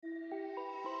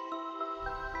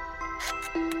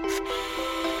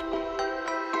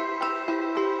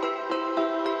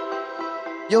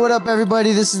Yo, what up,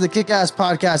 everybody? This is the Kick-Ass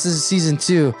Podcast. This is season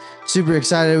 2. Super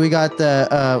excited. We got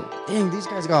dang, these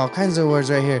guys got all kinds of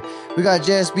awards right here. We got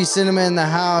JSB Cinema in the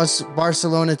house,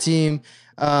 Barcelona team.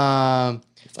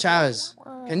 Chavez,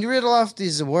 can you riddle off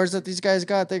these awards that these guys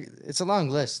got? It's a long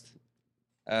list.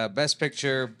 Best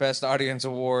Picture, Best Audience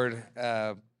Award.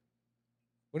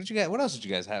 What did you get? What else did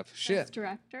you guys have? Shit. Best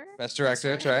Director. Best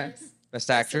Director, that's right. Best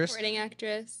Actress. Supporting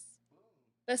Actress.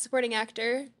 Best Supporting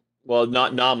Actor. Well,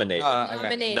 not nominated.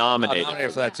 Nominated. Nominated.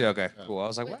 Nominated for that too. Okay, cool. I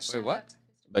was like, what? Wait, what?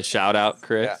 But shout out,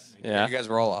 Chris. Yeah. You guys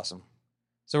were all awesome.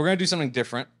 So we're gonna do something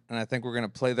different, and I think we're gonna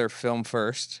play their film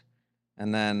first,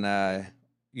 and then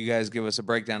you guys give us a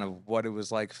breakdown of what it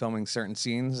was like filming certain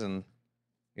scenes, and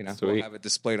we'll Sweet. have it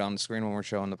displayed on the screen when we're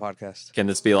showing the podcast. Can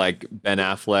this be like Ben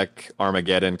Affleck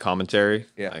Armageddon commentary?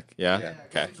 Yeah. Yeah.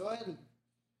 Okay.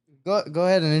 Go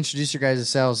ahead and introduce your guys'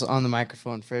 selves on the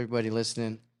microphone for everybody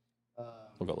listening.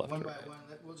 We'll go left One to by right. one.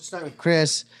 We'll just start with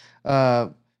Chris.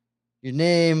 Your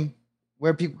name,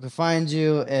 where people can find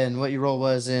you, and what your role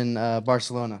was in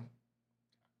Barcelona.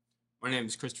 My name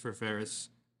is Christopher Ferris.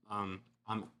 I'm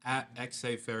at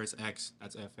XaFerrisX.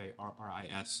 That's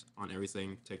FARRIS on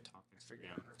everything: TikTok,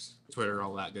 Instagram, Twitter,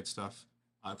 all that good stuff.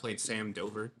 I played Sam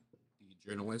Dover, the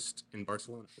journalist in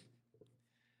Barcelona.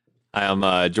 I am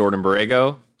Jordan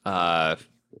Borrego,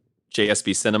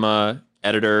 JSB Cinema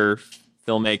editor,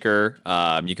 filmmaker.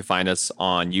 You can find us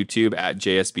on YouTube at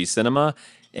JSB Cinema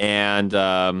and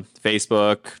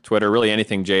Facebook, Twitter, really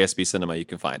anything JSB Cinema, you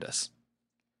can find us.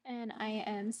 And I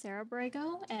am Sarah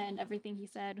Borrego, and everything he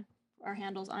said, our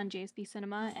handles on JSB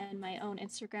Cinema, and my own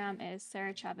Instagram is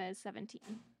Sarah Chavez17.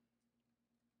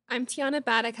 I'm Tiana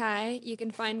Badakai. You can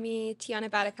find me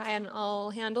Tiana Badakai on all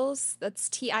handles. That's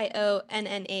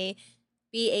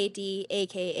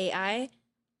TIONNABADAKAI.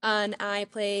 And I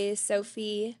play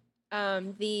Sophie,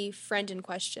 the friend in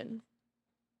question.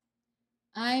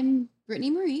 I'm Brittany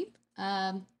Marie.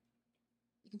 You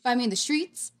can find me in the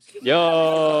streets. Yo!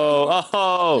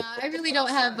 Oh! I really don't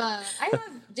have. I have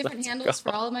different Let's handles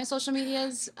go. for all of my social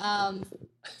medias. You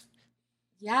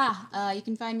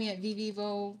can find me at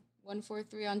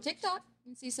vvivo143 on TikTok.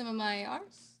 You can see some of my art.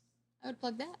 I would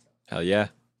plug that. Hell yeah.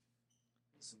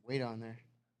 Some weight on there.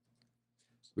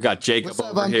 We got Jacob What's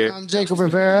up? over here. I'm Jacob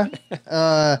Rivera.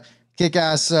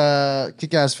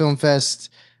 Kick-Ass Film Fest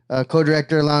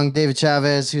co-director along David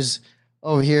Chavez, who's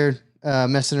over here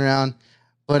messing around.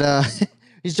 But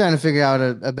he's trying to figure out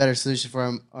a better solution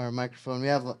for our microphone. We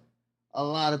have a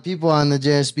lot of people on the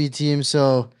JSB team,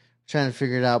 so trying to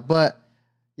figure it out. But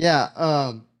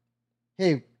yeah,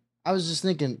 hey, I was just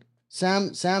thinking,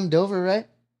 Sam Dover, right?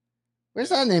 Where's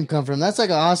that name come from? That's like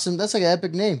an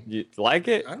epic name. You like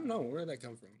it? I don't know where did that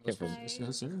come from. Came from- I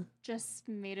just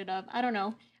made it up. I don't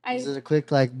know. Is it a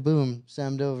quick like boom,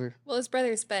 Sam Dover? Well, his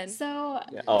brother's Ben. So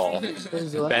Oh,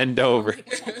 What? bend over.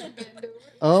 I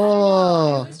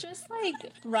Oh, was just like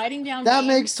writing down. that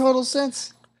names. makes total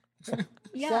sense.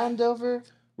 Yeah. Sam Dover.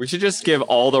 We should just give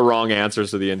all the wrong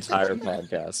answers to the entire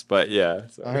podcast. But yeah.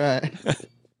 So. All right.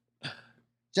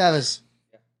 Chavez,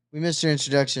 we missed your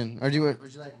introduction. Would you like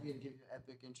me to give you an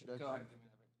epic introduction?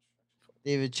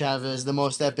 David Chavez, the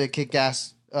most epic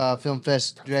kick-ass film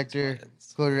fest director,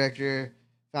 co-director,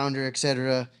 founder,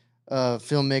 etc.,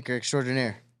 filmmaker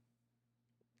extraordinaire.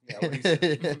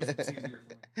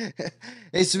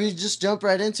 Hey, so we just jump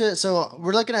right into it. So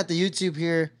we're looking at the YouTube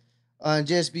here on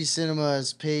JSB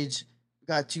Cinema's page. We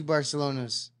got 2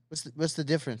 Barcelonas. What's the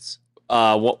difference?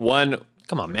 One.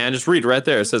 Come on, man. Just read right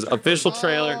there. It says official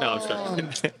trailer. No, I'm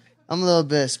sorry. I'm a little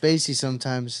bit spacey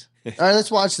sometimes. All right,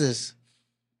 let's watch this.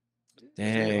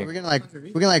 Dang. We're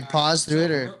gonna pause through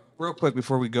it, or Real quick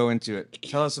before we go into it,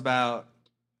 tell us about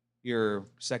your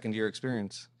second year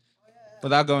experience,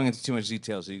 without going into too much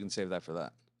detail, so you can save that for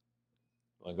that.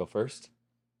 Want to go first?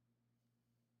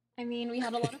 I mean, we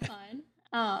had a lot of fun.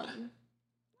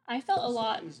 I felt a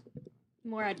lot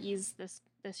more at ease this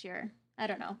year. I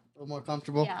don't know. a little more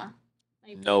comfortable. Yeah.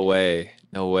 No way.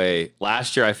 No way.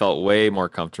 Last year I felt way more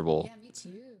comfortable. Yeah, me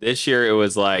too. This year it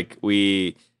was like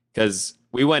because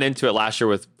we went into it last year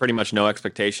with pretty much no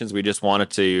expectations. We just wanted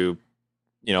to,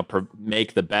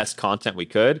 make the best content we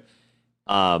could.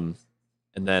 And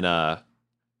then,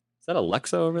 is that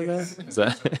Alexa over there? Is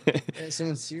that? Yeah,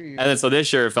 someone's serious. And then so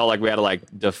this year it felt like we had to like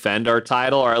defend our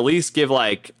title or at least give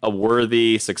like a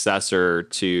worthy successor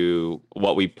to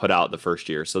what we put out the first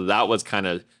year. So that was kind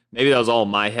of, maybe that was all in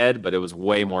my head, but it was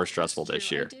way more stressful this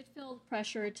True. year. I did feel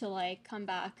pressure to like come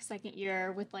back second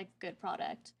year with like good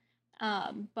product.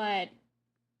 But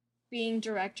being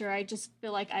director, I just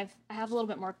feel like I have a little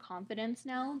bit more confidence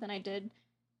now than I did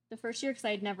the first year because I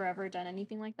had never ever done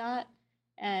anything like that,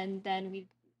 and then we,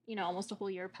 almost a whole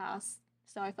year passed,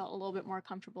 so I felt a little bit more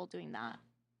comfortable doing that.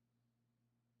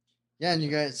 Yeah, and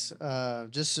you guys,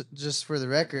 just for the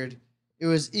record, it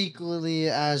was equally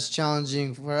as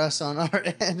challenging for us on our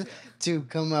end to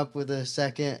come up with a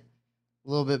second, a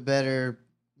little bit better,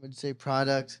 would you say,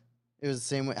 product. It was the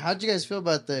same way. How did you guys feel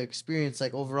about the experience,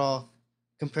 like overall,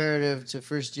 comparative to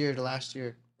first year to last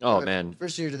year? Oh Or man,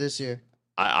 first year to this year.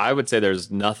 I would say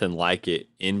there's nothing like it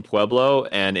in Pueblo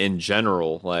and in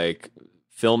general, like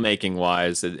filmmaking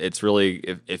wise. It's really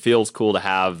it feels cool to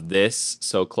have this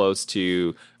so close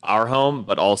to our home,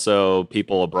 but also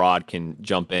people abroad can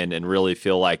jump in and really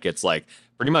feel like it's like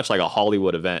pretty much like a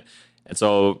Hollywood event. And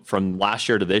so from last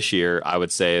year to this year, I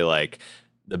would say like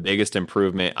the biggest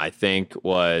improvement I think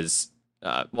was,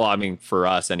 well, I mean for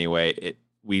us anyway,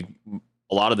 a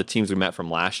lot of the teams we met from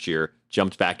last year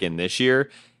jumped back in this year,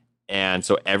 and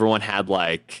so everyone had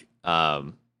like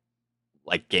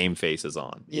game faces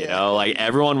on, like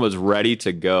everyone was ready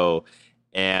to go.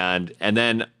 And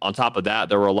then on top of that,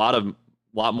 there were a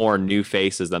lot more new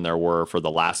faces than there were for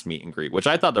the last meet and greet, which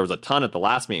I thought there was a ton at the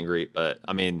last meet and greet. But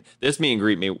I mean, this meet and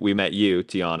greet, we met you,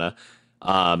 Tiana,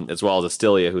 as well as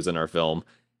Astilia, who's in our film,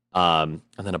 and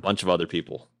then a bunch of other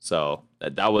people. So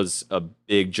that was a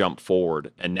big jump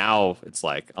forward. And now it's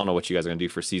like, I don't know what you guys are going to do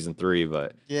for season 3,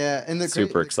 but yeah, and the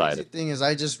super the excited. Crazy thing is,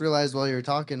 I just realized while you were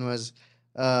talking was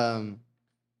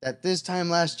that this time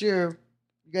last year,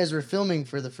 you guys were filming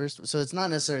for the first, so it's not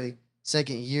necessarily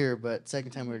second year, but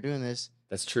second time we were doing this.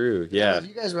 That's true. Yeah.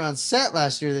 You guys were on set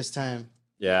last year this time.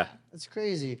 Yeah. That's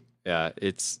crazy. Yeah,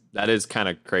 that is kind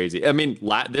of crazy. I mean,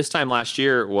 this time last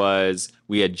year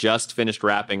we had just finished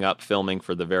wrapping up filming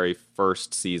for the very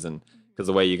first season, because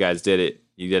the way you guys did it,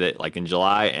 you did it like in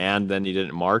July and then you did it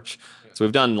in March. So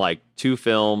we've done like 2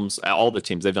 films. All the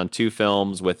teams, they've done 2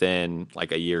 films within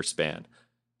like a year span.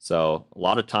 So a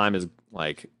lot of time is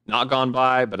like not gone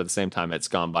by, but at the same time, it's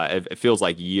gone by. It feels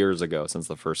like years ago since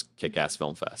the first Kick-Ass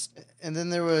Film Fest. And then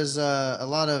there was a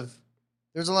lot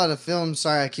of films.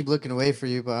 Sorry, I keep looking away for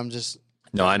you, but I'm just.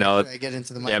 No, I know. I get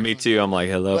into the Yeah, me too. I'm like,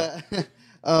 hello.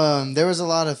 But, there was a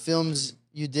lot of films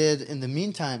you did in the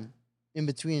meantime, in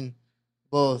between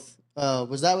both.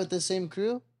 Was that with the same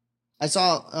crew? I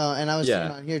saw, and I was seeing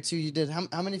on here too. You did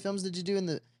how many films did you do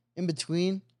in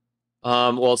between?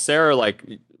 Well, Sarah, like,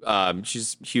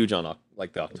 she's huge on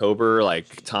like the October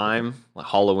like time, like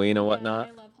Halloween and whatnot.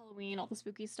 I love Halloween, all the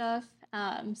spooky stuff.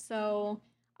 So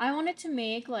I wanted to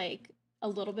make like a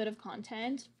little bit of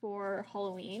content for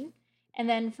Halloween. And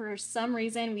then for some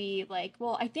reason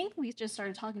I think we just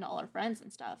started talking to all our friends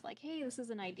and stuff like, hey, this is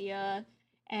an idea.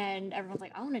 And everyone's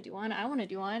like, I want to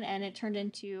do one. And it turned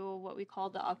into what we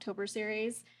called the October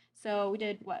series. So we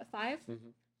did 5? Mm-hmm.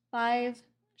 5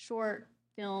 short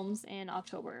films in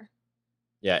October.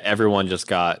 Yeah, everyone just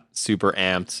got super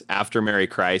amped after Merry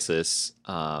Crisis.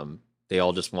 They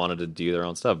all just wanted to do their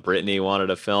own stuff. Brittany wanted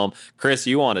to film. Chris,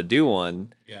 you want to do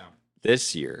one? Yeah.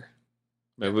 This year.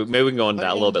 Maybe we can go into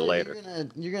that a little bit later.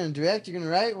 You're gonna direct. You're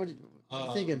gonna write. What are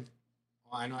you thinking?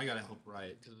 Well, I know I gotta help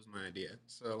write because it was my idea.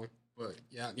 So, but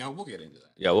yeah, we'll get into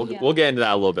that. Yeah, we'll get into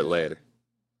that a little bit later.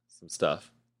 Some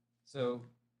stuff. So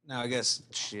now I guess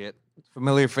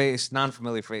familiar face,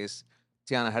 non-familiar face.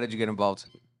 Tiana, how did you get involved?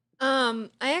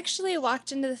 I actually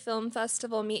walked into the film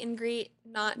festival meet and greet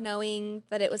not knowing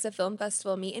that it was a film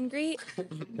festival meet and greet.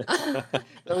 That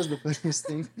was the funniest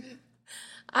thing.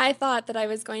 I thought that I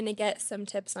was going to get some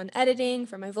tips on editing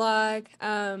for my vlog,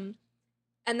 and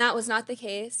that was not the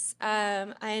case.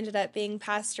 I ended up being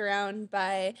passed around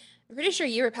by, I'm pretty sure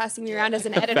you were passing me around as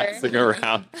an editor. Passing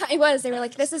around. I was. They were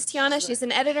like, this is Tiana. She's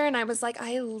an editor. And I was like,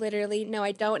 I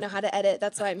don't know how to edit.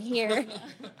 That's why I'm here.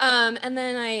 And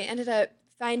then I ended up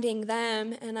finding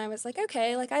them, and I was like,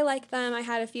 okay, like I like them. I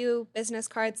had a few business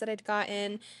cards that I'd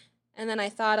gotten. And then I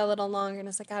thought a little longer, and I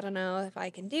was like, I don't know if I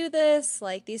can do this.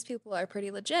 Like, these people are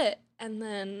pretty legit. And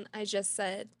then I just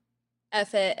said,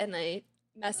 F it, and I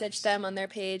messaged them on their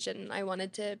page, and I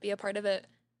wanted to be a part of it.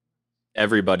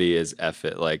 Everybody is F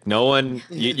it. Like, no one,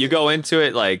 you go into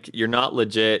it, like, you're not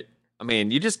legit. I mean,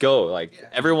 you just go. Like,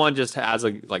 everyone just has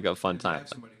a fun time.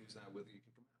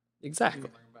 Exactly.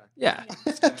 Yeah.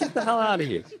 Get the hell out of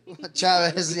here.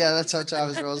 Chavez, yeah, that's how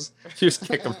Chavez rolls. Just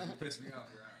kick him.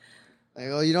 Like,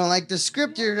 oh, you don't like the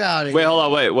script, you're out of here. Wait, hold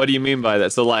on, wait. What do you mean by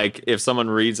that? So, like, if someone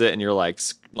reads it and you're like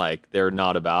they're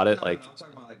not about it, like. No, I'm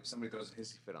talking about like if somebody throws a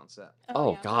hissy fit on set.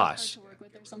 Oh yeah, gosh. hard to work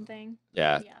with or something.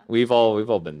 Yeah, Yeah. we've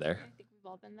all been there. I think we've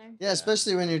all been there. Yeah,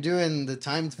 especially when you're doing the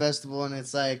timed festival and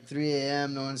it's like 3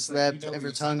 a.m., no one slept,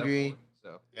 everyone's hungry.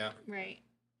 So Yeah. Right.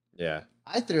 Yeah.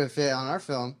 I threw a fit on our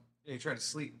film. yeah, you try to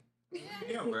sleep.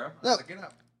 Yeah, bro. No. Get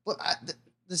up. But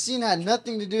the scene had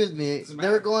nothing to do with me. They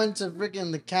were going to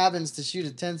freaking the cabins to shoot a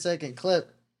 10-second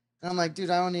clip. And I'm like, dude,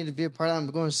 I don't need to be a part of that.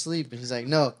 I'm going to sleep. And he's like,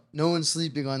 no one's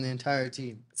sleeping on the entire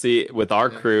team. See, with our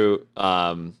crew,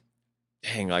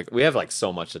 dang, like we have like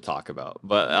so much to talk about.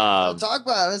 But Talk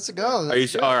about it. Let's go. are you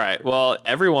sure? All right. Well,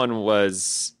 everyone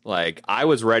was like, I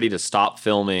was ready to stop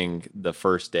filming the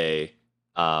first day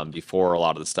before a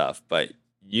lot of the stuff. But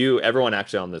everyone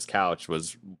actually on this couch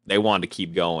they wanted to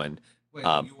keep going. Wait,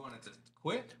 you wanted to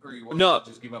quit, or you wanted No. to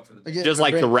just give up for the day? Yeah, Just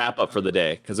like to wrap up for the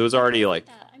day because it was already like,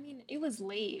 Yeah, I mean, it was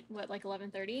late. What, like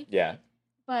 11:30? yeah,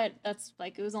 But that's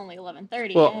like it was only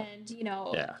 11:30, Well, and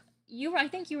yeah. I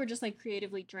think you were just like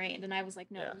creatively drained, and I was like,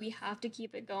 no, Yeah. we have to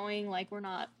keep it going. Like we're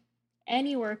not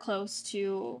anywhere close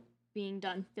to being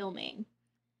done filming.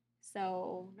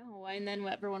 So no, and then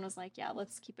everyone was like, yeah,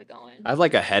 let's keep it going. I have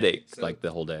like a headache So- like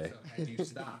the whole day. So had you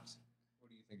stopped, what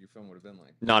do you think your film would have been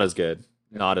like? Not as good.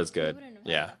 Not as We good. wouldn't have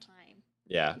had Yeah. enough time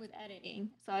Yeah. with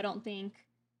editing, so I don't think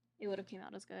it would have came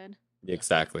out as good.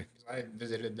 Exactly. I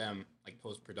visited them like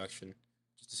post production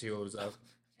just to see what was up,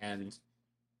 and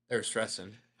they were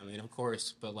stressing. I mean, of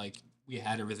course, but like we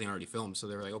had everything already filmed, so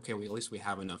they were like, okay, at least we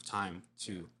have enough time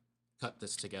to cut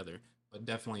this together. But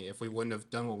definitely, if we wouldn't have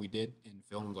done what we did and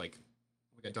filmed like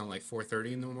we got done like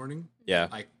 4:30 in the morning, Yeah.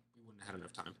 like we wouldn't have had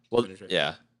enough time to Well, finish it.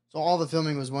 yeah. So all the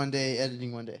filming was one day,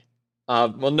 editing one day.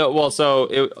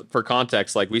 For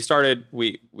context, like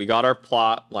we got our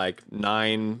plot like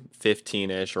 9:15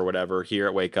 ish or whatever here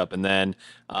at Wake Up, and then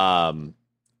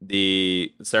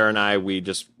the Sarah and I, we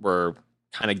just were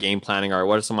kind of game planning. All right,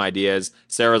 what are some ideas?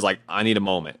 Sarah's like, I need a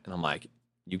moment, and I'm like,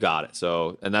 you got it.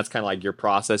 So, and that's kind of like your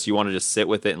process. You want to just sit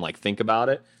with it and like think about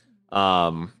it.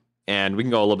 And we can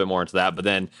go a little bit more into that, but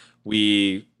then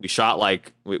we shot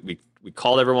like we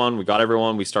called everyone, we got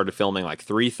everyone, we started filming like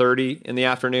 3:30 in the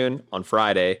afternoon on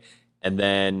Friday, and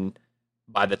then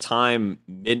by the time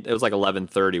it was like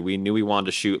 11:30, we knew we wanted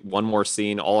to shoot one more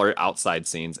scene, all our outside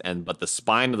scenes, but the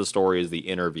spine of the story is the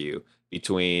interview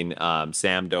between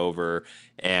Sam Dover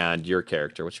and your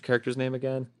character. What's your character's name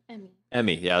again?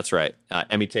 Emmy, yeah, that's right.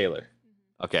 Emmy Taylor.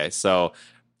 Okay, so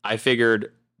I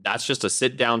figured that's just a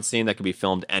sit-down scene that could be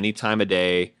filmed any time of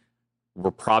day. We're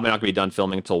probably not going to be done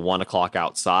filming until 1 o'clock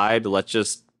outside. Let's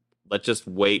just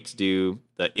wait to do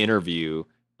the interview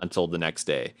until the next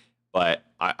day. But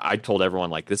I told everyone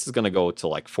like this is going to go till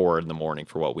like 4 in the morning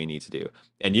for what we need to do.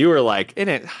 And you were like,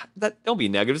 don't be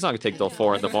negative. It's not going to take till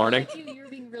 4 in the morning. You were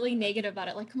being really negative about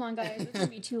it. Like, come on, guys, it's gonna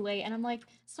be too late. And I'm like,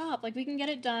 stop. Like, we can get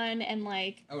it done. And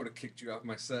like, I would have kicked you off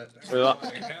my set. Well,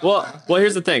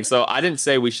 here's the thing. So I didn't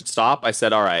say we should stop. I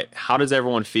said, all right, how does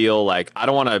everyone feel? Like, I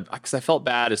don't want to, because I felt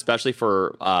bad, especially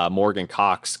for Morgan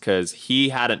Cox, because he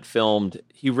hadn't filmed.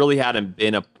 He really hadn't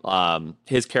been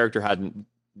his character hadn't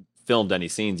filmed any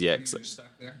scenes yet. You So, just stuck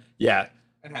there. yeah.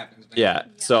 It happens. Man. Yeah.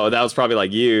 So that was probably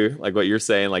like you, like what you're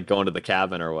saying, like going to the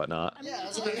cabin or whatnot. I mean, Yeah, it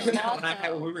it's was like- a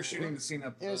lot, We were shooting the scene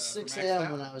up. It was from 6 Max a.m.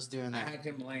 Out. when I was doing I that. had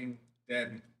him laying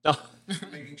dead, Oh,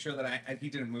 making sure that he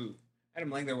didn't move. I had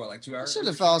him laying there, what, like 2 I hours? should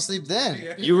have fell asleep then.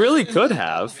 Yeah. you really could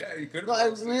have. Yeah, you could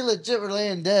No, we legit were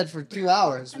laying dead for 2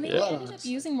 hours. I mean, with we blood ended on up us.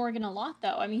 using Morgan a lot,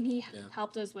 though. I mean, he Yeah.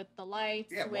 helped us with the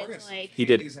lights, Yeah, with Morgan's- like He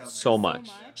did He's out there. so much.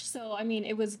 So I mean,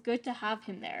 it was good to have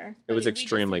him there. It was But we just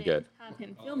extremely didn't good. Have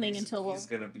him filming until He's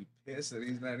gonna be pissed that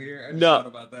he's not here. I just No. thought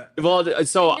about that. Well,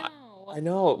 so No. I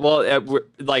know. Well,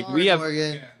 like we Sorry, have.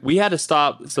 Morgan. Yeah. We had to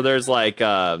stop. So there's like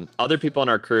other people in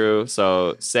our crew.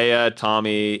 So Saya,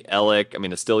 Tommy, Alec. I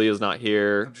mean, Astilia's not I'm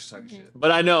here. just talking shit.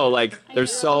 But I know, like, I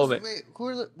there's know. so many.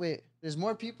 Wait, there's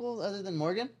more people other than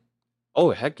Morgan?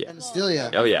 Oh, heck yeah. And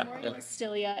Stilia. Oh, yeah. Morgan was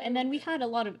Stilia, and then we had a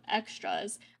lot of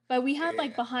extras, but we had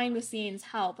like Yeah. behind the scenes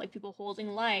help, like people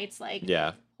holding lights, like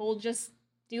Yeah. just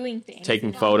doing things, Taking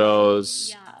you know? photos.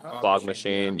 Yeah. Fog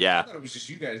machine, yeah. I thought it was just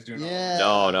you guys doing Yeah.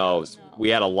 all that. No. No. We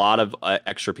had a lot of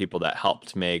extra people that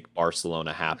helped make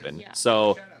Barcelona happen. Yeah.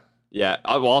 So, Shout out. yeah.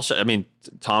 I mean,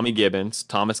 Thomas Gibbons,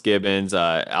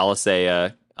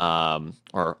 Alisea,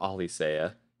 or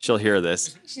Alisea. She'll hear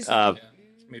this. She's Uh, She's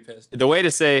gonna be pissed. The way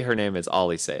to say her name is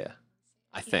Alisea,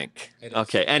 I think. It is.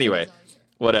 Okay, anyway,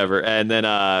 whatever. And then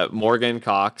Morgan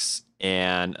Cox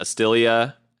and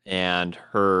Astilia and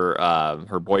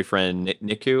her boyfriend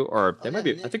Niku, or they Oh, might yeah,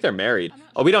 be. I Nick. think they're married. I'm not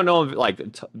Oh, we don't know them like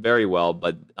very well,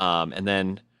 but and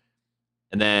then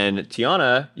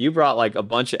Tiana, you brought like a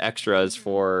bunch of extras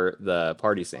for the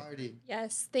party scene. Party.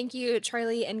 Yes, thank you,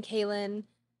 Charlie and Kaylin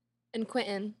and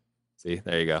Quentin. See,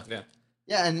 there you go.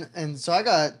 Yeah, and so I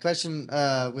got a question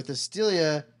with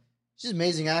Astilia. She's an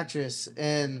amazing actress,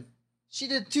 and she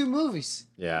did 2 movies.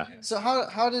 Yeah. So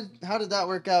how did that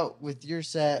work out with your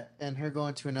set and her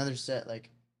going to another set? Like,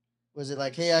 Was it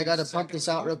like, hey, I got to pump this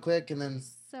out real quick, and then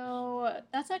So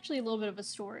that's actually a little bit of a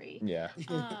story. Yeah.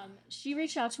 She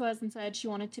reached out to us and said she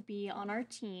wanted to be on our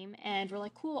team, and we're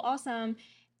like, cool, awesome.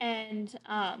 And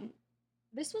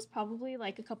this was probably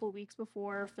like a couple weeks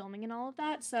before filming and all of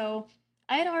that. So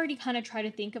I had already kind of tried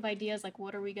to think of ideas like,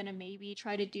 what are we gonna maybe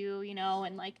try to do,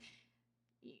 and like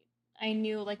I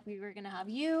knew like we were gonna have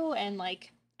you, and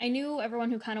like I knew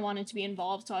everyone who kind of wanted to be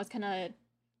involved, so I was kind of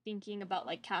thinking about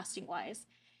like casting wise.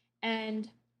 And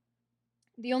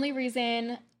the only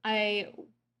reason I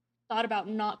thought about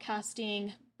not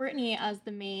casting Brittany as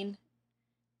the main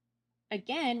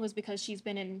again was because she's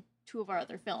been in two of our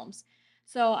other films.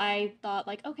 So I thought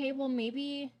like, okay, well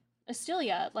maybe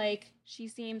Astilia, like she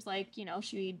seems like,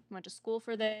 she went to school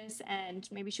for this and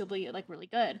maybe she'll be like really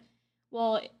good.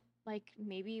 Well, like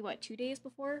maybe what, 2 days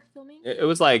before filming? It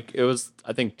was I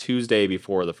think Tuesday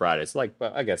before the Friday. So like,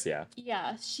 but I guess yeah.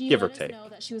 Yeah, she Give or let us take. know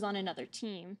that she was on another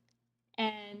team.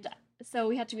 And so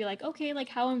we had to be like, okay, like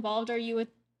how involved are you with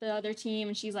the other team?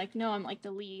 And she's like, no, I'm like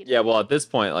the lead. Yeah, well, at this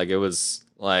point, like it was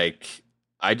like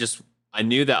I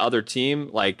knew that other team.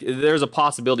 Like, there's a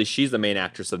possibility she's the main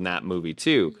actress in that movie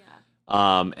too.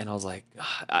 Yeah. And I was like,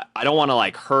 I don't want to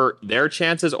like hurt their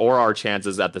chances or our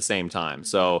chances at the same time.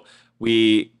 So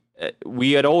we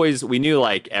knew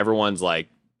like everyone's like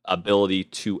ability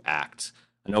to act.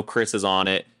 I know Chris is on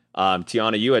it.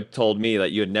 Tiana, you had told me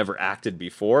that you had never acted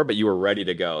before, but you were ready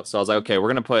to go. So I was like, okay, we're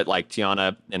gonna put like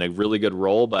Tiana in a really good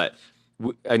role, but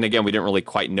and again, we didn't really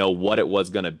quite know what it was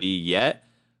gonna be yet.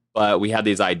 But we had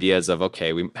these ideas of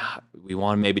okay, we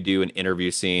want to maybe do an interview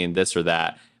scene, this or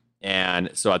that. And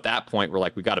so at that point, we're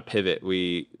like, we got to pivot.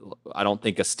 I don't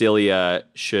think Astilia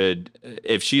should,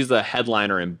 if she's the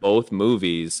headliner in both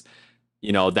movies,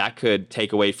 that could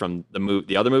take away from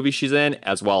the other movie she's in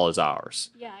as well as ours.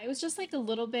 Yeah, it was just like a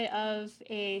little bit of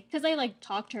because I like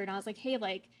talked to her and I was like, hey,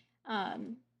 like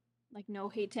no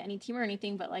hate to any team or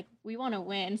anything, but like we want to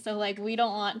win, so like we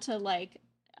don't want to like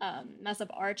mess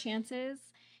up our chances.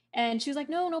 And she was like,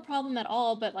 no problem at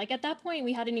all. But like at that point,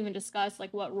 we hadn't even discussed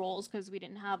like what roles because we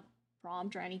didn't have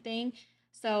prompt or anything.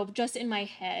 So just in my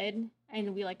head,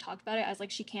 and we like talked about it, I was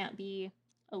like, she can't be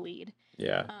a lead.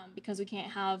 Yeah. Because we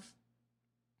can't have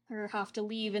her have to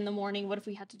leave in the morning. What if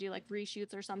we had to do like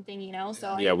reshoots or something,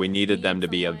 So yeah, we needed them to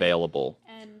be available.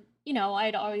 And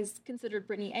I'd always considered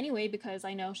Brittany anyway because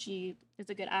I know she is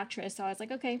a good actress. So I was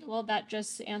like, okay, well that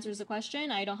just answers the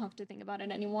question. I don't have to think about it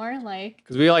anymore. Like,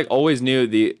 because we like always knew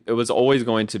it was always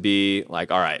going to be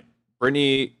like, all right,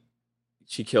 Brittany,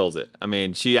 she kills it. I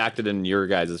mean, she acted in your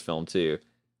guys' film too,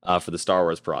 for the Star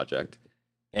Wars project,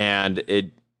 and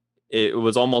it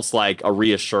was almost like a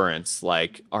reassurance,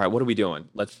 like, all right, what are we doing?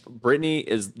 Brittany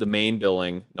is the main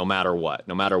billing no matter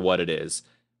what it is.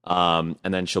 And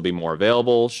then she'll be more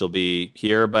available. She'll be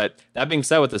here. But that being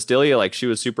said, with Astilia, like she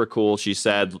was super cool. She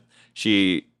said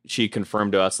she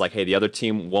confirmed to us like, hey, the other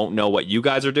team won't know what you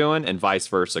guys are doing and vice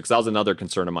versa. Because that was another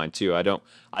concern of mine too. I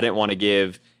didn't want to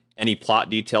give any plot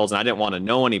details and I didn't want to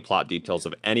know any plot details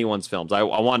of anyone's films. I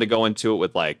wanted to go into it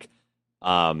with like,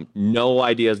 no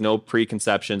ideas, no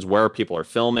preconceptions, where people are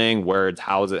filming,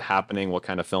 how is it happening, what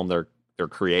kind of film they're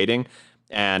creating.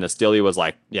 And Astilia was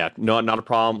like, yeah, no, not a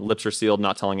problem. Lips are sealed,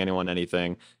 not telling anyone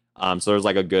anything. So there's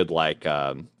like a good like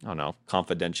I don't know,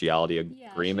 confidentiality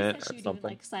agreement she said or she something.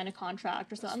 Would, like sign a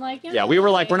contract or something. I'm like, yeah, we were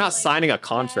like, we're not signing a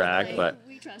contract, but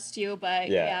we trust you. But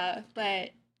yeah,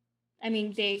 but I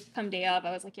mean, day of,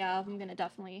 I was like, yeah, I'm gonna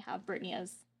definitely have Brittany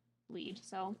as lead.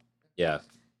 So yeah.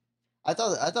 I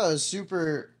thought it was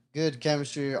super good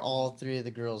chemistry, all three of the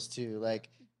girls too. Like,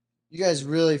 you guys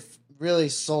really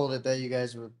sold it that you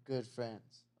guys were good friends.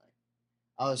 Like,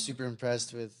 I was super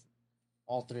impressed with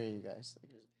all three of you guys.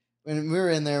 When we were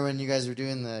in there, when you guys were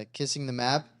doing the kissing the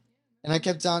map, and I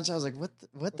kept telling you, I was like,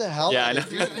 what the hell? Yeah, I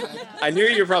know. I knew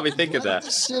you were probably thinking that.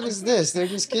 What shit is this? They're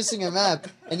just kissing a map,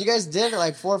 and you guys did it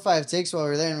like 4 or 5 takes while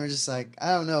we were there, and we're just like,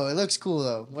 I don't know, it looks cool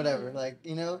though. Whatever, like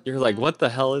You're like, what the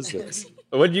hell is this?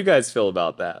 What did you guys feel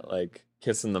about that? Like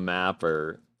kissing the map,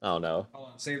 or I don't know. Hold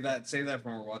on, save that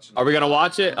when we're watching. Are we gonna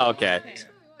watch it? Okay.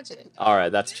 All right,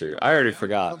 that's true. I already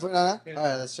forgot. Put it on that? All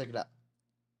right, let's check it out.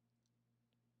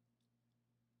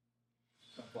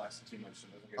 Don't blast it too much. So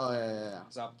it doesn't get Oh yeah.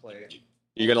 Stop playing.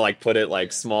 You're gonna like put it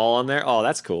like small on there? Oh,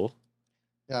 that's cool.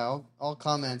 Yeah, all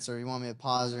comments, or you want me to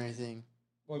pause or anything?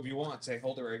 Well, if you want, say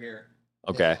hold it right here.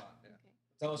 Okay. Yeah.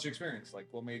 Tell us your experience. Like,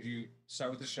 what made you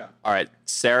start with this shot? All right.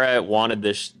 Sarah wanted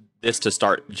this to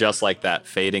start just like that,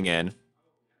 fading in.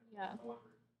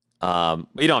 yeah.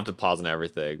 You don't have to pause on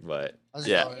everything, but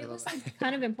yeah. It was like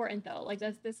kind of important though. Like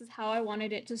this is how I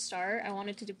wanted it to start. I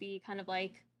wanted it to be kind of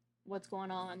like what's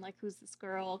going on, like who's this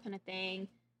girl kind of thing.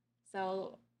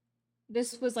 So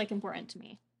this was like important to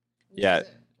me. Yeah. Was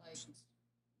it, like,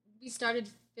 we started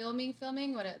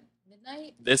filming what at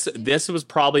midnight? This was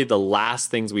probably the last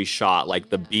things we shot, like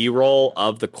the B-roll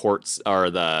of the courts or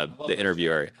the interview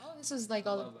area. Oh, this was like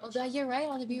you're right,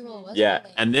 all the B-roll was. Yeah,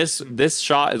 really. and this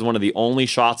shot is one of the only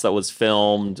shots that was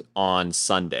filmed on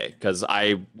Sunday because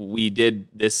we did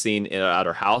this scene at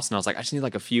our house, and I was like, I just need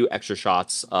like a few extra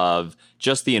shots of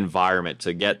just the environment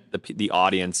to get the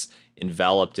audience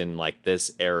enveloped in like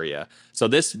this area. So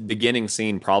this beginning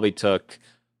scene probably took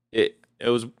it. It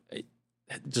was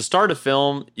to start a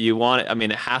film. You want, I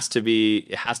mean, it has to be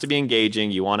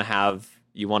engaging. You want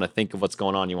to think of what's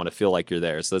going on. You want to feel like you're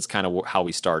there. So that's kind of how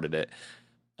we started it.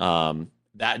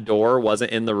 That door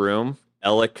wasn't in the room.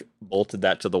 Alec bolted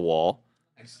that to the wall,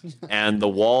 and the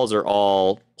walls are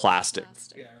all plastic.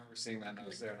 Yeah, I remember seeing that and I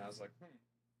was there and I was like,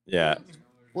 Yeah,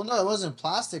 Well, no, it wasn't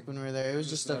plastic when we were there. It was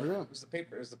just a room. It was the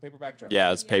paper. It was the paper backdrop.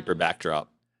 yeah, it's paper backdrop,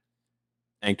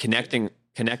 and connecting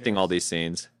all these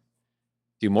scenes.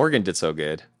 Dude, Morgan did so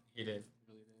good. He did.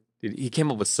 Really did. Dude, he came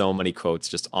up with so many quotes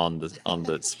just on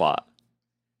the spot.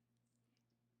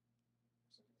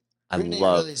 I Brittany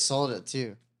love. really sold it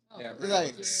too. Yeah, He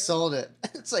like sold it.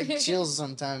 It's like chills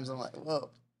sometimes. I'm like, whoa.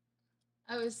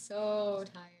 I was so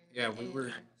tired. Yeah, we and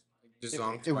were just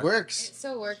on. It works. It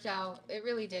so worked out. It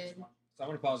really did. So I'm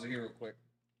gonna pause it here real quick.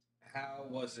 How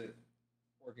was it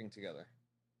working together?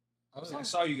 I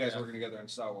saw you guys working together in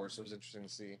Star Wars, so it was interesting to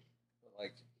see. But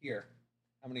like here,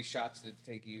 how many shots did it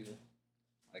take you?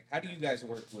 Like, how do you guys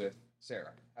work with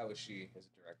Sarah? How is she as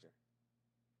a director?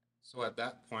 So at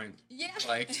that point, Yeah.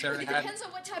 like Sarah It had. depends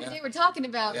on what time of yeah. day we're talking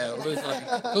about. Yeah, it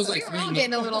was like We were all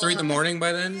getting a little 3 in the morning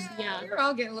by then. Yeah. We were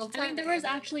all getting a little tired. I mean, there was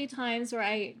actually times where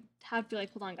I have to be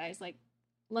like, hold on, guys, like,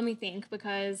 let me think,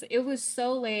 because it was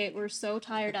so late. We're so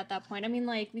tired at that point. I mean,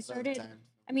 like,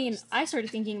 I started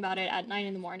thinking about it at 9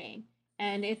 in the morning,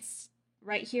 and it's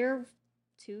right here,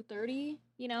 2:30.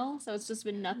 You know, so it's just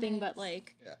been nothing but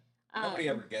like. Yeah. Nobody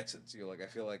ever gets it too. Like I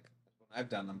feel like when I've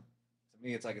done them, to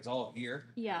me it's like it's all here.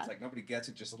 Yeah. It's like nobody gets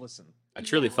it. Just listen. I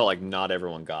truly felt like not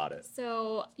everyone got it.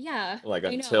 So yeah. Like I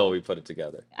until know. we put it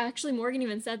together. Actually, Morgan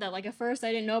even said that. Like at first,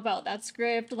 I didn't know about that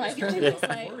script. Like, Yeah. it was Morgan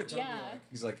like told me, yeah.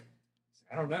 he's like,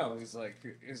 I don't know. He's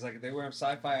like they were on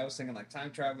sci-fi. I was thinking like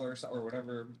time traveler or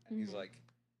whatever. And he's Mhm. like,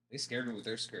 they scared me with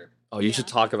their script. Oh, you should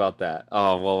talk about that.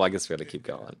 Oh, well, I guess we got to keep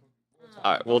going.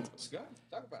 All right, well, Let's go.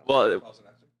 Talk about it. well, Pause it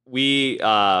after. we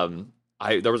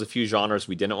there was a few genres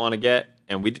we didn't want to get,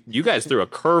 and you guys threw a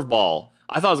curveball.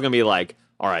 I thought it was gonna be like,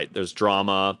 all right, there's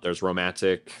drama, there's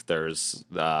romantic, there's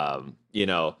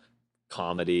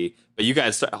comedy, but you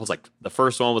guys, I was like, the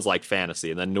first one was like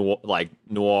fantasy, and then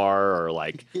noir or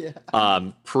like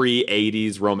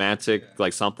pre-80s romantic,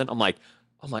 like something. I'm like,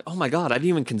 oh my god, I didn't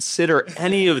even consider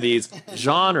any of these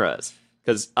genres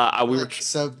because we were. Like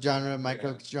sub-genre,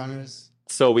 micro-genres.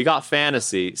 So we got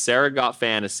fantasy. Sarah got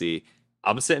fantasy.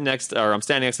 I'm standing next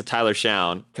to Tyler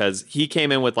Shown because he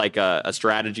came in with like a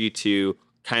strategy to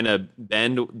kind of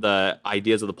bend the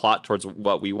ideas of the plot towards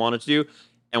what we wanted to do.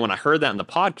 And when I heard that in the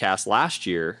podcast last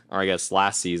year, or I guess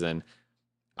last season,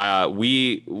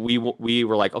 we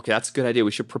were like, okay, that's a good idea.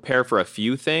 We should prepare for a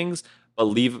few things, but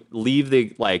leave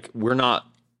the like we're not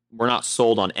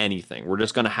sold on anything. We're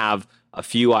just gonna have a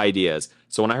few ideas.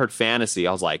 So when I heard fantasy,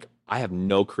 I was like, I have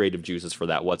no creative juices for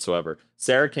that whatsoever.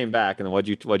 Sarah came back, and then what'd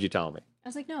you tell me? I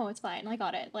was like, no, it's fine. I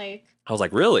got it. Like, I was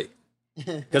like, really?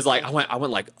 Because like I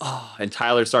went like, oh, and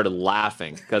Tyler started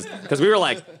laughing because we were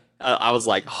like, I was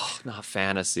like, oh, not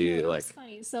fantasy. it Like, was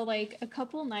funny. So like a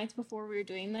couple nights before we were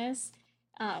doing this,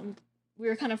 we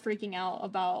were kind of freaking out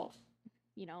about,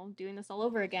 doing this all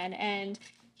over again. And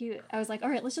I was like, all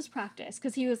right, let's just practice.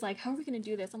 Because he was like, how are we gonna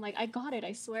do this? I'm like, I got it.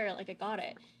 I swear, like I got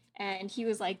it. And he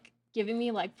was like giving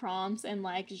me like prompts and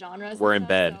like genres. We're and in stuff.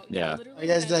 bed, So, yeah. literally, Are you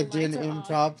guys the like doing lights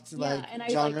are off. improv to Yeah, like and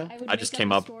genre? would I just make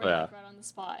came a up- story, yeah. like, right on the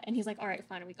spot. And he's like, all right,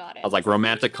 fine, we got it. I was like,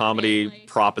 romantic comedy,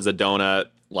 prop is a donut,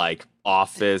 like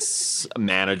office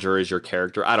manager is your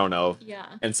character. I don't know. Yeah.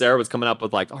 And Sarah was coming up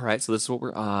with like, all right, so this is what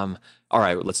we're all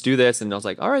right, let's do this. And I was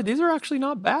like, all right, these are actually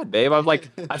not bad, babe. I was like,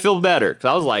 I feel better. Cause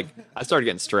I was like, I started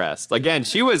getting stressed. Again,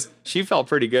 she felt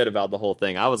pretty good about the whole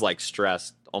thing. I was like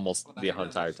stressed almost Well, now the you know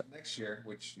entire time. next year,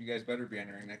 which you guys better be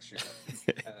entering next year.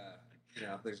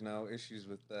 There's no issues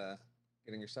with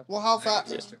getting your stuff. Well,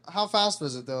 done. how fast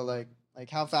was it though? Like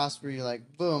how fast were you?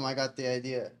 Like, boom, I got the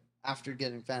idea after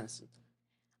getting fantasy.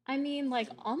 I mean, like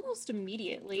almost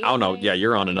immediately. I don't know. Like, Yeah,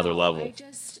 you're on I don't another know. level. I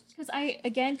just because I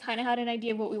again kind of had an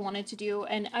idea of what we wanted to do,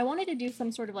 and I wanted to do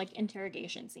some sort of like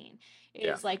interrogation scene.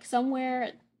 It's like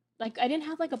somewhere like I didn't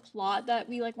have like a plot that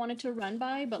we like wanted to run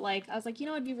by, but like I was like,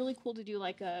 it'd be really cool to do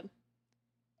like an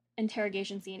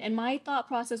interrogation scene. And my thought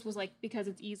process was like, because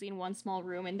it's easy in one small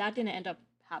room, and that didn't end up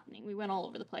happening. We went all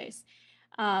over the place.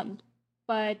 Um,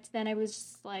 but then I was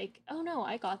just like, oh no,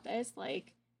 I got this.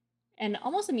 Like, and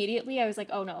almost immediately I was like,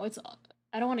 oh no,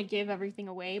 I don't want to give everything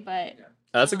away, but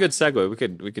That's a good segue. We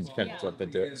could kind yeah. of jump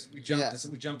into it. We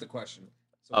jumped the question.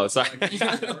 So Oh, what's sorry. it like you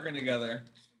guys working together,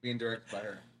 being directed by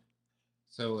her.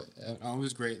 So it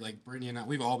was great. Like Brittany and I,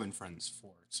 we've all been friends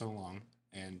for so long,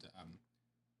 and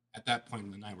at that point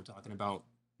in the night, we're talking about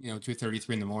 2:33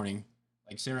 in the morning.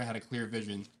 Like Sarah had a clear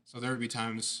vision, so there would be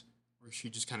times where she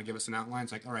just kind of give us an outline.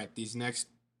 It's like, all right, these next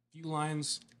few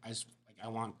lines, I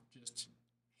want just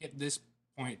hit this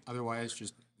point. Otherwise,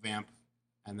 just vamp,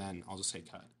 and then I'll just say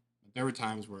cut. But there were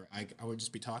times where I would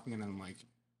just be talking, and then I'm like,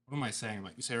 what am I saying? I'm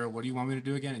like, Sarah, what do you want me to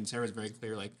do again? And Sarah's very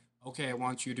clear, like, okay, I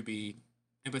want you to be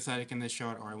empathetic in this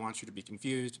shot, or I want you to be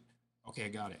confused. Okay, I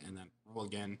got it. And then roll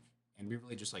again. And we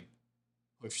really just like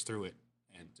push through it.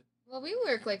 And Well, we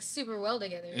work like super well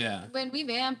together. Yeah. When we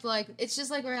vamp, like it's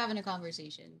just like we're having a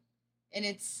conversation, and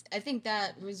I think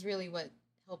that was really what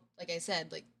helped. Like I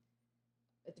said, like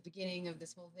at the beginning of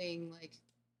this whole thing, like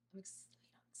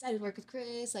excited to work with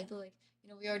Chris. Like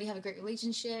we already have a great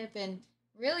relationship, and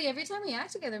really every time we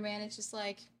act together, man, it's just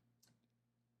like,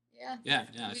 yeah,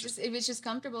 it was just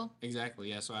comfortable. exactly.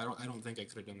 Yeah. So I don't think I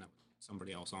could have done that with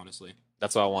somebody else, honestly.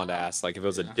 That's what I wanted to ask. Like, if it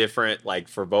was a different, like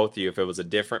for both of you, if it was a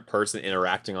different person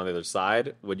interacting on the other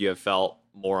side, would you have felt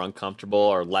more uncomfortable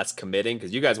or less committing?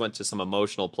 Because you guys went to some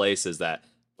emotional places that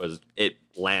it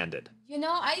landed.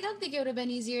 I don't think it would have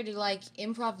been easier to like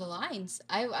improv the lines.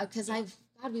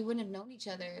 God, we wouldn't have known each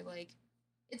other. Like,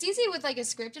 it's easy with like a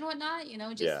script and whatnot,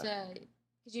 just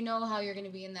because you know how you're going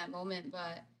to be in that moment.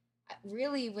 But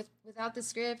really, without the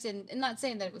script, and not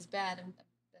saying that it was bad, that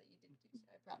you didn't do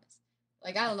so, I promise.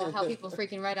 Like, I don't know how people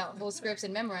freaking write out whole scripts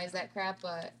and memorize that crap,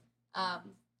 but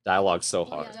Dialogue's so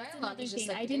hard. yeah, That's dialogue another is just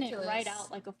thing. like I didn't ridiculous. write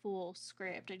out like a full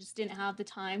script. I just didn't have the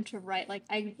time to write. Like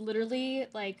I literally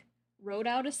like wrote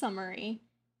out a summary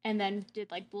and then did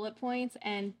like bullet points.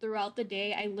 And throughout the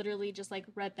day, I literally just like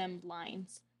read them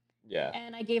lines. Yeah.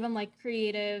 And I gave them like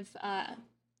creative.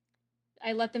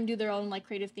 I let them do their own like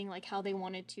creative thing, like how they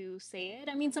wanted to say it.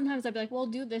 I mean, sometimes I'd be like, "Well,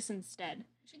 do this instead."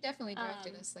 She definitely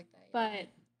directed us like that. But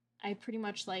I pretty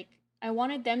much like I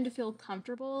wanted them to feel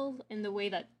comfortable in the way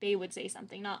that they would say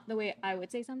something, not the way I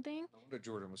would say something. No wonder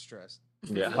Jordan was stressed.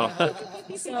 Yeah.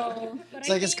 So, but It's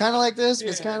like it's kind of like this, but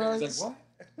it's kind of like It's this. like,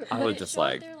 what? I but was it just showed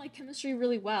like, their like chemistry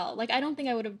really well. Like I don't think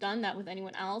I would have done that with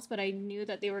anyone else, but I knew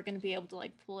that they were going to be able to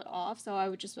like pull it off. So I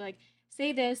would just be like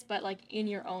say this, but like in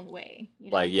your own way.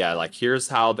 like, yeah, like here's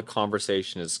how the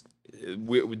conversation is.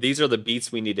 These are the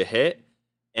beats we need to hit.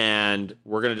 And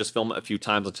we're going to just film it a few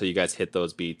times until you guys hit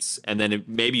those beats. And then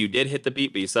maybe you did hit the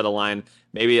beat, but you said a line,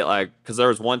 maybe like, because there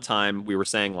was one time we were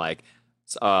saying like,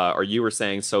 or you were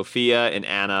saying Sophia and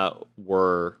Anna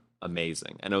were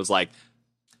amazing. And it was like,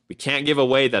 we can't give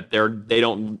away that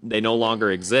they no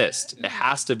longer exist. It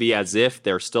has to be as if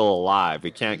they're still alive.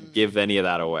 We can't give any of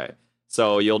that away.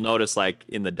 So you'll notice like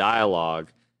in the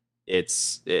dialogue,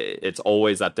 it's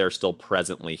always that they're still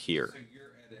presently here. So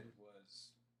your edit was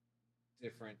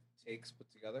different takes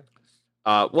put together?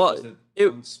 Well, Was it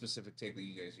one specific take that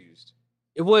you guys used?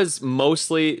 it was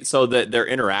mostly so that their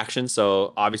interaction.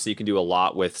 So obviously you can do a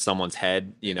lot with someone's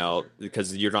head,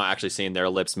 because you're not actually seeing their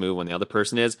lips move when the other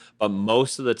person is. But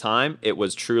most of the time, it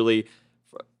was truly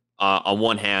on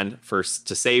one hand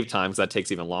to save time, because that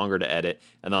takes even longer to edit,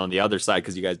 and then on the other side,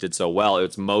 because you guys did so well,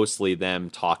 it's mostly them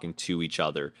talking to each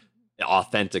other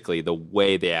authentically, the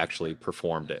way they actually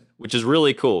performed it, which is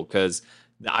really cool because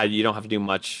you don't have to do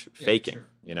much faking,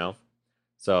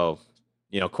 So,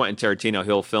 Quentin Tarantino,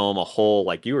 he'll film a whole,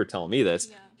 like you were telling me this,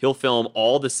 he'll film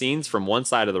all the scenes from one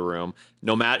side of the room,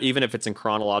 no matter, even if it's in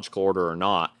chronological order or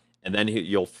not. And then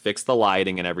you'll fix the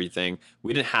lighting and everything.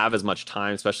 We didn't have as much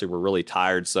time, especially we're really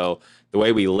tired. So the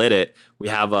way we lit it, we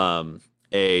have a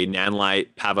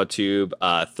Nanlite Pavo Tube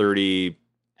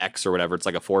 30X or whatever. It's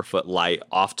like a 4-foot light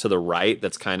off to the right.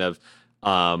 That's kind of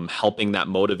helping that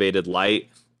motivated light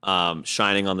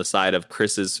shining on the side of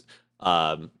Chris's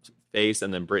face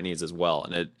and then Brittany's as well.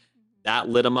 And that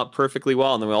lit them up perfectly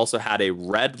well. And then we also had a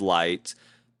red light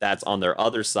that's on their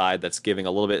other side that's giving a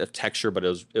little bit of texture, but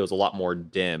it was a lot more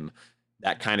dim.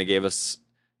 That kind of gave us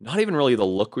not even really the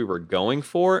look we were going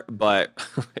for, but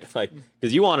like,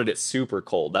 because you wanted it super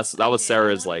cold. That was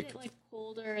Sarah's I wanted it, like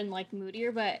colder and like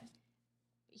moodier, but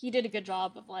he did a good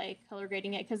job of like color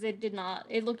grading it because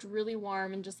it looked really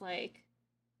warm and just like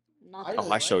not.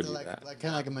 I showed you like, that. like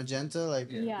kind of like a magenta,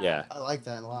 like Yeah. Yeah. I like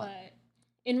that a lot. But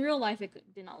in real life, it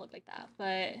did not look like that.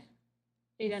 But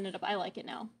it ended up. I like it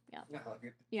now. Yeah. Yeah, like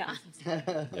it. Yeah. Yeah.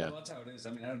 Well, that's how it is.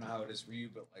 I mean, I don't know how it is for you,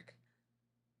 but like,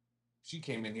 she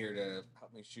came in here to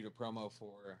help me shoot a promo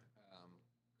for.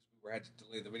 We had to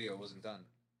delay the video; it wasn't done,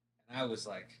 and I was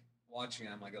like watching.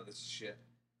 I'm like, oh, this is shit.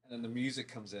 And then the music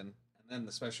comes in, and then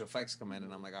the special effects come in,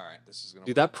 and I'm like, all right, this is gonna.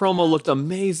 Dude, that promo looked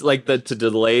amazing. Like to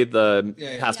delay the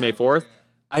past May 4th.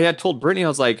 I had told Brittany, I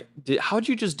was like, how'd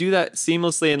you just do that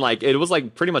seamlessly? And like, it was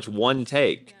like pretty much one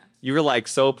take. Yeah. You were like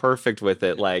so perfect with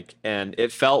it. Like, and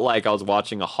it felt like I was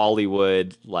watching a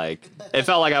Hollywood, like, it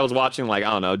felt like I was watching, like, I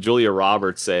don't know, Julia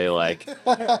Roberts say, like,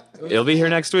 it'll be here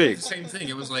next week. Same thing.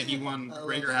 It was like Ewan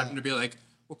Gregor happened to be like,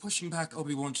 we're pushing back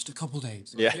Obi-Wan just a couple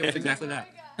days. Yeah. It was exactly that.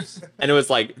 And it was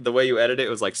like, the way you edited it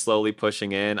was like slowly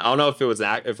pushing in. I don't know if it was,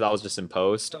 if that was just in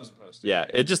post. That was in post. Yeah,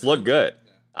 it just looked good.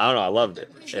 I don't know, I loved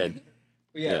it. And,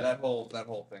 but yeah, that whole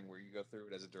thing where you go through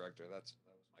it as a director, that was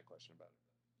my question about it.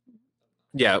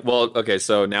 Yeah, well, okay,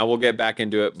 so now we'll get back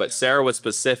into it. But Sarah was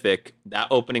specific. That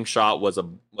opening shot was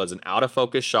an out of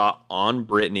focus shot on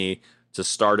Brittany to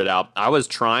start it out. I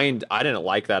didn't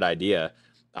like that idea.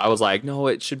 I was like, no,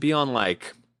 it should be on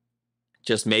like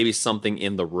just maybe something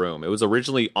in the room. It was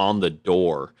originally on the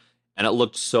door, and it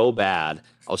looked so bad.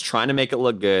 I was trying to make it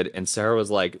look good, and Sarah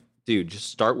was like, dude, just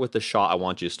start with the shot I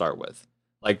want you to start with.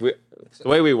 Like, the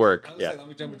way we work. Yeah. Let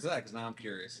me jump into that because now I'm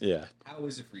curious. Yeah. How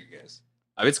is it for you guys?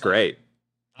 I mean, it's great.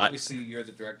 Obviously, you're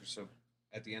the director, so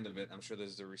at the end of it, I'm sure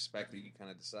there's the respect that you kind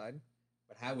of decide.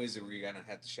 But how is it where you kind of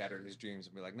have to shatter his dreams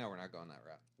and be like, no, we're not going that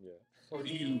route? Yeah. Or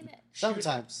do you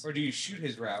Sometimes. Or do you shoot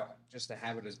his route just to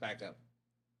have it as backup?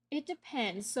 It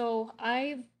depends. So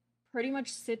I pretty much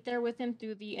sit there with him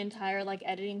through the entire like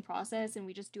editing process, and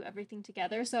we just do everything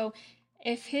together. So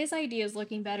if his idea is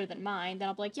looking better than mine, then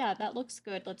I'll be like, yeah, that looks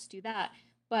good. Let's do that.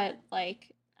 But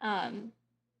like,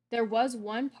 there was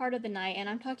one part of the night, and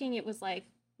I'm talking, it was like,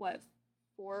 what,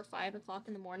 4 or 5 o'clock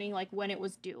in the morning, like when it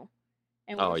was due.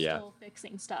 And we were still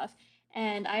fixing stuff.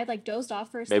 And I had like dozed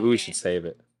off for a second. Maybe we should save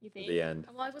it at the end.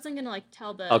 Well, I wasn't going to like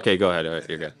tell the... Okay, go ahead. All right,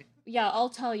 you're good. Yeah, I'll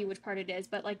tell you which part it is.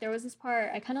 But like there was this part,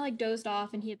 I kind of like dozed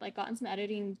off, and he had like gotten some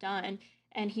editing done,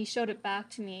 and he showed it back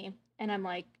to me. And I'm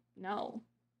like, no.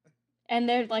 And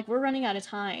they're like, we're running out of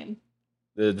time.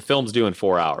 The film's due in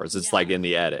 4 hours. It's like in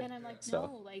the edit. And I'm like,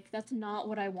 no, like that's not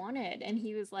what I wanted. And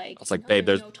he was like, I was like, no, babe,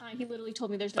 there's no time. He literally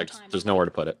told me there's no time. There's nowhere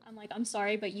to put it. I'm like, I'm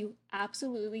sorry, but you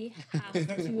absolutely have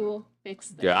to fix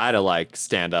this. Yeah, I had to like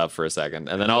stand up for a second,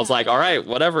 and then I was like, all right,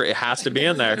 whatever, it has to be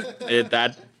in there.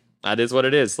 That is what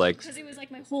it is. Like, because it was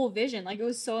like my whole vision. Like it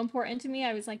was so important to me.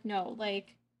 I was like, no,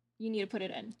 like you need to put it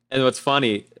in. And what's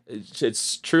funny,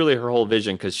 it's truly her whole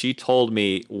vision, because she told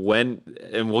me when,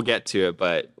 and we'll get to it,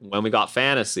 but when we got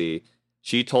Fantasy,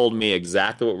 she told me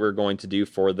exactly what we were going to do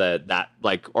for that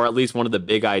like, or at least one of the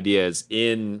big ideas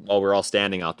while we're all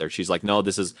standing out there. She's like, no,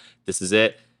 this is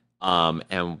it.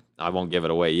 And I won't give it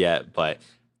away yet, but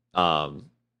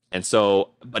and so,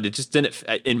 but it just didn't,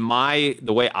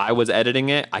 the way I was editing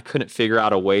it, I couldn't figure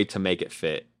out a way to make it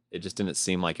fit. It just didn't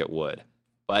seem like it would,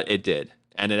 but it did.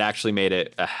 And it actually made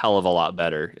it a hell of a lot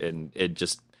better, and it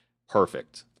just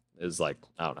perfect. It's like,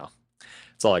 I don't know.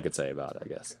 That's all I could say about it, I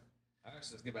guess. All right,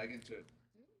 so let's get back into it.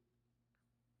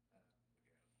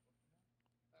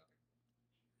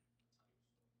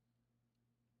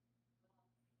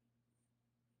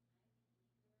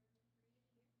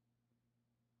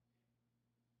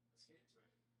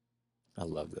 I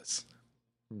love this.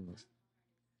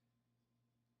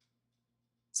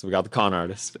 So we got the con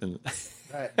artist. And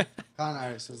Right. Con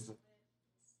artist was the...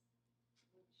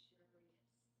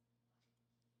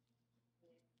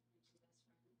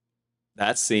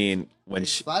 that scene when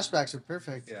flashbacks are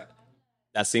perfect. Yeah.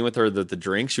 That scene with her, the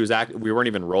drink, we weren't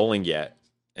even rolling yet,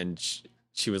 and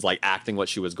she was like acting what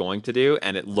she was going to do,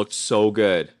 and it looked so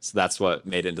good. So that's what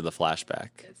made it into the flashback.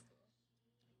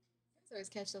 Always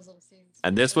catch those little scenes.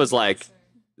 And this was like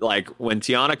when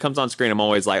Tiana comes on screen, I'm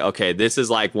always like, okay, this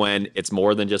is like when it's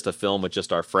more than just a film with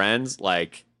just our friends.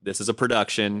 Like, this is a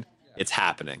production. It's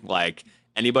happening. Like,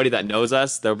 anybody that knows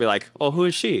us, they'll be like, oh, who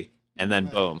is she? And then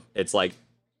boom, it's like,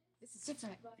 This is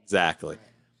different. exactly.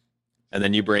 And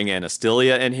then you bring in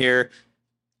Astilia in here,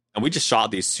 and we just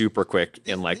shot these super quick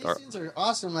in like these scenes are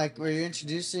awesome. Like where you're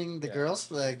introducing the girls,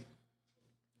 like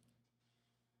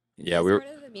yeah, we were.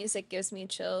 Part of the music gives me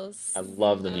chills. I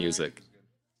love the music.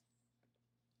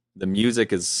 The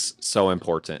music is so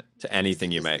important to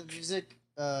anything you is make. The music.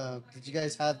 Did you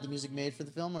guys have the music made for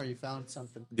the film, or you found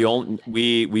something?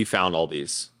 We found all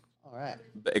these, All right.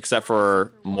 except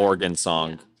for Morgan's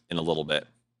song in a little bit.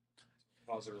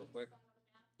 Pause it real quick.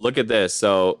 Look at this.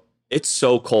 So It's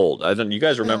so cold. I don't. You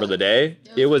guys remember the day?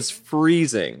 It was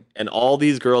freezing, and all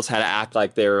these girls had to act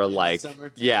like they were like,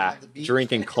 yeah,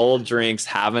 drinking cold drinks,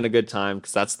 having a good time,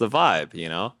 because that's the vibe, you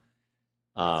know.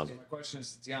 So my question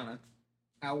is to Tiana,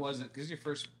 how was it? Because your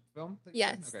first film? that you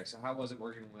did? Yes. Okay, so how was it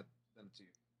working with them too?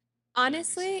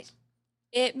 Honestly,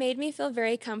 it made me feel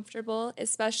very comfortable,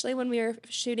 especially when we were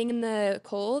shooting in the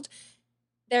cold.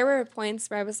 There were points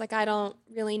where I was like, I don't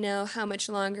really know how much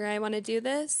longer I want to do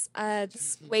this.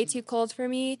 It's way too cold for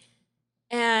me.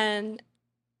 And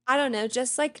I don't know,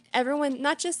 just like everyone,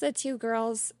 not just the two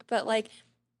girls, but like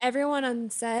everyone on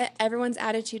set, everyone's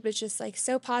attitude was just like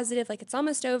so positive, like it's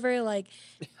almost over, like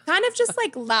kind of just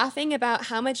like laughing about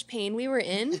how much pain we were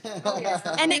in.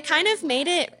 And it kind of made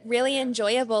it really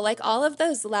enjoyable. Like all of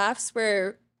those laughs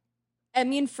were, I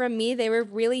mean, from me, they were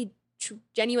really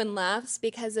genuine laughs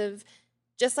because of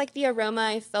just like the aroma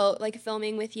I felt like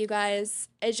filming with you guys.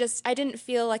 I didn't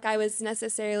feel like I was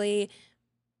necessarily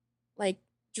like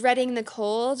dreading the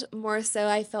cold. More so,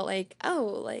 I felt like,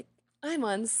 oh, like I'm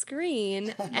on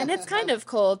screen and it's kind of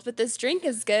cold, but this drink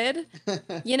is good.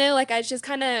 You know, like I just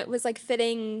kind of was like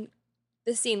fitting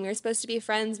the scene. We were supposed to be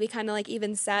friends. We kind of like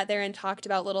even sat there and talked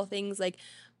about little things like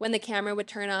when the camera would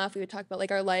turn off, we would talk about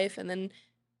like our life. And then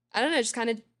I don't know, just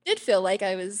kind of did feel like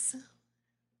I was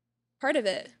part of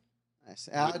it. Nice.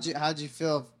 How'd you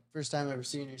feel first time ever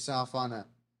seeing yourself on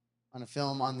a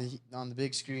film on the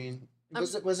big screen?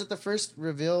 Was it the first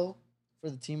reveal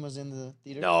for the team was in the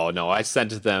theater? No, I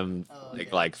sent it them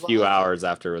like few hours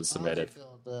after it was submitted.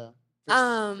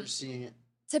 First seeing it.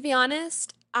 To be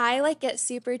honest, I like get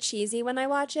super cheesy when I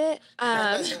watch it.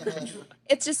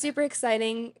 It's just super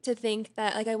exciting to think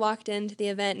that like I walked into the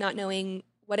event not knowing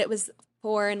what it was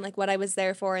for and like what I was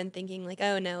there for and thinking like,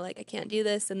 oh no, like I can't do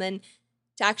this. And then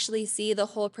to actually see the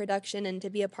whole production and to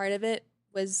be a part of it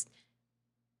it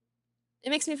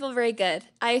makes me feel very good.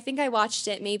 I think I watched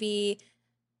it maybe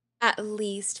at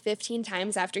least 15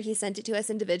 times after he sent it to us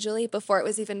individually before it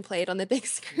was even played on the big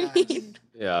screen. Nice.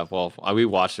 Yeah, well, we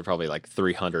watched it probably like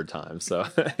 300 times. So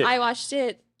I watched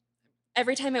it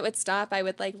every time it would stop. I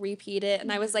would like repeat it,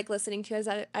 and I was like listening to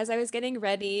it as I was getting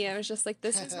ready. I was just like,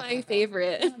 "This is my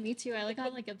favorite." Oh, me too. I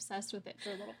got like obsessed with it for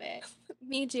a little bit.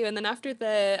 Me too. And then after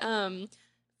the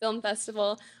film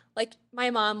festival, like my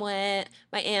mom went,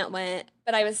 my aunt went,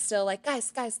 but I was still like,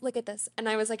 guys, look at this. And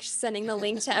I was like sending the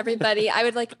link to everybody. I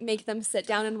would like make them sit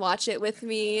down and watch it with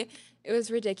me. It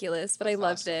was ridiculous, but I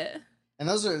loved it. And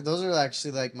those are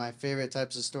actually like my favorite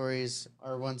types of stories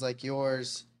are ones like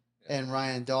yours and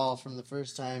Ryan Dahl from the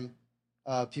first time.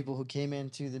 People who came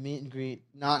into the meet and greet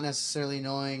not necessarily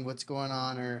knowing what's going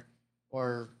on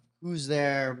or who's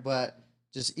there, but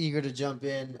just eager to jump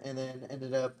in, and then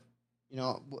ended up,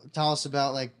 tell us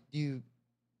about like do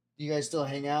you guys still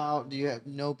hang out? Do you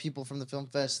know people from the film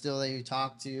fest still that you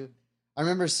talk to? I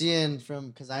remember seeing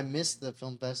because I missed the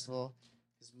film festival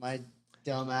because my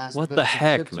dumb ass. What the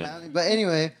heck, man? But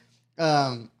anyway,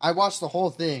 I watched the whole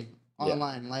thing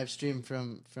online, live stream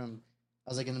from. I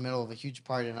was like in the middle of a huge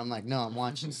party, and I'm like, no, I'm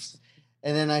watching this.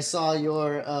 And then I saw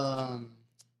your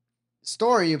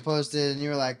story you posted, and you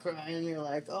were like crying. You're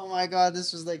like, oh my god,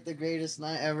 this was like the greatest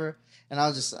night ever. And I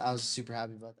was super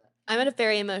happy about that. I'm a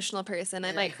very emotional person.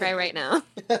 I might cry right now.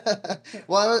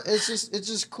 Well, it's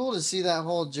just cool to see that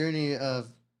whole journey of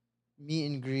meet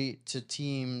and greet to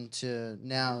team to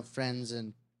now friends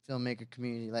and filmmaker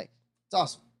community. Like, it's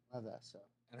awesome. Love that. So.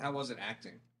 And how was it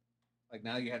acting? Like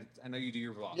now I know you do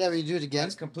your vlogs. Yeah, but you do it again.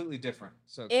 It's completely different.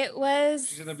 So it was.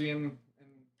 She's gonna be in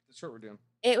the short we're doing.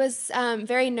 It was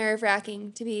very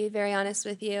nerve-wracking, to be very honest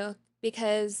with you,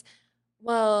 because,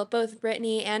 well, both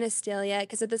Brittany and Estelia,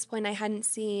 because at this point I hadn't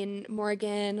seen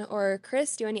Morgan or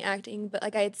Chris do any acting, but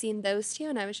like I had seen those two,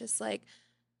 and I was just like,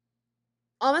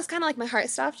 almost kind of like my heart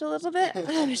stopped a little bit.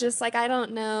 I was just like, I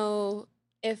don't know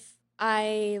if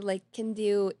I like can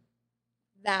do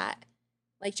that,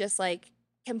 like just like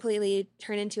completely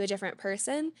turn into a different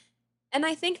person. And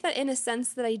I think that in a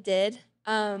sense that I did.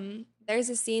 There's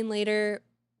a scene later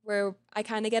where I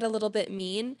kind of get a little bit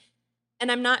mean,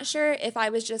 and I'm not sure if I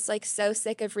was just like so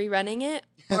sick of rerunning it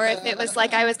or if it was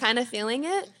like I was kind of feeling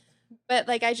it, but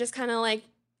like I just kind of like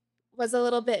was a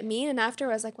little bit mean, and after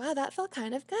I was like, wow, that felt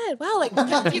kind of good. Wow, like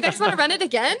do you guys want to run it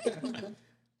again?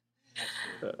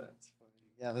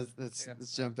 Yeah,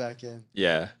 let's jump back in.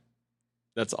 Yeah,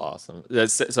 that's awesome.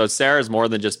 So Sarah's more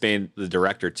than just being the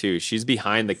director too. She's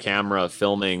behind the camera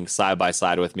filming side by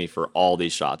side with me for all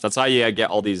these shots. That's how you get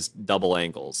all these double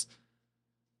angles.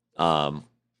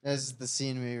 This is the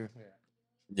scene we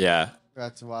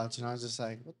got to watch, and I was just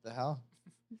like, what the hell?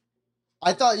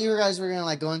 I thought you guys were gonna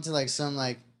like go into like some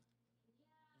like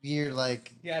weird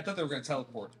like I thought they were gonna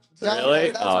teleport.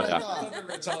 Really? That's Oh, what I yeah. thought. They're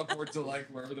gonna teleport to like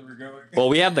wherever they were going. Well,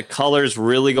 we have the colors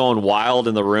really going wild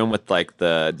in the room with like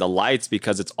the lights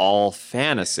because it's all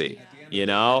fantasy. At the end of You it,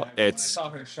 know, yeah, when I it's saw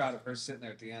her shot of her sitting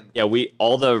there at the end. yeah. We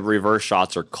all the reverse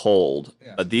shots are cold,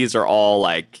 Yeah. but these are all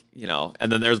like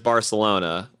and then there's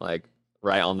Barcelona like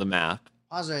right on the map.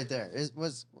 Pause right there.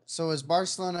 Was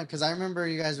Barcelona? Because I remember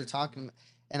you guys were talking,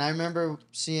 and I remember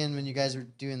seeing when you guys were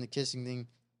doing the kissing thing.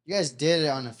 You guys did it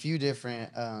on a few different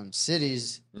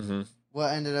cities. Mm-hmm.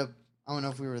 What ended up? I don't know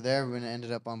if we were there when it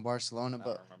ended up on Barcelona, I but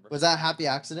don't remember. was that a happy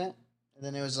accident? And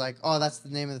then it was like, oh, that's the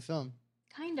name of the film.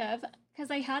 Kind of, because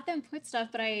I had them put stuff,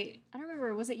 but I don't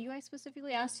remember. Was it you I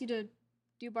specifically asked you to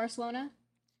do Barcelona?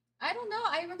 I don't know.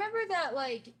 I remember that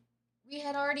like we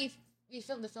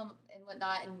filmed the film and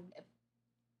whatnot, and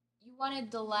you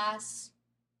wanted the last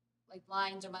like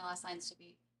lines or my last lines to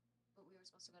be, but we were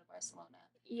supposed to go to Barcelona.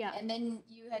 Yeah. And then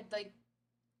you had like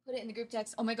put it in the group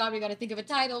text. Oh my god, we got to think of a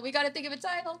title. We got to think of a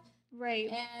title. Right.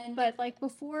 And But like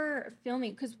before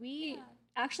filming, because we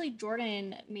actually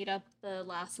Jordan made up the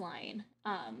last line.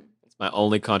 It's my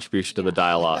only contribution to the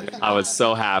dialogue. I was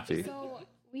so happy. So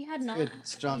we had not. Good,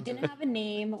 strong. We didn't have a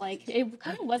name. Like it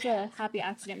kind of was a happy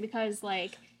accident because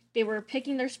like they were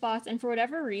picking their spots, and for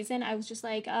whatever reason, I was just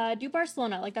like, do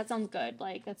Barcelona. Like that sounds good.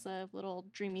 Like that's a little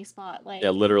dreamy spot. Like Yeah,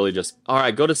 literally just all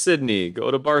right. Go to Sydney. Go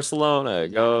to Barcelona.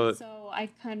 Go. So I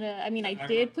I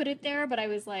did put it there, but I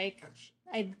was like,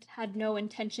 I had no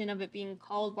intention of it being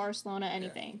called Barcelona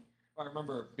anything. I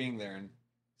remember being there and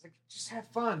it's like, just have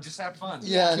fun, just have fun.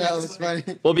 Yeah, that It's was like,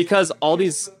 funny. Well, because all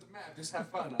these just have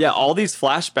fun. yeah, all these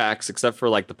flashbacks except for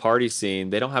like the party scene,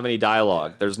 they don't have any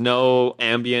dialogue. There's no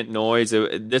ambient noise.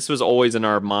 This was always in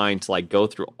our mind to like go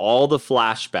through all the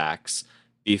flashbacks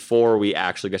before we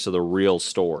actually get to the real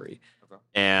story.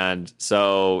 And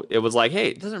so it was like, hey,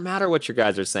 it doesn't matter what you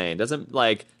guys are saying. Doesn't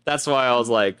like that's why I was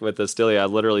like with Astilia, I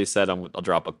literally said I'll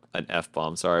drop an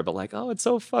F-bomb, sorry, but like, oh, it's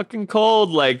so fucking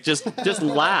cold. Like just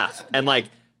laugh. And like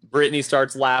Brittany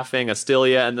starts laughing,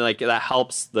 Astilia, and then like that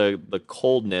helps the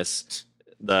coldness.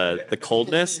 The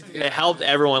coldness. It helped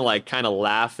everyone like kind of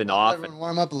laugh and off. Everyone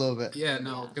warm up a little bit. Yeah,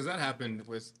 no, because that happened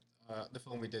with the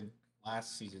film we did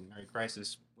last season, Merry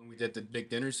Crisis, when we did the big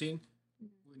dinner scene.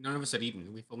 None of us had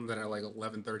eaten. We filmed that at like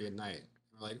 11:30 at night.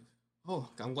 We're like, oh,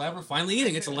 I'm glad we're finally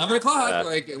eating. It's 11 o'clock. Yeah.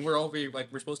 Like, and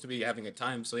we're supposed to be having a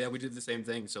time. So yeah, we did the same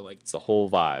thing. So like, It's a whole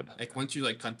vibe. like once you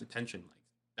like cut the tension, like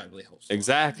that really helps.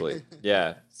 Exactly.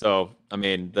 Yeah. So I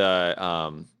mean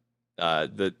the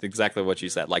exactly what you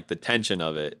said, like the tension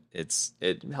of it.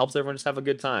 It helps everyone just have a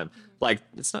good time. Like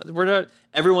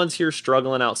everyone's here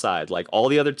struggling outside. Like all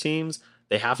the other teams,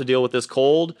 they have to deal with this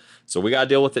cold, so we got to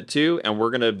deal with it too, and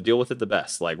we're gonna deal with it the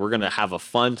best. Like we're gonna have a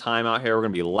fun time out here. We're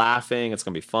gonna be laughing. It's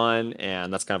gonna be fun,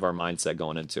 and that's kind of our mindset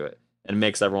going into it. And it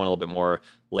makes everyone a little bit more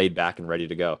laid back and ready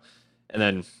to go. And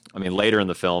then, I mean, later in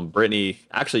the film, Brittany,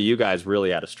 actually, you guys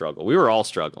really had a struggle. We were all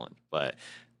struggling, but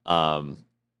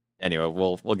anyway,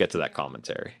 we'll get to that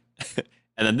commentary.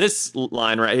 And then this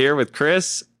line right here with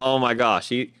Chris, oh my gosh,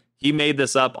 he made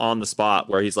this up on the spot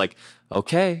where he's like,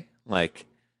 okay, like.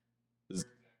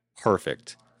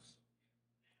 Perfect.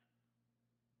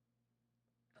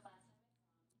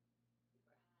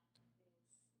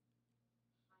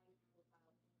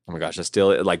 Oh my gosh, I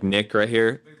still like Nick right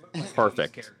here.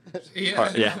 Perfect.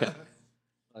 Yeah.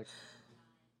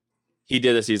 He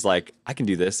did this. He's like, I can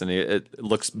do this, and it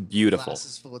looks beautiful.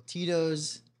 Glasses full of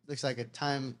Tito's. Looks like a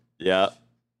time. Yeah.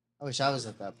 I wish I was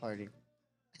at that party.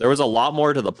 There was a lot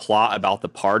more to the plot about the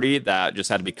party that just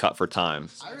had to be cut for time.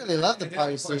 I really love the I did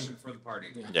party have a question scene. for the party.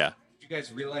 Yeah. Did you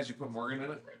guys realize you put Morgan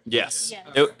in it? Yes.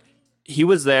 Yeah. He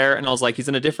was there, and I was like, he's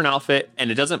in a different outfit, and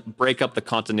it doesn't break up the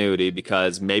continuity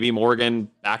because maybe Morgan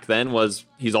back then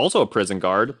he's also a prison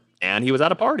guard, and he was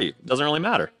at a party. It doesn't really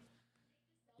matter.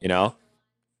 You know?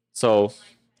 So,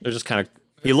 they're just kind of,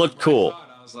 he looked cool.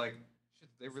 I was like, shit,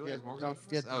 they realized Morgan. Don't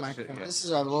forget the Oh, shit, microphone. yeah. This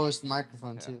is our lowest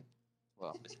microphone, Yeah. too.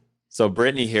 Well, So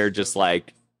Brittany here just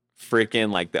like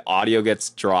freaking like the audio gets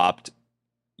dropped.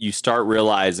 You start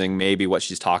realizing maybe what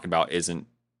she's talking about isn't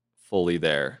fully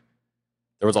there.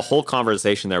 There was a whole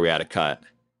conversation there we had to cut.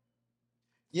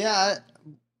 Yeah,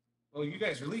 well, you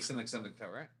guys released an extended cut,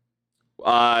 right?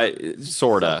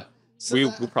 Sorta. so we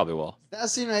that- probably will. that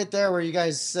scene right there where you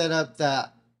guys set up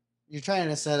that you're trying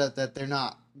to set up that they're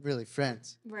not really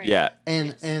friends. Right. Yeah.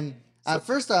 And at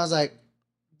first I was like,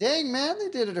 dang man, they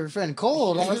did it to her friend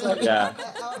Cold. I was like, Yeah.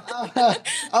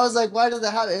 I was like, why did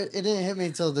that happen? It didn't hit me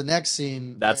until the next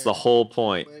scene. That's the where- whole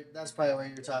point. That's probably what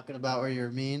you're talking about, where you're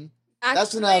mean. Actually,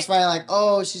 That's when I was finally like,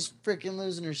 oh, she's freaking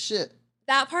losing her shit.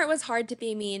 that part was hard to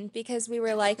be mean because we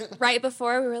were like, right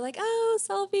before, we were like, oh,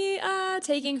 selfie,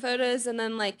 taking photos. And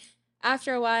then, like,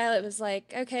 after a while, it was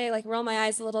like, okay, like roll my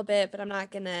eyes a little bit, but I'm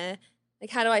not gonna, like,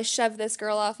 how do I shove this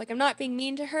girl off? Like, I'm not being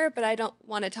mean to her, but I don't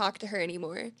want to talk to her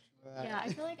anymore. Yeah,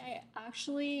 I feel like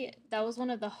that was one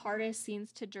of the hardest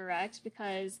scenes to direct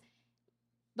because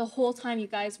the whole time you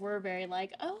guys were very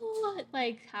like, oh,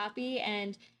 like happy.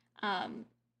 And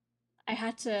I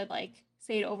had to like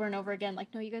say it over and over again,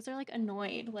 like, no, you guys are like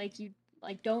annoyed. Like, you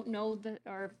like don't know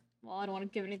or, well, I don't want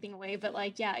to give anything away, but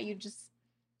like, yeah, you just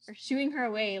are shooing her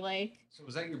away. Like, So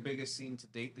was that your biggest scene to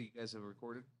date that you guys have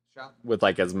recorded? Shot? With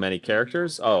like as many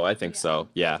characters? Oh, I think Yeah. so.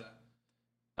 Yeah.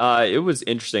 It was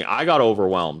interesting. I got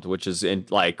overwhelmed, which is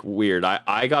like weird.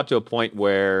 I got to a point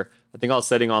where I think I was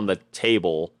sitting on the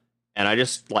table and I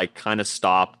just like kind of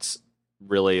stopped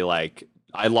really like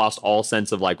I lost all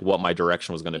sense of like what my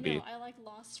direction was going to be. I like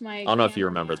lost my. I don't know if you camera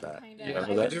remember back, that. kinda. You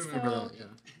remember I that? I was do remember so- that,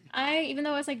 yeah. even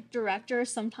though as like director,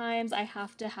 sometimes I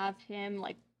have to have him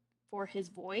like for his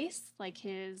voice, like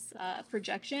his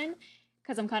projection,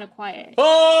 because I'm kind of quiet.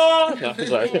 Oh, no,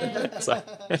 sorry. Yeah. Sorry.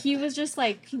 He was just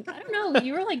like, I don't know,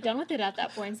 you were like done with it at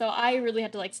that point. So I really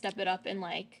had to like step it up and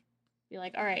like be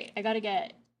like, all right, I got to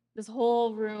get this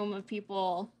whole room of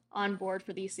people on board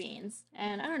for these scenes.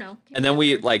 And I don't know. And then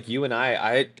we like you and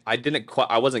I didn't quite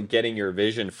I wasn't getting your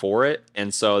vision for it,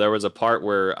 and so there was a part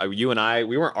where you and I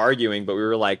we weren't arguing, but we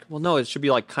were like, well, no, it should be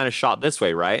like kind of shot this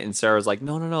way, right? And Sarah was like,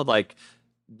 no, like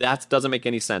that doesn't make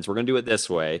any sense. We're gonna do it this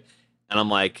way. And I'm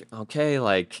like, okay,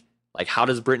 like how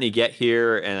does Brittany get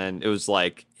here? And it was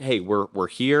like, hey, we're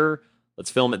here. Let's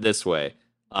film it this way.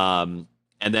 And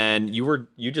then you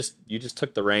just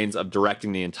took the reins of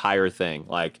directing the entire thing.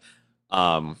 Like,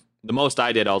 the most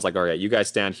I did, I was like, all right, you guys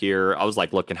stand here. I was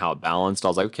like looking how it balanced. I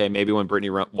was like, okay, maybe when Brittany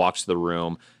walks to the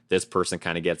room, this person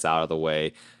kind of gets out of the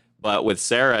way. But with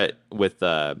Sarah,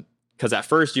 because at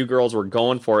first you girls were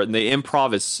going for it, and the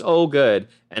improv is so good,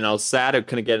 and I was sad it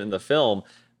couldn't get in the film.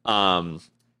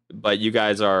 But you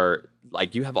guys are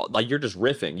like you're just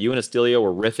riffing. You and Estelio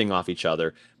were riffing off each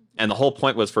other, and the whole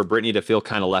point was for Brittany to feel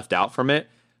kind of left out from it.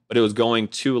 But it was going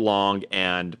too long,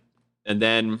 and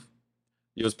then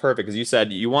it was perfect because you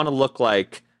said you want to look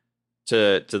like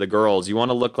to the girls. You want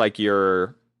to look like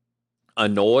you're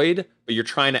annoyed, but you're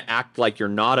trying to act like you're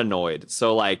not annoyed.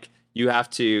 So like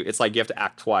it's like you have to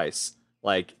act twice.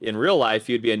 Like in real life,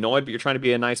 you'd be annoyed, but you're trying to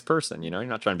be a nice person. You're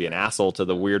not trying to be an asshole to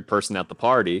the weird person at the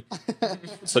party.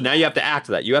 So now you have to act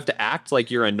that. You have to act like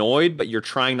you're annoyed, but you're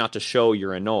trying not to show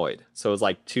you're annoyed. So it's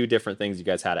like two different things you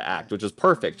guys had to act, which is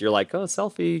perfect. You're like, oh,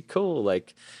 selfie, cool.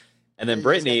 Like, and then You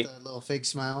Brittany, just got the little fake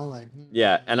smile, like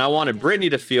yeah. And I wanted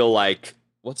Brittany to feel like,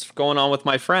 what's going on with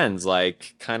my friends?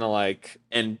 Like, kind of like,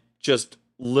 and just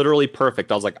literally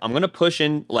perfect. I was like, I'm going to push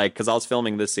in, like, because I was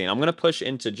filming this scene. I'm going to push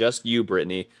into just you,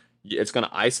 Brittany. It's going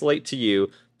to isolate to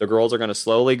you. The girls are going to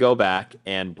slowly go back,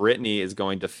 and Brittany is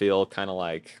going to feel kind of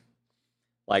like,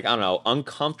 I don't know,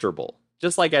 uncomfortable.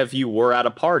 Just like if you were at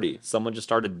a party, someone just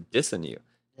started dissing you.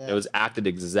 Yeah. It was acted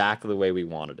exactly the way we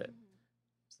wanted it.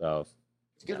 So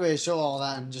It's a good way to show all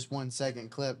that in just 1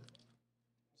 second clip.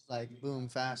 It's like boom,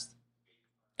 fast.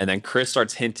 and then Chris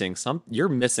starts hinting you're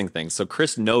missing things. So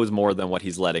Chris knows more than what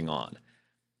he's letting on.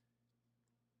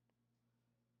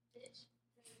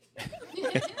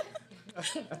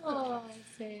 Oh,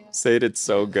 Sam. Say it's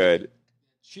so good.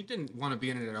 She didn't want to be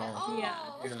in it at all. Oh.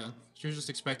 Yeah, she was just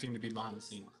expecting to be behind the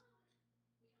scenes.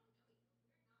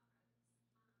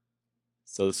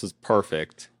 So this is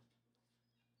perfect.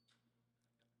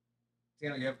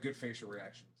 Tiana, you have good facial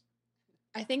reactions.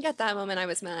 I think at that moment I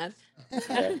was mad. I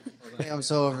think I'm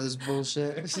so over this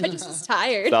bullshit. I just was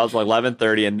tired. That was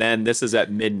 11:30, and then this is at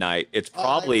midnight. It's Oh, I like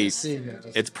probably this scene.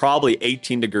 it's probably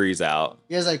 18 degrees out.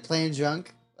 You guys like playing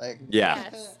drunk? Like Yeah,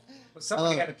 Yes. But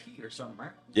somebody love had to pee or something,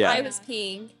 right? yeah. I was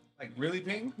peeing. Like really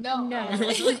peeing? No. No.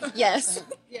 Yes.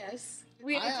 Yes.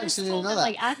 We I just actually told didn't know them, that.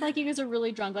 like, act like you guys are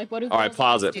really drunk. Like, what do All right, girls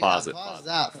pause always it, do? pause it. Pause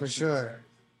that for sure.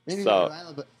 Maybe So-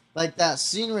 violent, but like that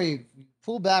scene where you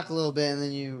pull back a little bit and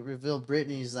then you reveal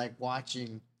Brittany's like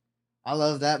watching. I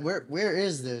love that. Where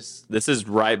is this? This is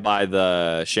right by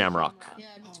the Shamrock. Yeah,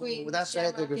 between. Oh, that's right, the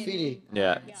Shamrock and- graffiti.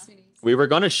 Yeah. Yeah. We were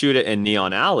going to shoot it in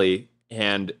Neon Alley,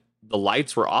 and the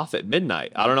lights were off at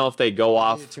midnight. I don't know if they go Need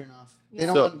off. to turn off. Yeah.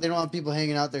 They don't want people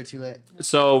hanging out there too late.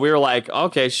 So we were like,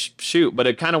 okay, shoot. But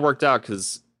it kind of worked out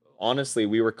because honestly,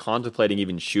 we were contemplating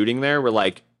even shooting there. We're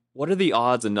like, what are the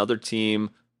odds another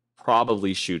team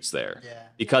probably shoots there? Yeah.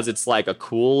 Because it's like a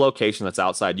cool location that's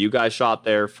outside. You guys shot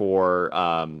there for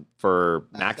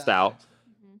Maxed Out. Mhm.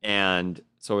 And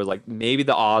so we're like, maybe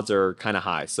the odds are kind of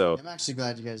high. So I'm actually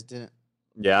glad you guys didn't.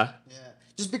 yeah. Yeah.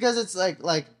 Just because it's like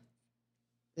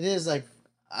it is like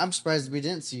I'm surprised we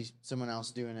didn't see someone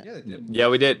else doing it. Yeah, they did. Yeah,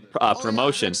 we did Oh,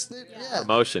 promotion. yeah.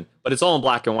 Promotion, but it's all in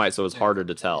black and white, so it was harder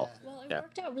to tell. Well, it Yeah.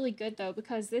 worked out really good though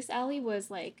because this alley was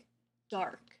like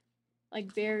dark,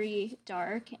 like very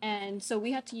dark, and so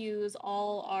we had to use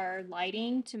all our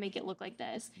lighting to make it look like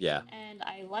this. Yeah, And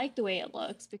I like the way it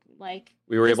looks. Like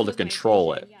we were this able to was my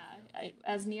control vision, it. Yeah,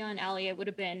 as Neon Alley, it would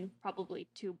have been probably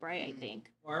too bright. I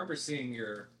think. Well, I remember seeing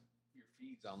your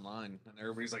feeds online, and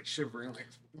everybody's like shivering, like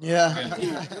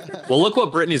Yeah. Well, look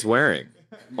what Brittany's wearing.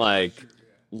 Like,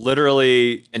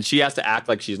 literally, and she has to act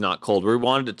like she's not cold. We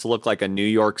wanted it to look like a New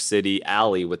York City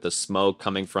alley with the smoke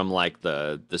coming from like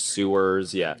the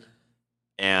sewers. Yeah.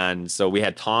 And so we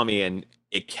had Tommy, and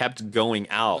it kept going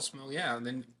The out. smell, yeah, and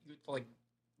then you like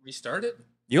restart it.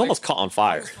 You almost caught on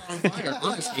fire. On fire,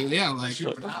 honestly, yeah, like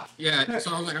yeah.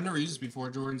 So I was like, I've never used this before.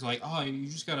 Jordan's like, oh, you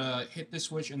just gotta hit this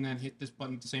switch and then hit this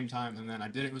button at the same time, and then I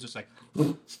did it. It was just like,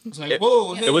 it's like,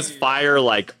 whoa, It was hey. fire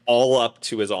like all up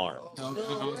to his arm, I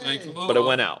was like, whoa. but it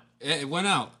went out. It went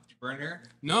out. Did you burn hair?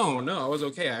 No, I was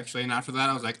okay actually. And after that,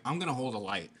 I was like, I'm gonna hold a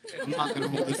light. I'm not gonna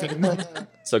hold this anymore.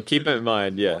 So keep it in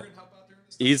mind, yeah. Morgan help out during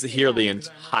this stuff? He's here the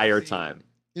entire time.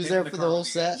 He was there for the whole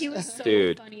set. He was so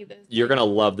Dude, funny. You're gonna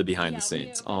love the behind Yeah, the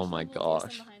scenes. we Oh my eventually will do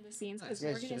gosh. some behind the scenes because You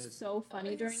guys Morgan is should. so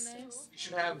funny during this. You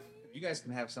should have. If you guys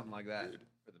can have something like that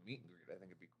for the meet and greet, I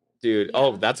think it'd be cool. Dude,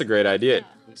 oh, that's a great idea. Yeah.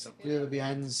 Do something Do the like that.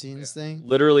 behind the scenes thing.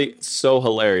 Literally so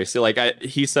hilarious. Like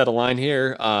he said a line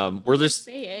here. We're just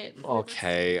Say it.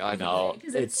 okay. I know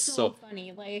Because it's so.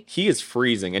 funny. Like He is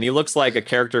freezing, and he looks like a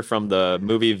character from the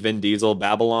movie Vin Diesel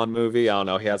Babylon movie. I don't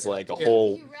know. He has like a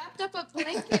whole. You wrapped up a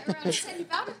blanket around his head. You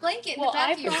found a blanket in well, the back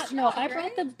I of your brought truck, I brought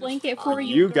right? the blanket for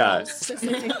you. You girls guys.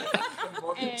 specifically.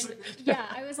 And yeah,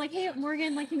 I was like, hey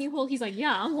Morgan, like, can you hold? He's like,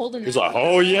 yeah, I'm holding. He's that. like,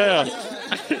 oh yeah.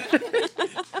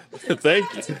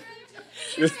 Thank you.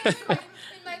 in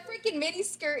my freaking mini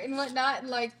skirt and whatnot, and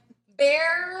like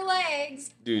bare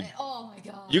legs. Dude, Oh my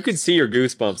god. you can see your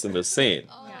goosebumps in this scene,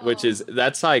 which is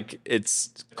that's like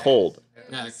it's cold.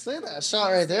 Yeah, Look at that shot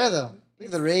right there, though. Look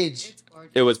at the rage. It's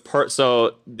gorgeous. It was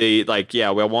so the like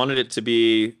yeah we wanted it to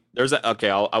be there's a okay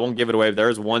I won't give it away.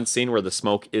 There's one scene where the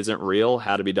smoke isn't real,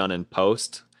 had to be done in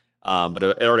post, but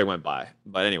it already went by.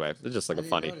 But anyway, it's just like a I didn't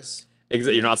funny. notice.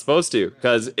 You're not supposed to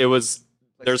because it was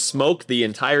there's smoke the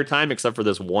entire time except for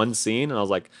this one scene, and I was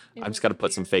like It I'm just was got to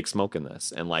put some weird. fake smoke in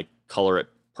this and like color it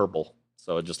purple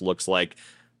so it just looks like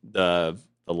the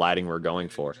lighting we're going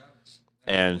for.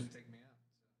 And Take me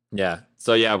out. yeah.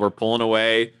 So yeah, we're pulling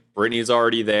away. Brittany's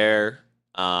already there.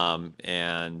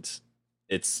 And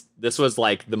this was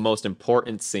like the most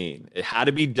important scene. It had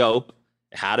to be dope.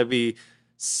 It had to be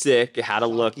sick. It had to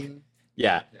look. Shocking.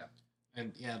 Yeah.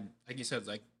 and yeah, like you said,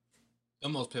 like the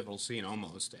most pivotal scene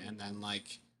almost. And then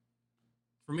like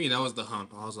for me, that was the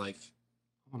hump. I was like,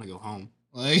 I want to go home.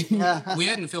 Like we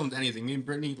hadn't filmed anything. Me and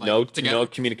Brittany, like, No together,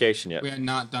 communication yet. we had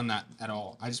not done that at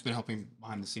all. I just been helping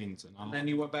behind the scenes. And And then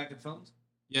you went back and filmed.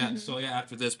 yeah, so yeah,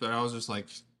 after this, but I was just like,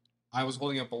 I was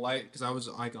holding up a light because I was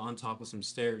like on top of some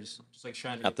stairs, just like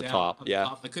shining At it the down, top, up yeah.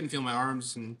 top. I couldn't feel my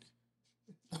arms, and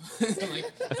like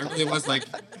I really was like,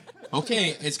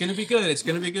 okay, it's gonna be good, it's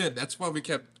gonna be good. That's why we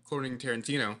kept quoting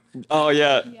Tarantino. Oh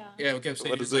yeah. Yeah. Yeah, we kept saying,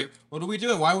 What is like, it? what do we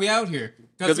do? Why are we out here?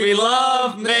 Because we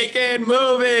love making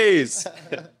movies.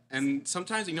 And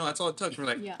sometimes, you know, that's all it took. We're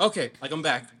like, Yeah. okay, like I'm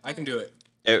back, I can do it.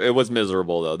 It was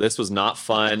miserable though. This was not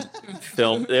fun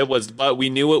film. It was, but we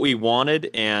knew what we wanted,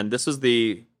 and this was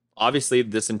obviously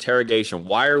this interrogation.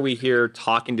 Why are we here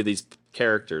talking to these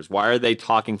characters? Why are they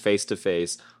talking face to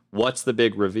face? What's the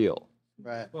big reveal?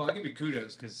 Right. Well, I give you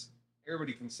kudos because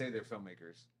everybody can say they're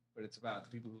filmmakers, but it's about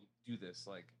the people who do this,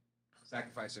 like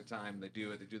sacrifice their time. They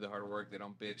do it. They do the hard work. They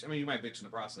don't bitch. I mean, you might bitch in the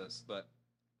process, but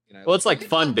you know. Well, it's like We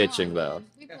fun plugged bitching on, though. man.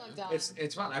 We Yeah, plugged on.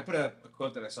 it's fun. I put a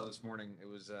quote that I saw this morning. It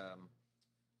was the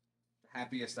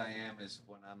happiest I am is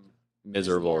when I'm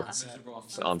Miserable Yeah. miserable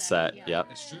on set. Yeah. Yep.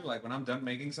 It's true. Like when I'm done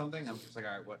making something, I'm just like,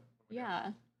 all right, what?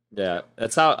 Yeah. Yeah,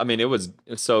 that's how. I mean, it was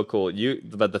so cool.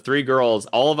 But the three girls,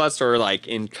 all of us are like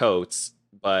in coats,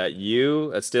 but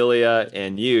you, Astilia,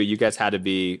 and you guys had to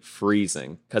be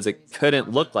freezing because it couldn't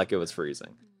look like it was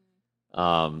freezing.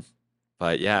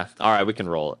 But yeah, all right, we can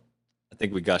roll it. I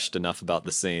think we gushed enough about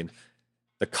the scene.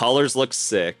 The colors look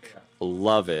sick.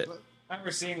 Love it. I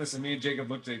remember seeing this, and me and Jacob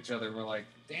looked at each other and we're like,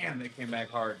 damn, they came back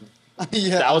hard.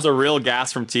 Yeah. That was a real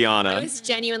gas from I Tiana. was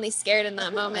genuinely scared in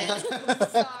that moment.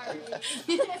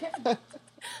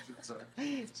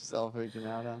 Just all freaking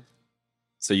out. Huh?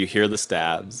 So you hear the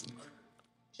stabs.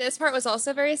 This part was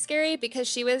also very scary because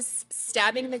she was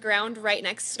stabbing the ground right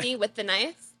next to me with the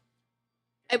knife.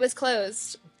 It was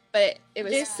closed, but it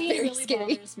was This scene very really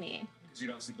scary. bothers me. Because you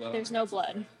don't see blood. There's no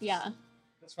blood. Yeah.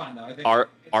 That's fine though. I think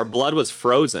Our blood was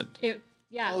frozen.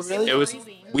 Yeah. Oh, really? It was.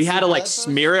 We had to like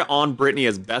smear it on Brittany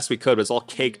as best we could. It was all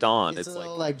caked on. It's It's a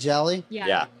little like like jelly. Yeah.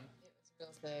 yeah. Real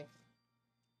sick.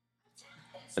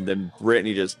 And then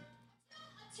Brittany just,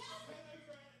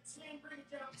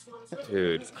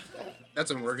 dude,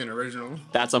 That's a Morgan original.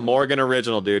 that's a Morgan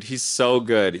original, dude. He's so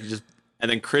good. And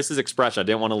then Chris's expression, I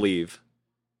didn't want to leave.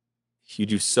 You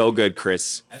do so good,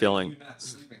 Chris. I think Feeling. you not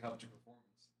sleeping helped your performance.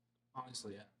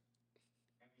 Honestly, yeah.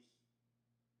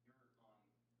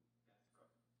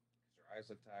 Your eyes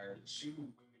look tired.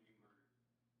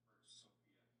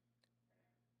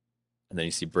 And then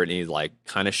you see Brittany like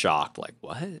kind of shocked, like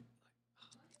what?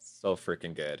 So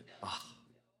freaking good. Oh.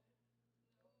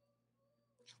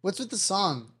 What's with the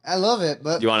song? I love it,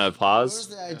 but You want to what pause?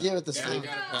 was the idea with the Yeah, you song?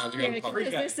 gotta pause. You Yeah, gotta pause.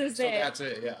 because this is So it. that's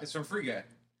it. Yeah. It's from Free Guy.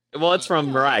 Well, it's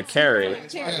from Mariah Carey.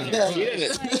 Carey. Yeah.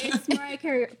 It's Mariah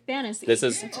Carey Fantasy. This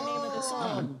is- That's the name of the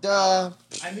song. Duh.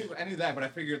 I knew that, but I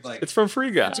figured like It's from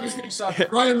Free Guy. you saw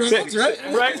Ryan Reynolds, right?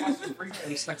 Right. Free Guy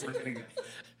was stuck in my head.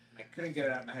 I couldn't get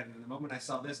it out of my head, and the moment I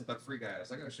saw this, I thought Free Guy. I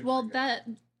was like, oh shit. Well, Free Guy.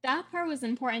 that part was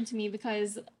important to me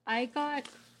because I got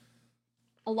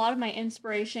a lot of my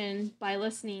inspiration by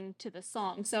listening to the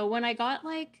song. So when I got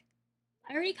like,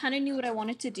 I already kind of knew what I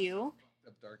wanted to do.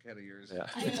 That dark head of yours. Yeah.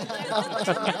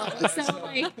 So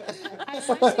like, I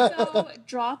went to go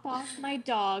drop off my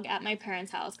dog at my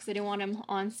parents' house because I didn't want him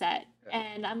on set. Yeah.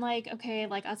 And I'm like, okay,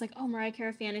 like I was like, oh, Mariah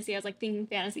Carey Fantasy. I was like thinking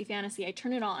fantasy. I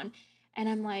turn it on, and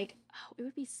I'm like, oh, it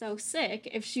would be so sick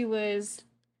if she was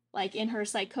like in her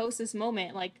psychosis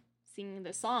moment, like singing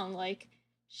the song. Like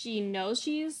she knows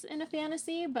she's in a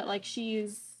fantasy, but like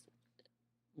she's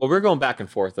Well, we're going back and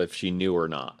forth if she knew or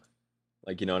not.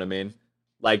 Like, you know what I mean?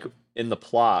 Like in the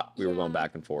plot, we were going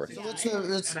back and forth. Yeah. What's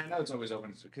And I know it's always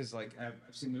open because like I've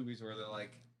seen movies where they're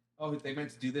like, oh, they meant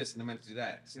to do this and they meant to do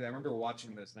that. See, I remember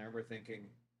watching this and I remember thinking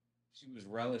she was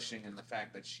relishing in the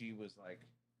fact that she was like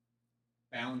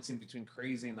balancing between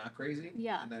crazy and not crazy.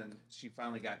 Yeah. And then she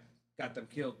finally got them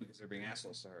killed because they're being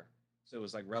assholes to her. So it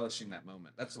was like relishing that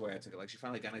moment. That's the way I took it. Like she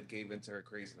finally kind of gave into her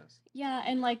craziness. yeah,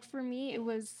 and like for me, it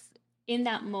was in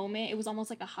that moment, it was almost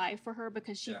like a high for her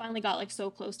because she Yeah. finally got like so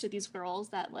close to these girls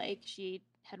that like she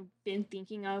had been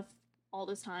thinking of all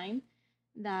this time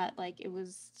that like it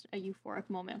was a euphoric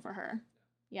moment for her.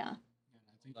 Yeah.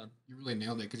 I think you really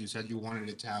nailed it because you said you wanted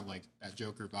it to have like that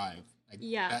Joker vibe, like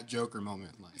Yeah. that Joker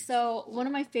moment. Like, So one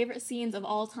of my favorite scenes of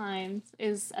all time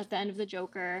is at the end of the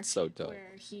Joker, So dope.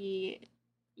 where he,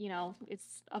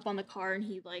 it's up on the car and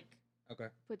he like Okay.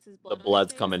 puts his The blood. on his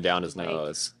blood's face. coming down his Like,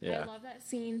 nose. I Yeah. love that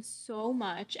scene so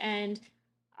much, and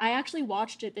I actually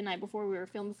watched it the night before we were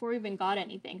filming, before we even got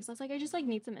anything. Because I was like, I just like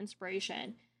need some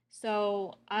inspiration.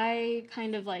 So I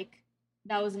kind of like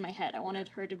that was in my head. I wanted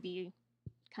her to be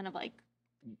kind of like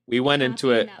We went into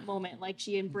happy it. in that moment, like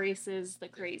she embraces the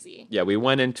crazy. Yeah, we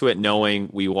went into it knowing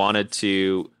we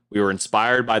were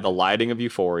inspired by the lighting of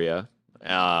Euphoria.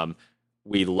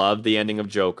 We love the ending of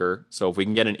Joker. So if we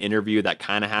can get an interview that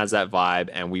kind of has that vibe,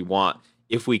 and we want,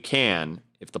 if we can,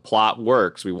 if the plot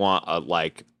works, we want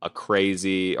a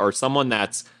crazy or someone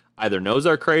that's either knows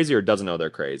they're crazy or doesn't know they're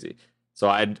crazy. So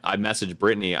I messaged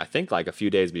Brittany, I think like a few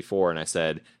days before, and I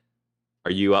said,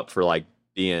 "Are you up for like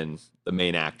being the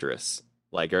main actress?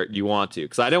 Like, do you want to?"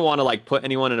 Because I didn't want to like put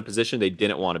anyone in a position they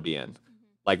didn't want to be in.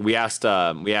 Like we asked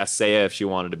Saya if she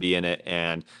wanted to be in it,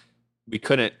 and we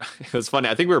couldn't. It was funny.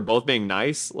 I think we were both being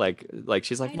nice. Like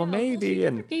she's like, I well, know. maybe. She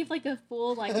And never gave like a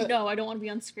full like, no, I don't want to be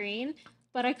on screen.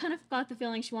 But I kind of got the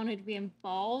feeling she wanted to be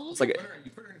involved. it's like,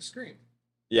 You put her in a screen.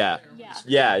 yeah, Yeah.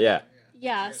 yeah. Yeah,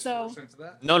 You guys so- forced her into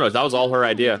that? No, that was all her I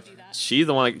wanted idea. to do that. She's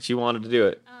the one. She wanted to do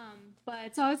it.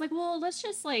 But so I was like, well, let's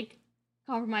just like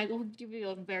compromise. We'll give you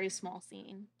a very small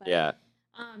scene. But, Yeah.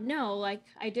 No, like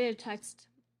I did text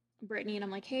Brittany and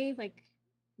I'm like, hey, like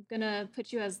I'm gonna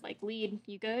put you as like lead.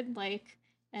 You good? Like,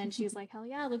 and she's like, hell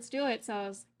yeah, let's do it. So I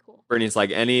was like, cool. Brittany's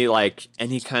like,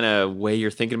 any kind of way you're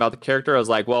thinking about the character. I was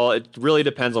like, well, it really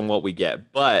depends on what we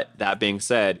get. But that being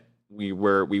said, we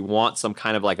want some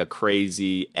kind of like a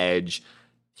crazy edge.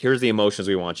 Here's the emotions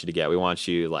we want you to get. We want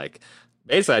you like,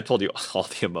 basically, I told you all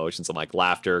the emotions. I'm like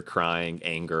laughter, crying,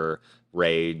 anger,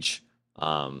 rage.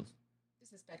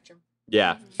 It's a spectrum.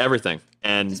 Yeah, everything.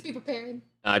 And Just be prepared.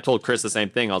 I told Chris the same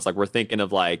thing. I was like, we're thinking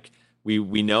of like, we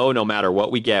know no matter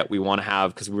what we get, we want to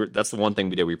have, because that's the one thing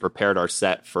we did. We prepared our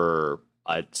set for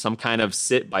some kind of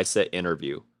sit by sit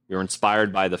interview. We were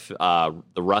inspired by the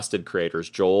Rusted creators,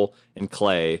 Joel and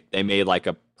Clay. They made like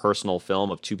a personal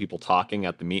film of two people talking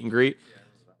at the meet and greet.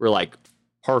 We're like,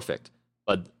 perfect.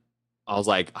 But I was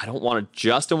like, I don't want it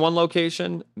just in one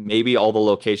location. Maybe all the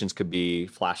locations could be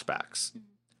flashbacks.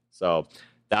 So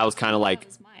that was kind of like, that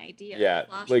was my idea. yeah,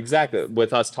 Flashbacks. exactly.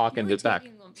 With us talking You were it back.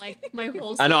 taking, like, my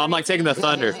whole I know, I'm story like taking the and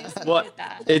thunder. you just What? did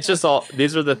that. It's just all,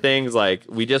 these are the things like,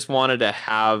 we just wanted to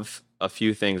have a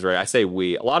few things right. I say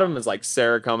we, a lot of them is like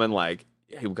Sarah coming like,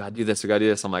 hey, we gotta do this, we gotta do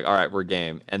this. I'm like, all right, we're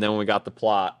game. And then when we got the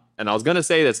plot, and I was gonna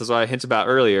say this is what I hinted about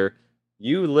earlier.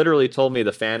 You literally told me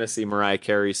the fantasy Mariah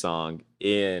Carey song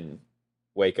in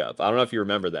Wake Up. I don't know if you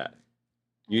remember that.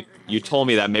 You told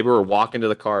me that. Maybe we were walking to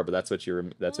the car, but that's what you Well,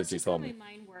 told how me. my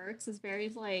mind works is very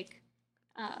like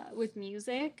with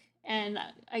music, and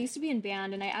I used to be in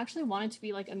band, and I actually wanted to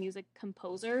be like a music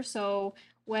composer. So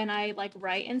when I like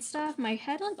write and stuff, my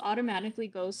head like automatically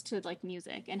goes to like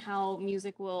music and how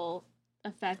music will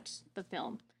affect the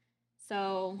film.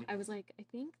 So I was like, I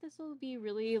think this will be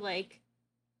really like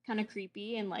kind of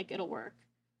creepy and like it'll work.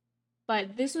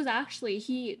 But this was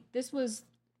actually this was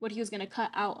what he was gonna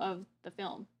cut out of the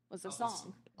film was the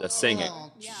song. The singing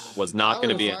Oh, Yeah. was not going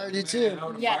to be in. fired you too.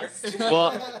 Yes.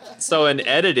 Well, so in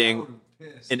editing,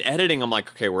 I'm like,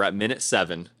 okay, we're at minute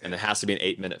 7, and it has to be an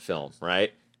 8-minute film,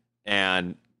 right?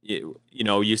 And you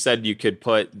know, you said you could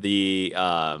put the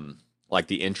like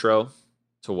the intro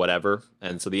to whatever,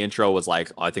 and so the intro was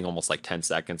like, I think almost like 10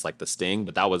 seconds, like the sting,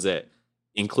 but that was it.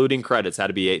 Including credits had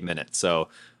to be 8 minutes. So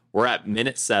we're at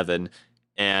minute 7,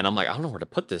 and I'm like, I don't know where to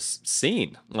put this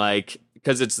scene, like,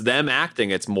 because it's them acting.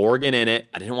 It's Morgan in it.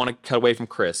 I didn't want to cut away from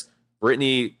Chris.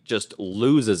 Brittany just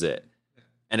loses it,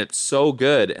 and it's so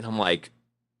good. And I'm like,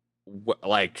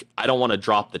 I don't want to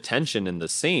drop the tension in the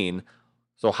scene.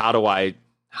 So how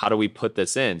do we put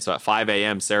this in? So at 5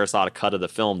 a.m., Sarah saw a cut of the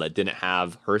film that didn't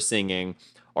have her singing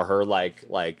or her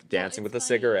like dancing with a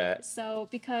cigarette. So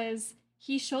because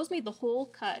he shows me the whole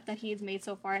cut that he's made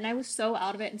so far, and I was so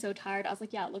out of it and so tired. I was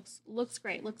like, yeah, it looks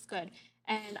great, looks good.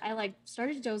 And I like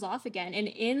started to doze off again. And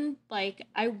in like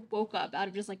I woke up out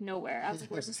of just like nowhere. I was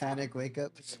like, where's the song? Panic, wake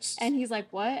up. And he's like,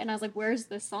 what? And I was like, where's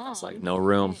the song? It's like no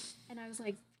room. And I was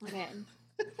like, man,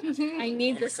 I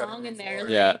need the song in there.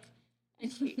 Yeah.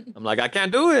 Like, and I'm like, I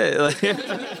can't do it.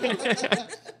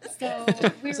 so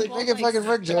we It's were like, both, make it fucking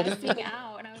work, Jordan. stressing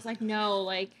out, and I was like, no,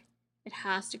 like it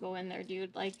has to go in there,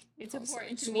 dude. Like it's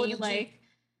important to So what me. did you- Like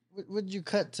What did you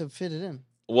cut to fit it in?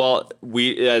 Well,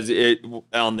 as it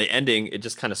on the ending, it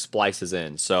just kind of splices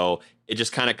in, so it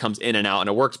just kind of comes in and out, and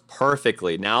it works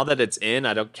perfectly. Now that it's in,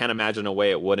 can't imagine a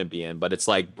way it wouldn't be in. But it's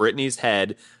like Brittany's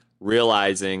head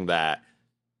realizing that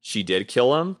she did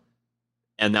kill him,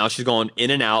 and now she's going in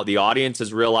and out. The audience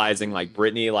is realizing like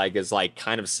Brittany is like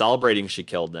kind of celebrating she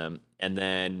killed them, and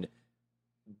then,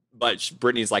 but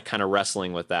Brittany's like kind of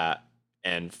wrestling with that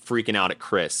and freaking out at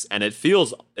Chris, and it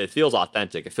feels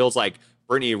authentic. It feels like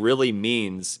Brittany really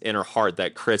means in her heart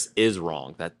that Chris is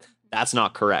wrong, that's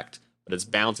not correct, but it's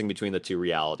bouncing between the two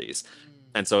realities.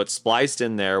 And so it's spliced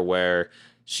in there where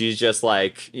she's just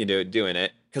like, doing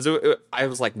it. Because I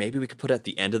was like, maybe we could put it at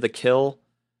the end of the kill,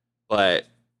 but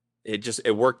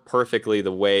it worked perfectly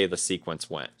the way the sequence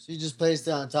went. So you just placed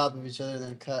it on top of each other,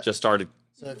 then cut. Just started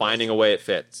So it finding goes- a way it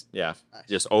fits. Yeah. Nice.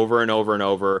 Just over and over and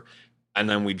over. And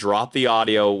then we drop the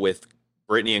audio with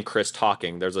Brittany and Chris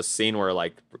talking. There's a scene where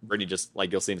like Brittany just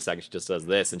like, you'll see in a second, she just says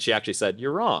this, and she actually said,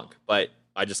 "You're wrong." But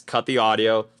I just cut the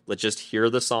audio. Let's just hear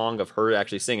the song of her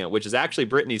actually singing it, which is actually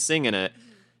Brittany singing it.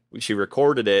 She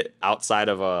recorded it outside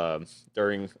of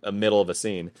during a middle of a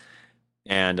scene,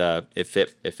 and it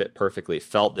fit perfectly. It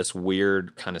felt this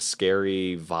weird kind of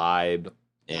scary vibe.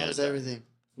 That And was everything.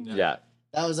 yeah,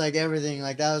 That was like everything.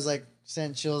 Like that was like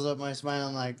sent chills up my spine.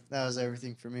 I'm like, that was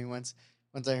everything for me. Once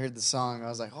I heard the song, I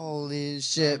was like, holy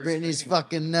shit, Brittany's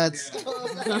fucking nuts.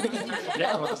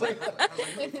 Yeah, I was like,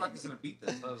 who the fuck is gonna beat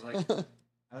this? I was like,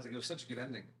 it was such a good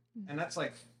ending, and that's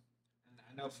like, and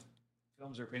I know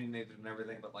films are opinionated and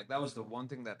everything, but like that was the one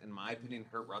thing that, in my opinion,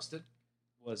 hurt Rusted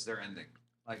was their ending.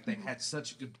 Like they had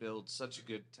such a good build, such a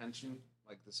good tension,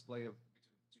 like display of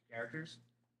two characters,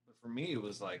 but for me, it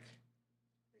was like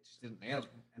they just didn't nail it.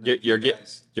 And then you're you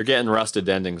guys- getting Rusted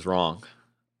endings wrong,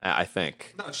 I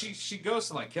think. No, she goes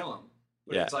to like kill him,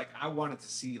 but Yeah. it's like I wanted to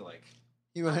see like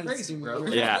You wanted to crazy, see bro. more.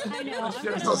 Yeah. I know, I'm kind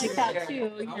of like that too.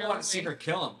 You I know, want to see like- her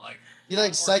kill him, like You like or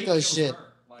he psycho kills shit.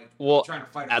 her, like Well, trying to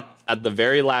fight her at, off. at the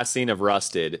very last scene of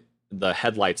Rusted, the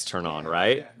headlights turn on,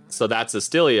 right? Yeah. So that's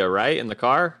Astelia, right, in the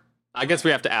car? I guess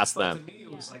we have to ask But them. to me,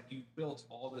 it was like you built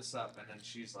all this up, and then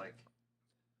she's like,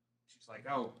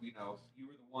 "Oh, you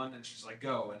were the one," and she's like,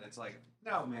 "Go," and it's like,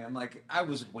 no, man. Like I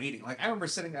was waiting. Like I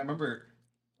remember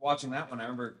watching that one. I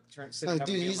remember sitting Oh, up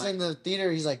dude, and being he's like, in the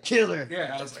theater. He's like, kill her.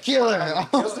 yeah, I was like, Kill her.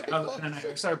 I was like, kill her. And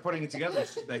I started putting it together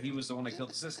that he was the one that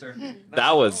killed the sister. And I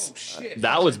That was oh, shit.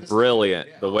 that was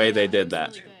brilliant, the way they did that.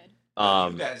 Really good.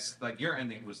 You guys, like your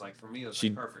ending was like for me, it was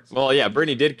like perfect. Well, yeah,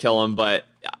 Brittany did kill him, but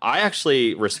I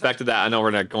actually respected that. I know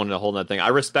we're not going into a whole nother thing. I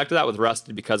respected that with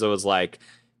Rusty because it was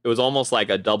almost like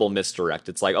a double misdirect.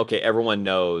 It's like, okay, everyone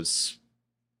knows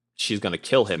she's gonna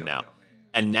kill him now,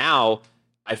 and now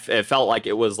it felt like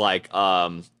it was like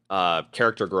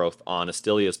character growth on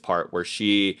Astelia's part, where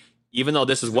she, even though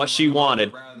this is what she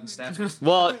wanted,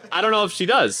 well, I don't know if she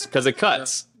does because it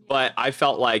cuts. But I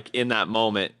felt like in that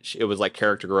moment, it was like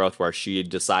character growth where she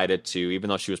decided to, even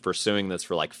though she was pursuing this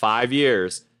for like 5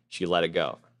 years, she let it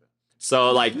go.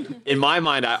 So like in my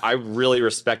mind, I really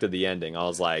respected the ending. I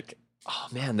was like, oh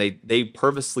man, they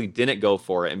purposely didn't go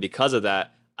for it. And because of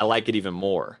that, I like it even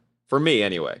more. For me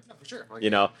anyway. For sure. Like, you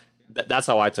know, that's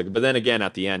how I took it. But then again,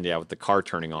 at the end, yeah, with the car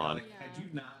turning on.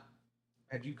 Like,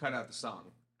 had you cut out the song,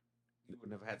 you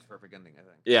wouldn't have had the perfect ending, I think.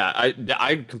 Yeah,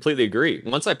 I completely agree.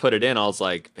 Once I put it in, I was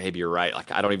like, baby, you're right.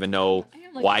 Like, I don't even know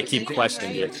why I keep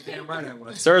questioning it. Damn right I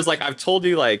was. Sarah's like, I've told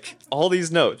you like all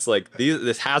these notes, like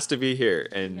this has to be here.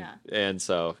 And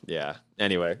so, yeah.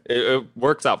 Anyway, it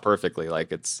works out perfectly.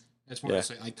 Like I just want to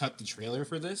say, I cut the trailer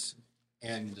for this,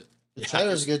 and The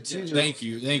trailer's good too. Thank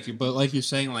you. But like you're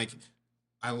saying, like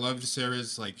I loved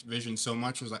Sarah's like vision so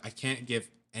much. I was like, I can't give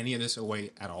any of this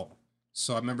away at all.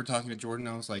 So I remember talking to Jordan.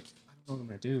 I was like, I don't know what I'm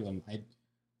gonna do. I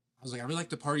was like, I really like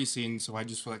the party scene, so I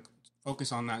just like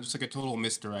focus on that. Just like a total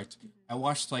misdirect. I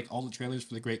watched like all the trailers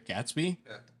for The Great Gatsby,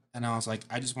 and I was like,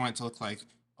 I just want it to look like,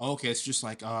 oh, okay, it's just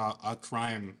like a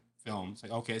crime film. It's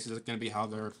like, okay, this is gonna be how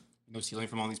they're stealing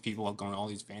from all these people while going to all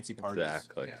these fancy parties.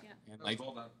 Exactly. And like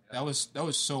that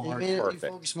was so hard. You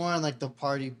focus more on like the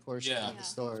party portion of the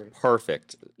story.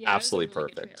 Perfect. Yeah, Absolutely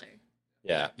really perfect.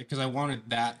 Yeah. Because I wanted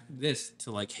this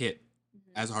to like hit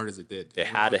as hard as it did. It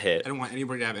had to hit. I didn't want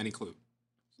anybody to have any clue.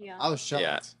 Yeah. I was shocked.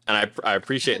 Yeah, and I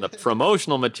appreciate in the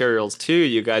promotional materials too.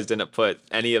 You guys didn't put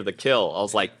any of the kill. I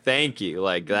was like, thank you.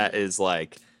 Like that is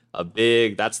like a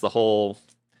big. That's the whole.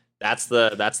 That's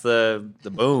the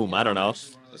boom. I don't know. One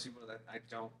of those people that I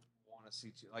don't want to see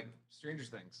too, like Stranger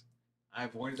Things. I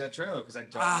avoided that trailer because I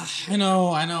don't. I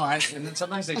know. And then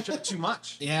sometimes they show too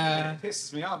much. Yeah. And it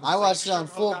pisses me off. I watched it on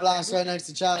full blast right next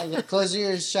to Chavez. Like, close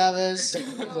your ears, Chavez.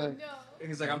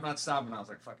 He's like, I'm not stopping. I was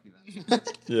like, fuck you then.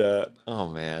 Yeah. Oh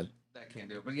man. That can't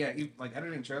do it. But yeah, like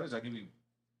editing trailers, I'll give you,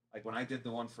 like when I did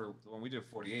the one when we did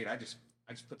 48, I just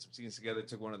put some scenes together,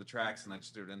 took one of the tracks, and I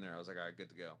just threw it in there. I was like, all right, good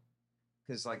to go.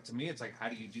 Because like to me, it's like, how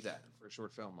do you do that for a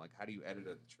short film? Like, how do you edit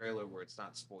a trailer where it's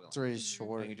not spoiled? It's really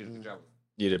short. And you did a good job with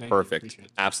it. You did Thank perfect. you.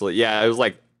 Absolutely. Yeah, it was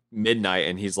like midnight,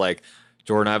 and he's like,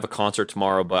 Jordan, I have a concert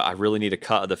tomorrow, but I really need a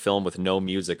cut of the film with no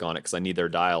music on it because I need their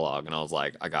dialogue. And I was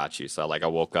like, I got you. So I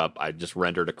woke up, I just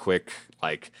rendered a quick,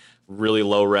 like, really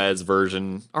low res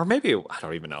version, or maybe I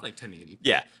don't even know. Like 1080.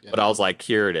 Yeah, but I was like,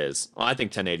 here it is. Well, I think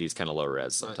 1080 is kind of low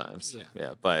res sometimes.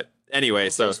 Yeah, but anyway,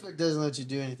 so Facebook doesn't let you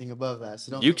do anything above that.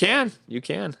 So don't. you can.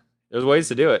 There's ways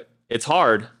to do it. It's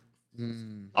hard.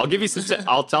 I'll give you some.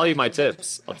 I'll tell you my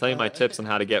tips. I'll tell you my tips on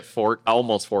how to get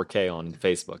almost 4K on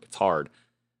Facebook. It's hard.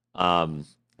 And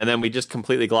then we just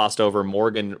completely glossed over.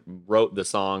 Morgan wrote the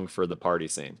song for the party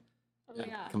scene. Oh,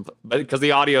 yeah. But because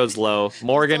the audio is low,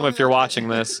 Morgan, if you're watching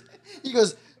this, He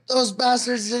goes, those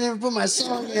bastards didn't even put my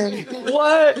song in.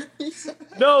 what?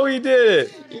 No, he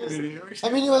did I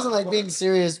mean, he wasn't like being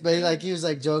serious, but he was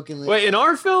like joking. Wait, in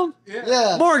our film?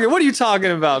 Yeah. Morgan, what are you talking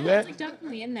about, Yeah, man? it's like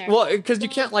definitely in there. Well, because you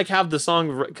can't like have the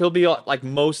song. It'll be like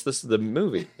most of the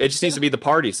movie. It just needs to be the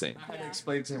party scene. I had to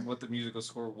explain to him what the musical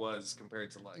score was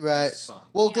compared to like Right. the song.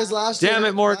 Well, because last year. Damn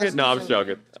it, Morgan. last No, I'm season-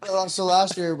 joking. So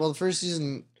last year, the first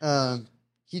season,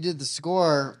 he did the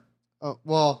score.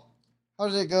 How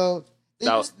did it go?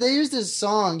 They used his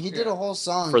song. He did a whole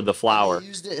song For the flower. They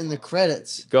used it in the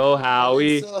credits. Go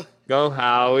Howie. So- Go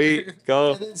Howie.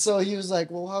 Go. And then, so he was like,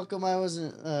 "Well, how come I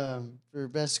wasn't for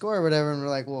best score or whatever?" And we're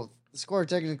like, "Well, the score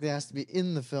technically has to be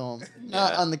in the film,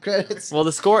 not on the credits." Well,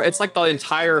 the score. It's like the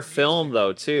entire film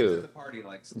though, The too. party,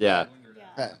 like Yeah.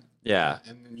 Right. Yeah.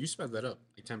 And then you sped that up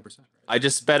like 10%. I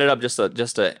just sped it up just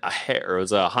a hair. It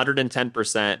was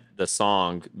 110% the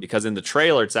song because in the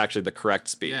trailer it's actually the correct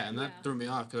speed. Yeah, and that threw me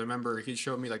off because I remember he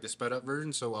showed me like the sped up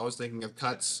version, so I was thinking of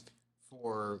cuts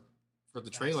for the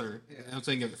trailer. And I was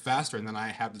thinking of it faster, and then I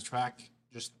had the track,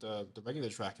 just the regular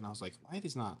track, and I was like, why are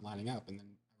these not lining up? And then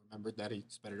I remembered that he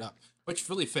sped it up, which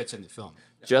really fits in the film.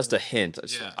 Just a hint.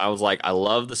 Yeah. I was like, I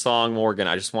love the song Morgan.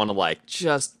 I just want to like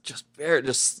just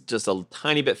a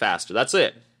tiny bit faster. That's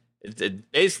it.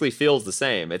 It basically feels the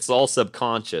same. It's all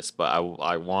subconscious, but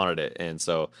I wanted it, and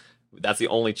so that's the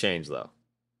only change though.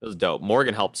 It was dope.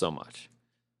 Morgan helped so much.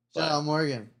 Shout out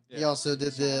Morgan. He also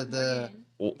did the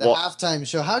Well, halftime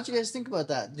show. How'd you guys think about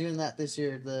that? Doing that this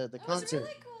year, the That was concert.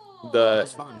 really cool.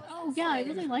 The fun. Oh yeah, I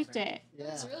really liked it. Yeah.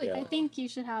 It's really Yeah. I cool. think you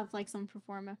should have like some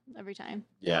perform every time.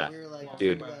 yeah, We were like,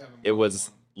 dude, like, it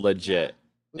was legit,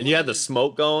 we and you had the wanted-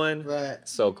 smoke going. Right.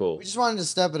 So cool. We just wanted to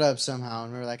step it up somehow,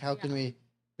 and we were like, how Yeah. can we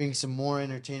bring some more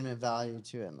entertainment value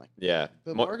to it? And like, Yeah,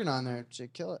 put Mo- Morgan on there to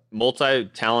kill it.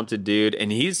 multi-talented dude,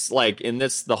 and he's like in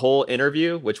the whole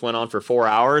interview, which went on for 4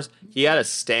 hours. He had to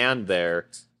stand there,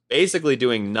 basically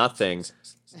doing nothing,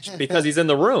 because he's in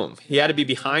the room. He had to be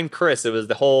behind Chris. It was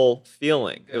the whole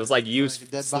feeling. It was like you Like a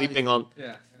dead body. sleeping on,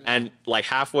 Yeah. and like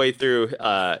halfway through.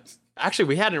 Actually,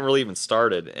 we hadn't really even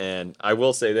started, and I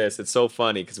will say this: it's so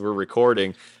funny because we're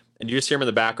recording, and you just hear him in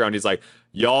the background. He's like,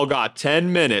 "Y'all got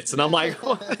 10 minutes," and I'm like,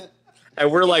 "What?" And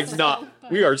we're like, "No,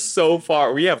 we are so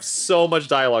far. We have so much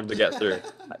dialogue to get through."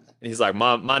 And he's like,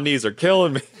 "My knees are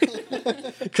killing me,"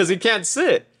 because he can't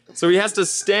sit, so he has to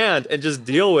stand and just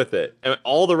deal with it. And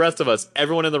all the rest of us,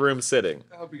 everyone in the room, sitting.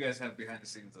 I hope you guys have behind the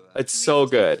scenes of that. It's so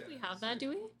good. Do we have that? Do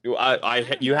we?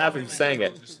 You have him saying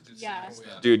it. Yeah.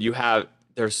 Dude,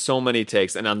 there's so many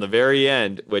takes, and on the very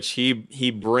end, which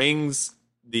he brings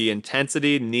the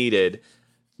intensity needed,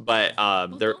 but Well,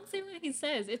 there don't say what he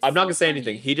says. It's I'm not so gonna say funny.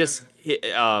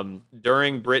 anything.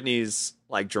 During Brittany's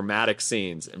like dramatic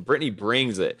scenes, and Brittany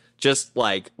brings it, just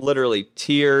like literally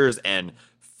tears and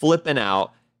flipping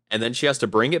out, and then she has to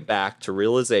bring it back to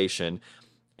realization,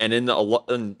 and in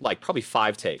like probably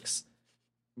 5 takes.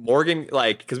 Morgan,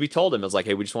 like, because we told him, it was like,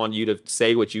 hey, we just want you to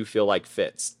say what you feel like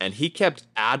fits, and he kept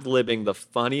ad-libbing the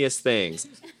funniest things,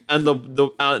 and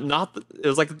it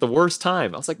was like the worst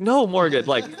time. I was like, no, Morgan,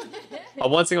 like,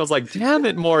 one thing I was like, damn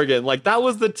it, Morgan, like that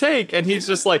was the take, and he's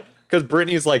just like, because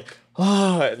Brittany's like,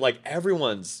 oh, like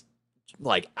everyone's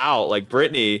like out, like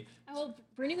Brittany. Well,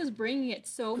 Brittany was bringing it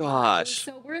so much. Gosh.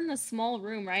 So we're in the small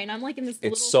room, right? And I'm like in this It's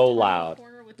little so tiny loud.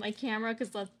 corner with my camera because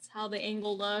that's how the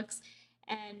angle looks,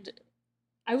 and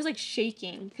I was like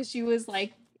shaking because she was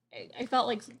like, I felt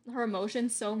like her emotion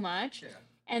so much,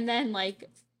 and then like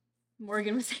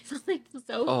Morgan was saying something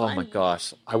so Oh funny. my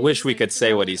gosh, I and wish he we was, could like,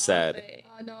 say what he throwing up said. it.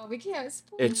 Oh no, we can't.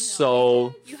 Spoil It's it.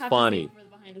 so You have to funny. say it for the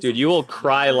behind the Dude, scenes. you will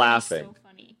cry It was laughing. So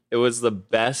funny. It was the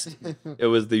best. It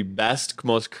was the best,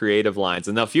 most creative lines,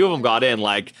 and a few of them got in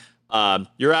like,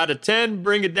 "You're out of 10,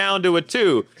 bring it down to a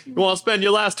 2. You want to spend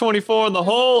your last 24 in the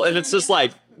hole?" And it's just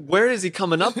like, where is he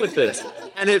coming up with this?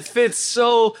 And it fits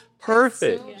so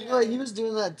perfect. You know, he was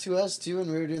doing that to us too when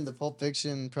we were doing the Pulp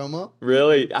Fiction promo.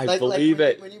 Really, I believe when,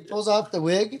 it. when he pulls off the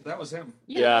wig. That was him.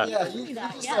 Yeah. Yeah, exactly he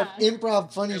that, just yeah. like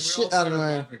improv funny And we all shit out of started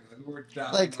nowhere. laughing, and we were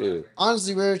dying Like, laughing.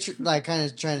 honestly, we were like kind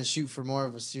of trying to shoot for more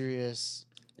of a serious.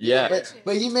 Yeah,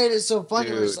 But he made it so funny.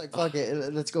 We're just Dude. like, fuck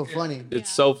it, let's go funny. it's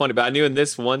so funny. But I knew in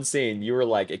this one scene, you were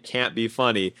like, it can't be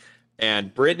funny.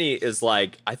 And Brittany is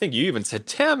like, I think you even said,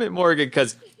 damn it, Morgan,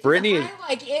 because Brittany. I,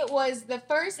 like it was the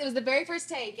very first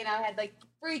take, and I had like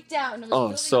freaked out, and it was Oh,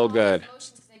 building so all these good.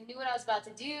 emotions 'cause I knew what I was about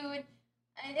to do,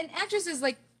 and actresses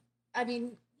like, I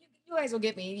mean, you guys will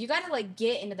get me. You got to like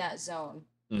get into that zone.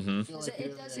 Mhm. Feel 'Cause like you're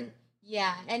it doesn't. there.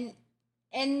 Yeah, and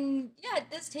yeah, it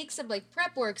does take some like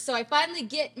prep work. So I finally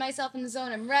get myself in the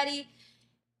zone. I'm ready.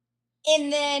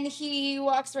 And then he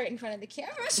walks right in front of the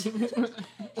camera.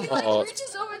 He like Oh.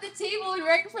 reaches over the table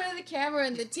right in front of the camera,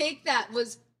 and the take that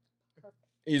was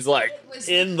He's like, it was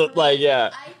in the, great. like,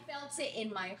 yeah. I felt it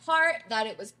in my heart that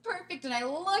it was perfect, and I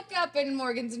look up and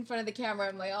Morgan's in front of the camera.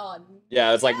 I'm like, oh.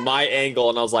 Yeah, it's like my angle,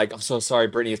 and I was like, I'm so sorry,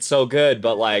 Brittany, it's so good,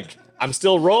 but like, I'm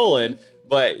still rolling,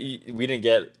 but we didn't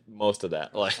get most of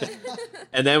that. Like,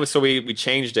 and then so we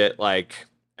changed it, like,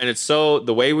 and it's so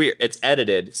the way it's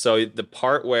edited. So the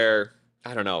part where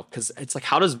I don't know, because it's like,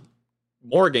 how does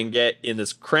Morgan get in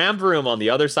this crammed room on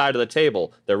the other side of the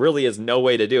table? There really is no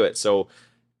way to do it. So,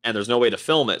 and there's no way to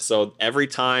film it. So every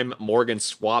time Morgan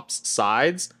swaps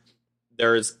sides,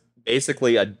 there's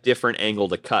basically a different angle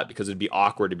to cut because it'd be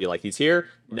awkward to be like, he's here,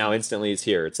 now instantly he's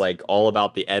here. It's like all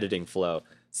about the editing flow.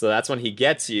 So that's when he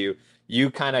gets you. You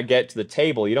kind of get to the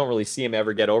table. You don't really see him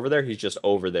ever get over there. He's just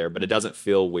over there, but it doesn't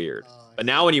feel weird. But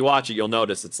now when you watch it, you'll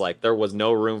notice it's like there was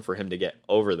no room for him to get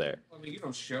over there. I mean, you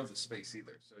don't show the space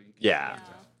either, so you can't Yeah. really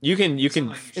tell. You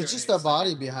can, It's just the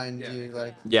body behind Yeah, you,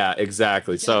 like yeah,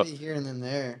 exactly. you So, can't be here and then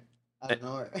there. I don't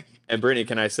know. and Brittany,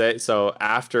 can I say, so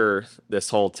after this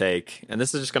whole take, and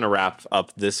this is just going to wrap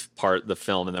up this part of the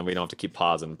film, and then we don't have to keep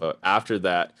pausing, but after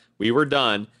that, we were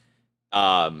done.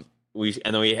 We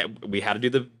had to do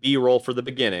the B-roll for the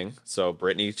beginning. So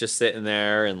Brittany's just sitting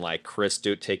there, and like Chris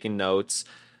taking notes.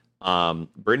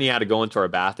 Brittany had to go into our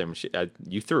bathroom.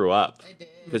 You threw up I did.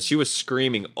 because she was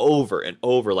screaming over and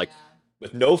over, like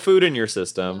with no food in your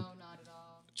system. No, not at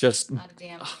all. Just Not a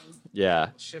damn thing. yeah,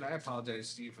 Shit, I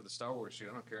apologize to you for the Star Wars shit.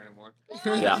 I don't care anymore.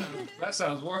 yeah. That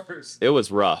sounds worse. It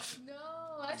was rough. No.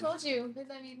 I told you. Because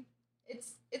I mean,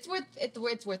 it's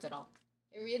worth it all.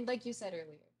 Like you said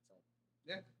earlier.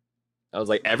 Yeah. I was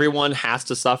like, everyone has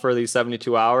to suffer these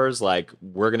 72 hours. Like,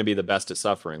 we're going to be the best at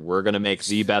suffering. We're going to make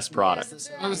the best product.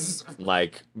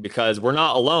 Like, because we're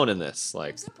not alone in this.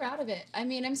 Like, I'm so proud of it. I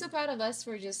mean, I'm so proud of us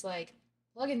for just like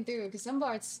plugging through. Because some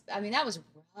parts, I mean, that was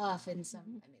rough, and some, I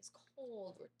mean, it's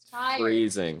cold. We're tired.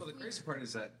 freezing. Well, the crazy part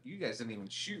is that you guys didn't even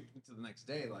shoot until the next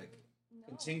day. Like,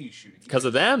 continue shooting Because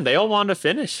of them, they all wanted to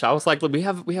finish. I was like, look, we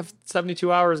have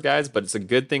 72 hours, guys, but it's a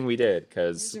good thing we did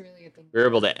because It's a really good thing. we were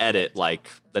able to edit like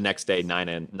the next day, 9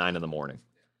 in the morning.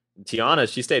 And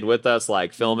Tiana, she stayed with us,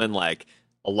 like filming like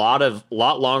a lot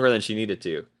longer than she needed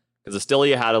to, because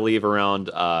Astilia had to leave around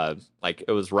like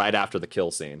it was right after the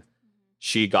kill scene.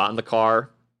 She got in the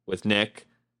car with Nick.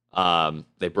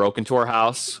 They broke into our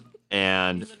house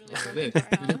and.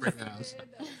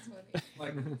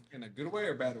 like in a good way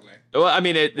or bad way. Well, I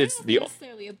mean, it's Not the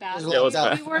necessarily a bad It way. was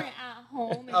We weren't at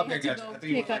home and Okay, we had to gotcha. go I think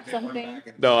you pick were up like, going something. back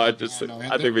and- no. I Yeah,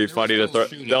 think it'd be funny to throw.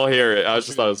 shooting. They'll hear it. I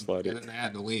just thought it was funny. And then they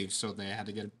had to leave, so they had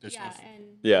to get additional. Yeah, and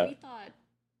Yeah. we thought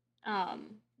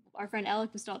our friend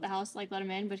Alec was still at the house, like let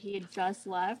him in, but he had just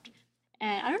left.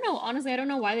 And I don't know, honestly, I don't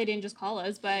know why they didn't just call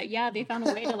us, but yeah, they found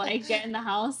a way to like get in the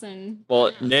house and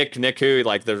Well, Nick, who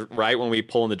like right when we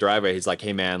pull in the driveway, he's like,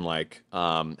 "Hey man, like,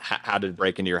 how did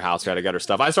break into your house? We had to get our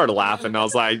stuff." I started laughing. I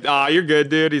was like, "Oh, you're good,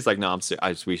 dude." He's like, "No,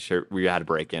 we had to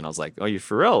break in." I was like, "Oh, you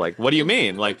for real? Like, what do you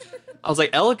mean?" Like, I was like,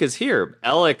 "Alec is here.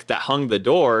 Alec that hung the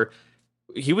door.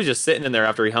 He was just sitting in there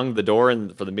after he hung the door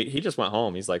and for the meet. He just went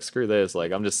home. He's like, screw this.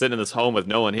 Like, I'm just sitting in this home with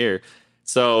no one here."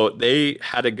 So they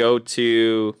had to go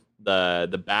to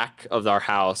the back of our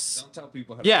house. Don't tell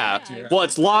people how Yeah. to get to your Well, house.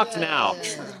 it's locked now.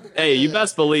 Hey, you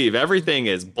best believe everything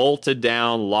is bolted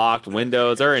down, locked,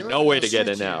 windows. There ain't no way to get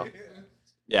in now.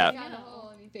 Yeah. Got a hole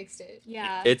and he fixed it.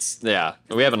 yeah.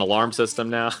 We have an alarm system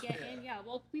now. Get in, yeah,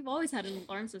 well, we've always had an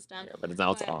alarm system. Yeah, but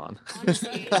now it's on.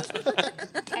 Honestly,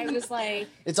 I was like,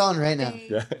 It's on right now. they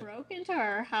Yeah. broke into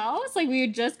our house. Like we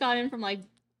had just got in from like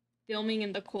filming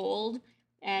in the cold,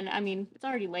 and I mean it's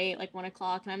already late, like 1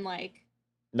 o'clock, and I'm like,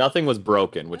 Nothing was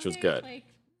broken, which was okay, good. Like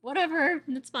whatever,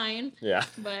 it's fine. Yeah.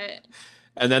 But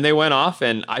And then they went off,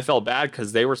 and I felt bad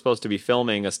because they were supposed to be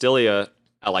filming Astilia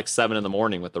at like 7 in the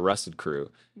morning with the rested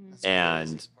crew.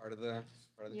 And Part of the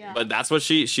yeah, but that's what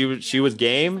she was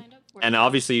game. signed up for And it.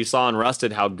 obviously, you saw in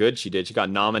Rusted how good she did. She got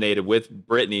nominated with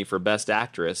Brittany for Best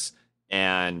Actress,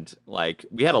 and like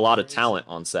we had a lot of talent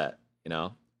on set. You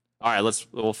know. All right,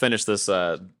 we'll finish this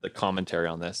the commentary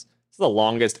on this. It's the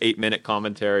longest 8-minute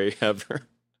commentary ever.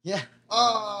 Yeah.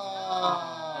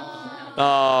 Oh.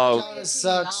 Oh, That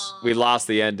sucks. we lost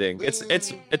the ending.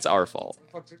 It's our fault.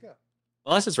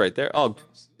 Unless it's right there. Oh,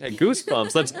 hey,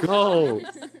 Goosebumps. Let's go.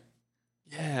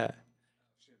 Yeah.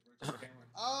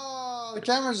 Oh, the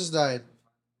camera just died.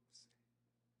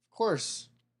 Of course.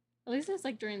 At least it's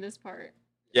like during this part.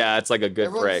 Yeah, it's like a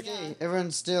good break.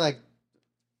 Everyone's still like,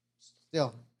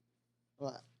 still.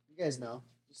 Well, you guys know.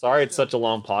 Sorry, it's such a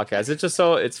long podcast.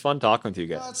 It's fun talking to you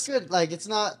No, guys. it's good. Like, it's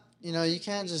not, you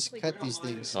can't just cut these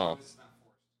things. Oh,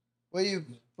 What, you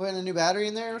putting a new battery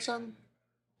in there or something?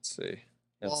 let's see.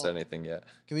 Haven't said anything yet.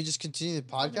 Can we just continue the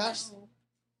podcast?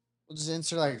 We'll just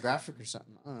insert like a graphic or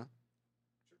something. I don't know.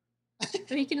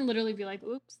 So he can literally be like,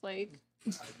 oops, like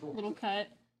little cut.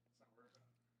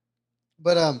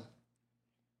 But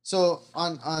so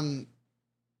on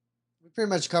we pretty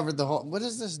much covered the whole. What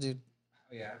is this, dude?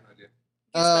 Oh yeah, I have no idea.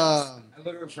 Um, I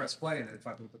literally pressed play and it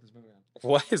fucking put this movie on.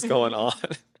 What is going on?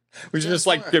 We should just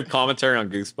like give commentary on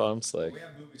Goosebumps. Like, We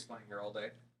have movies playing here all day,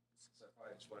 so I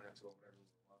probably just went into whatever we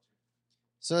were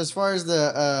watching. so as far as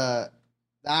the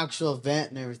actual event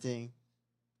and everything,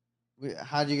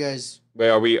 how do you guys? wait,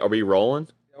 are we rolling?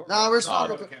 No, we're Oh, still.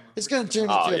 no, camera. It's gonna turn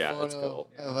Oh, into yeah, a that's photo cool.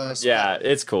 of us. Yeah,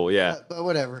 it's cool. Yeah. But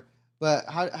whatever. But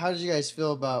how did you guys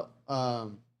feel about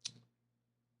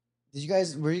Did you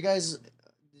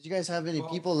guys have any Well,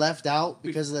 people left out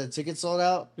because the tickets sold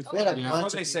out? We had a Yeah. bunch Before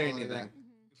of they say people like anything,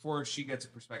 that. before she gets a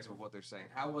perspective of what they're saying,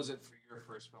 how was it for your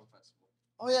first film festival?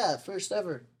 Oh yeah, first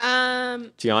ever.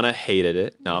 Tiana hated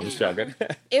it. No, I'm just joking.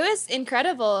 It was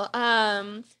incredible.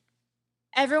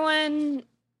 Everyone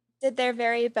did their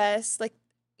very best. Like,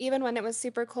 even when it was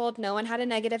super cold, no one had a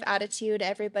negative attitude.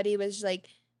 Everybody was like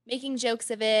making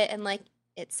jokes of it, and like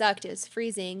it sucked. It was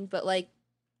freezing, but like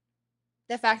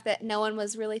the fact that no one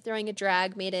was really throwing a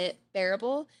drag made it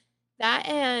bearable. That,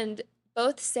 and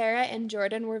both Sarah and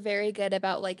Jordan were very good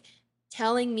about like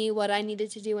telling me what I needed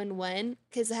to do and when.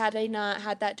 Because had I not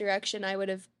had that direction, I would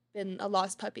have been a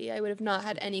lost puppy. I would have not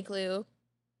had any clue.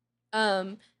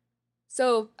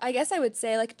 So I guess I would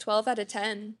say like 12 out of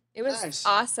 10. It was Nice.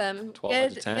 awesome. 12 out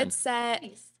of Good, 10. good set.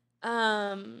 Nice.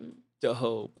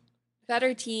 Dope.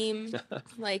 Better team.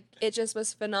 Like, it just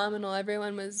was phenomenal.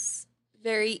 Everyone was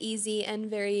very easy and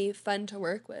very fun to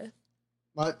work with.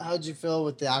 How'd you feel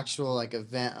with the actual like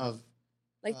event of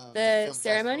Like the the film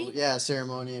ceremony? festival? Yeah,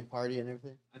 ceremony and party and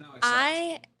everything.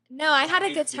 I know. I had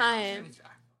a good time.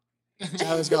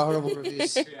 Travis got horrible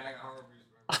reviews. Yeah, I got horrible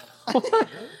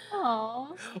reviews. Aw.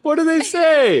 What do they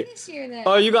say? This year, then.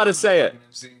 Oh, you got to say it.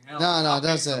 No, don't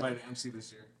say it. Somebody to MC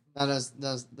this year. No, They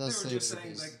don't were say just the saying,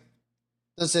 reviews. like,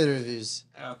 Don't say the reviews.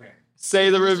 okay. Say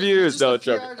the reviews, Just though, a PR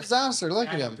Trevor. disaster. Look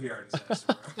at I am him. PR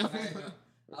disaster, bro.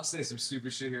 I'll say some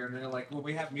stupid shit here and there. Like when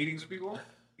we have meetings with people,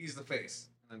 he's the face,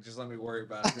 and just let me worry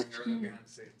about it during everything behind the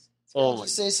scenes. Oh my.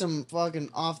 Just say some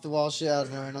fucking off the wall shit out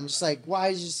of nowhere, and I'm just like,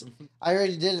 why? I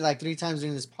already did it like 3 times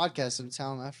during this podcast. So I'm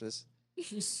telling him after this.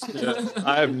 Yeah,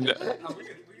 I have No, we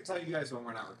can tell you guys when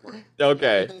we're not recording.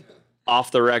 okay.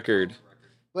 Off the record.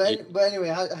 But anyway,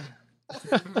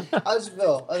 how's it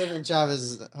feel other than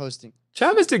Chavez hosting?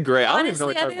 Travis did great. I don't even know Honestly,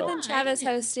 what other you're than talking Travis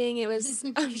hosting, it was.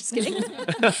 I'm just kidding.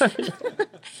 about.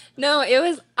 No, it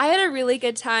was. I had a really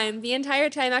good time the entire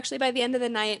time. Actually, by the end of the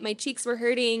night, my cheeks were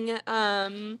hurting.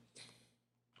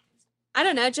 I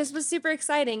don't know. It just was super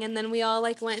exciting, and then we all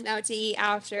like went out to eat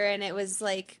after, and it was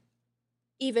like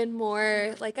even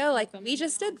more like, oh, like we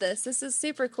just did this. This is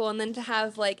super cool. And then to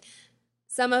have like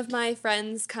some of my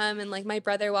friends come and like my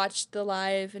brother watched the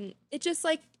live, and it just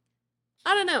like,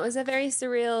 I don't know. It was a very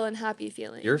surreal and happy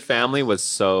feeling. Your family was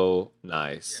so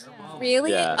nice.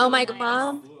 Really? Yeah. Oh, my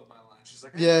mom.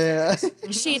 Yeah.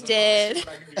 She did.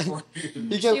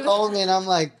 He kept calling me, and I'm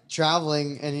like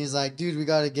traveling, and he's like, "Dude, we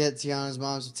gotta get Tiana's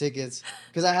mom some tickets,"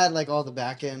 because I had like all the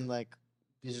back end like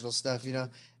digital stuff, you know.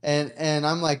 And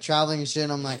I'm like traveling and shit,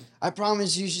 and I'm like, I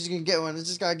promise you, she's gonna get one. It's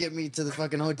just gotta get me to the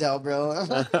fucking hotel, bro.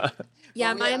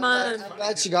 Yeah, my mom. I'm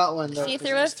glad she got one though. She 'cause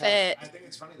threw it a was tough. fit. I think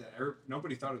it's funny that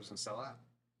nobody thought it was gonna sell out.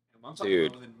 And I'm talking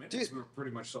Dude. about within minutes, we were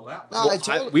pretty much sold out. No,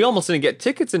 Like, We almost didn't get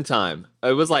tickets in time.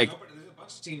 It was like there's a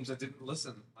bunch of teams that didn't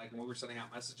listen. Like when we were sending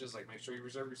out messages, like make sure you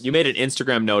reserve your seats. you made an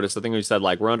Instagram notice. I think we said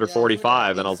like we're under Yeah,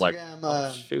 45, and I was like, Instagram,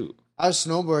 oh, shoot. I was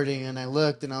snowboarding and I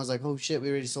looked and I was like, oh shit, we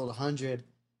already sold 100.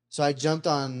 So I jumped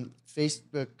on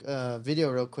Facebook video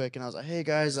real quick and I was like, hey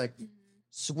guys, like,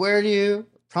 swear to you,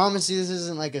 promise you this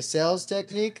isn't like a sales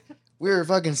technique. We were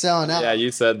fucking selling out. Yeah,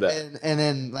 you said that. And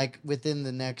then like within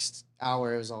the next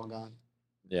hour, it was all gone.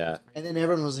 Yeah. And then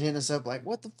everyone was hitting us up like,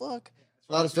 what the fuck?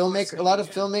 A lot of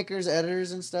filmmakers,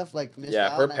 editors, and stuff like. missed Yeah,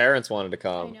 out, her and I- parents wanted to I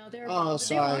come. know they're Oh, they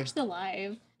sorry. watched the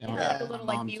live. Yeah, They my- had the my little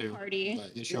like mom view too, party.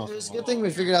 but you It show off was a the good thing we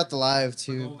wall. figured out the live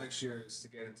The goal too. next year is to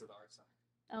get into the art side.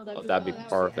 Oh, Oh, that'd be that would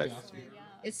perfect. awesome, yeah.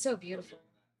 It's so beautiful.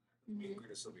 Meet and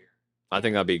greet us over here. I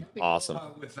think that'd be awesome.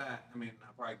 With that, I mean,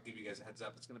 I'll probably give you guys a heads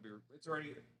up. It's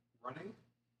already running.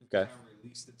 Okay. We haven't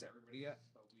released it to everybody yet.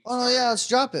 But we Oh yeah, let's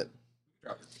drop it.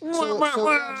 drop it.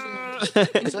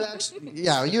 So actually,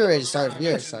 yeah, you already started. You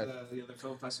already started. The other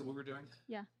film festival we're doing.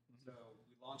 Yeah. So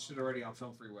we launched it already on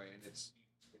Film Freeway, and it's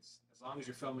as long as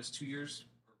your film is 2 years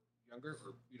or younger, or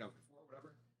before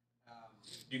whatever,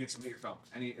 you can submit your film.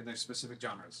 And there's specific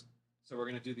genres. So we're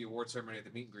gonna do the award ceremony at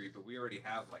the meet and greet, but we already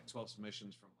have like 12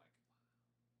 submissions from like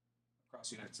across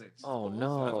the United States. Oh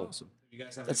no. If you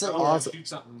guys have That's any so film, awesome. shoot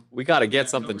something. We got to get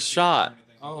something shot.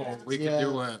 Oh, we Yeah, could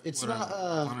do what it's what not,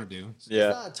 I want to do. Yeah.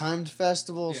 It's not a timed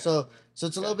festival, Yeah. so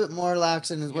it's a little bit more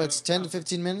lax, and Yeah, it's 10 to up-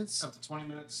 15 minutes. Up to 20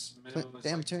 minutes minimum. is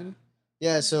Damn like turn. 10.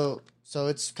 Yeah, so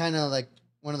it's kind of like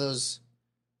one of those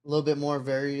a little bit more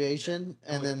variation,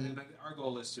 and then our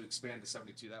goal is to expand to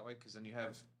 72 that way, because then you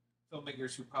have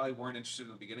filmmakers who probably weren't interested in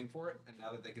the beginning for it, and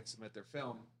now that they can submit their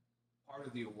film, part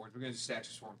of the award, we're going to do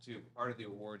statues for them too. But part of the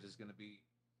award is going to be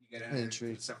you get entered into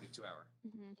Entry. the 72 hour.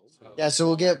 Mhm. So, yeah, so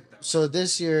we'll get so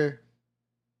this year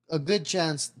a good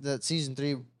chance that season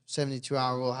 3 72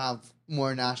 hour will have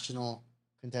more national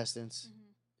contestants.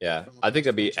 Yeah, I think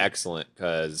that'd be excellent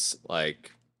because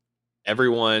like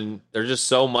everyone, there's just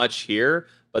so much here,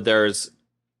 but there's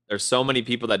so many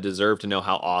people that deserve to know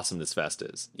how awesome this fest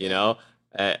is. You know,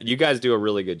 you guys do a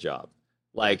really good job.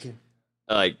 Like, Thank you.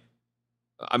 like,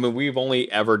 I mean, we've only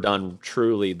ever done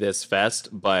truly this fest,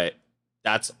 but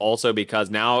that's also because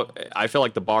now I feel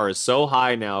like the bar is so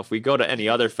high now. If we go to any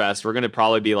other fest, we're gonna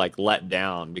probably be like let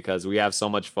down because we have so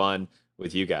much fun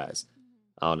with you guys.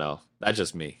 I don't know. That's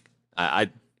just me.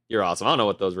 You're awesome. I don't know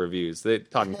what those reviews. They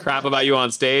talking crap about you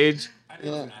on stage. I knew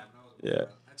it was gonna happen. Yeah.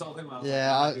 I told him I was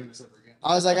Yeah, like, I'm not doing this ever again.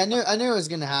 I was like, I knew it was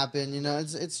gonna happen. You know,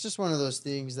 it's just one of those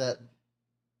things that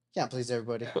can't please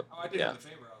everybody. Yeah. Oh, I did Yeah. him a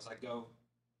favor. I was like, go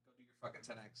do your fucking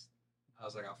 10x. I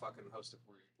was like, I'll fucking host it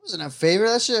for you. It wasn't a favor.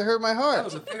 That shit hurt my That heart.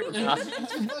 was a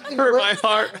favor. Hurt my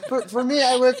heart. For me,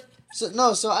 I work.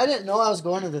 So I didn't know I was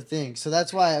going to the thing. So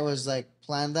that's why it was like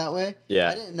planned that way. Yeah.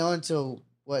 I didn't know until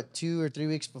 2 or 3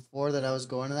 weeks before that I was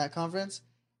going to that conference.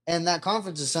 And that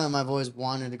conference is something I've always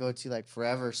wanted to go to like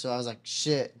forever. So I was like,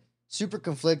 shit, super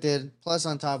conflicted. Plus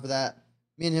on top of that,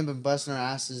 me and him been busting our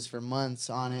asses for months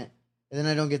on it. And then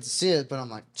I don't get to see it, but I'm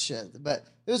like, shit. But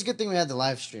it was a good thing we had the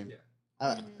live stream.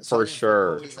 Yeah. For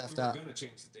sure. We were going to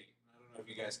change the date. I don't know if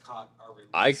you guys caught our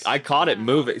release. I caught it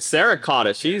moving. Sarah caught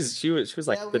it. She was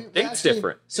like, Yeah, the we date's actually-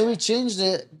 different. So we changed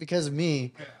it because of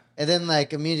me. Yeah. And then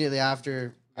like immediately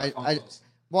after, Got phone I calls.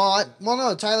 well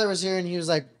no, Tyler was here and he was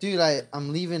like, dude,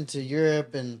 I'm leaving to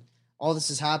Europe and all this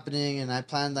is happening and I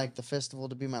planned like the festival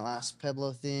to be my last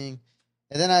Pueblo thing.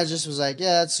 And then I just was like,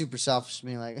 yeah, that's super selfish of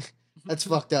me. Like, that's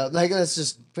fucked up. Like, let's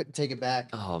just take it back.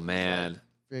 Oh man.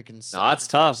 Freaking No, suck. that's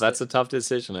tough. That's a tough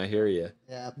decision. I hear you.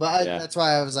 Yeah, but Yeah. that's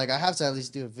why I was like, I have to at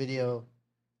least do a video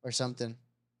or something.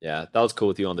 Yeah, that was cool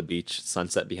with you on the beach,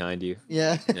 sunset behind you.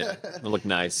 Yeah. Yeah, it looked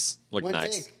nice. Looked One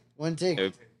nice. take. One take.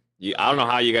 It- I don't know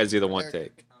how you guys do the one Eric.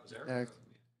 take. I was there. Eric.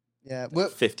 Yeah.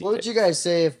 What 50 would you guys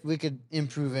say if we could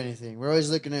improve anything? We're always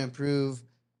looking to improve.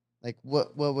 Like,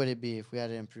 what would it be if we had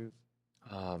to improve?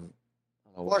 I don't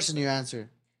know what- Forcing your answer.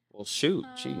 Well, shoot,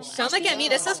 jeez. Don't look at me.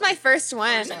 This was my first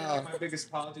one. My biggest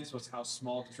apologies was how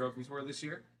small the trophies were this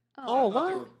year. Oh, I thought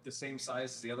they wow. were the same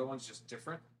size as the other ones, just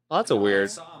different. Well, that's a And when weird. I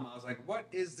saw them, I was like, "What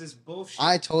is this bullshit?"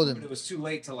 I told But him. it was too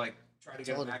late to like try to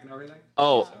get told them him. back and everything.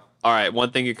 Oh, So, all right.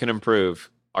 One thing you can improve.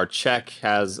 Our check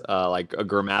has like a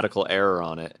grammatical error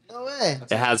on it. No way.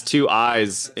 It has two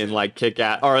I's in like kick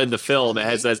at or in the film.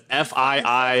 It says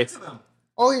FII. to them.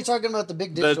 Oh, you're talking about the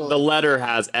big The digital. letter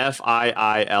has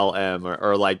FIILM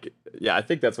or like yeah, I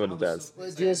think that's what I it was does. so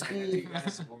What, pissed at JSB? you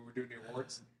guys when we were doing the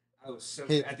awards. I was so.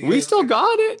 Hey, at the We end, still like,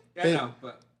 got it. Yeah, I know,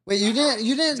 but Wait, you didn't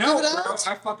no, give it bro, out?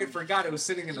 I fucking forgot it was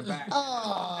sitting in the back.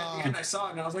 Oh. At the end, I saw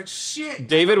it and I was like, "Shit."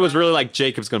 David was really like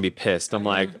Jacob's gonna be pissed. I'm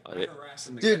like, I harassed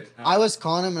him to Dude, get it. I was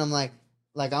calling him and I'm like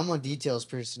I'm a details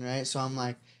person, right? So I'm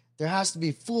like, there has to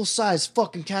be full size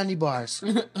fucking candy bars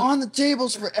on the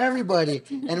tables for everybody.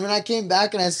 And when I came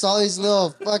back and I saw these little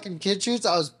fucking kid treats,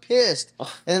 I was pissed. And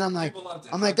then I'm like, People loved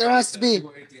it. I'm like, there has to be,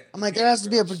 People ate it. there has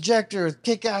to be a projector with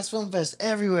Kick-Ass Film Fest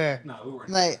everywhere. No, we weren't.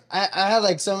 Like I had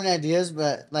like so many ideas,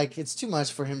 but like it's too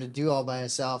much for him to do all by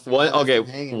himself. and one I left okay. him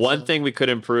hanging, One so- thing we could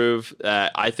improve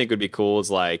that I think would be cool is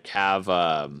like have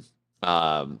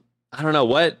I don't know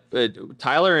what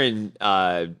Tyler and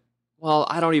well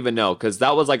I don't even know because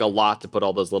that was like a lot to put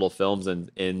all those little films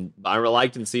in. I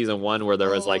liked in season 1 where there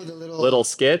was Oh, like the little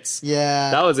skits.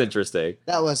 Yeah, That was interesting.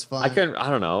 that was fun. I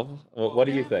don't know. What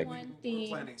do you think? One We're thing,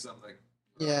 planning something.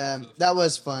 Yeah, that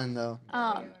was fun though.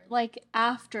 like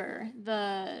after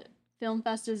the film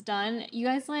fest is done, you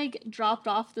guys like dropped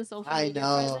off the social I media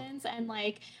know. presents, and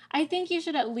like I think you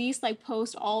should at least like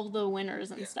post all of the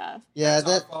winners and stuff. Yeah,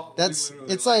 That's our fault. We that's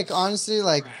literally, it's like honestly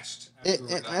like crashed after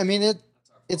we were done. I mean That's our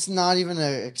fault. it's not even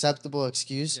an acceptable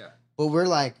excuse. Yeah. But we're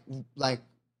like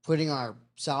putting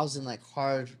ourselves in like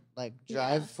hard like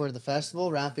drive for the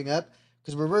festival, ramping up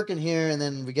because we're working here and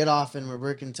then we get off and we're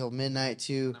working until midnight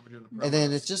too. Now we're doing the And then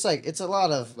promos. it's just like it's a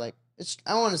lot of like it's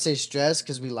I don't want to say stress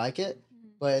because we like it,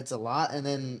 but it's a lot. And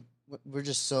then we're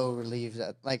just so relieved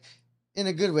that like in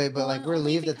a good way, but Well, like and we're only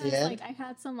relieved at the because, end. Like I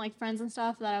had some like friends and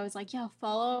stuff that I was like, yeah,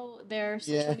 follow their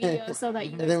social Yeah. media so that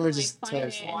you And guys then can, we're like, just find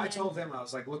toast. it. Well, and I then- told him I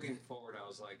was like looking forward. I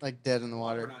was like Dead in the we're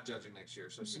water. not judging next year.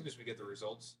 So as soon as we get the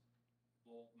results,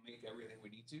 we'll make everything we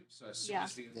need to. So as soon, Yeah.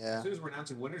 as, the, Yeah. as soon as we're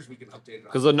announcing winners, we can update it.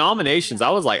 Because the nominations,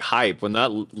 I was like hype when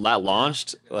that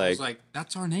launched. I Like was like,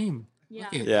 that's our name. Yeah.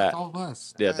 Look it, Yeah. that's all of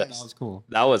us. Yeah, that Nice. was cool.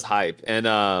 that was hype. And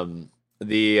I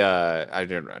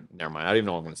didn't. Never mind. I don't even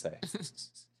know what I'm gonna say.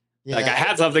 Yeah. Like I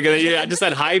had something, and then I just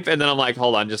said hype, and then I'm like,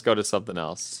 hold on, just go to something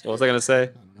else. What was I gonna say? I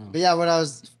don't know. But yeah, what I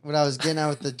was getting at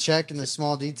with the check and the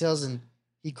small details, and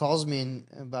he calls me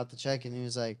about the check, and he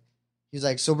was like,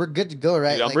 so we're good to go,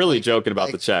 right? Dude, I'm Like- really like- joking about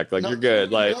like- the check. Like no, you're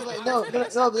good. Like no,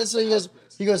 but this is what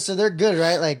he goes, so they're good,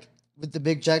 right? Like with the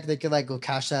big check, they could like go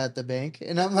cash that at the bank,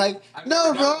 and I'm like,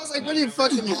 no, bro. I was like, what are you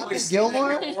fucking Happy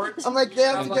Gilmore? I'm like, they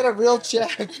have to get a real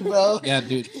check, bro. Yeah,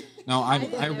 dude. No, I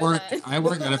didn't know work that. I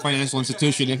work at a financial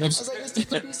institution. I was like, it's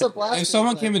just a piece of plastic. If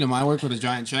someone Like, came into my work with a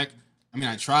giant check, I mean,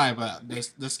 I try, but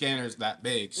the scanner is that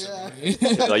big. So.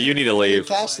 like you need to leave.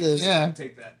 cash this. Yeah.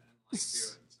 Take that. And, like, do it.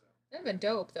 So. That'd been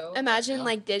dope though. Imagine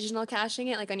like digital cashing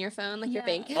it like on your phone, like your Yeah.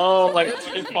 bank. Oh, like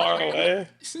really far away.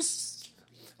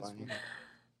 Funny.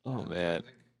 Oh man.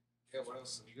 Yeah. What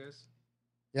else? Have you guys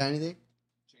Yeah, anything?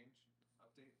 change?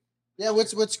 Update? Yeah,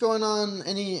 what's going on?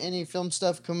 Any film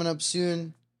stuff coming up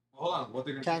soon? Hold on. What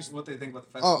they think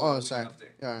about the Oh, festival? sorry.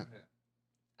 Update. All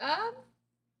right. Um,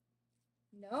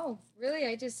 no, really.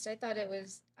 I thought it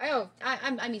was.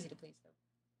 I'm easy to please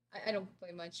though. I don't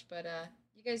play much, but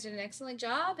you guys did an excellent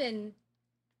job, and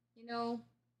kind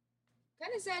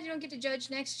of sad you don't get to judge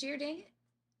next year, dang it.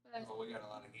 But, Oh, we got a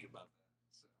lot of heat about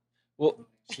that. So. Well,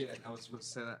 shit, I was supposed to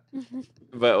say that.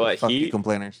 but what Fuck you he?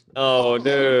 complainers. Oh,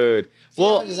 dude.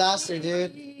 Well, Disaster,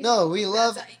 dude. No, we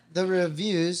love the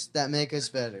reviews that make us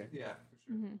better. Yeah.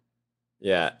 For sure.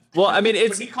 yeah. Well, I mean, But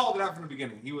it's he called it out from the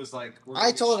beginning. He was like,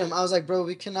 I told him, I was like, bro,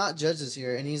 we cannot judge this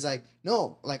here. And he's like,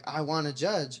 no, like, I want to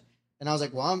judge. And I was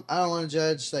like, well, I don't want to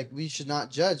judge. Like, we should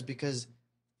not judge because,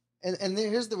 and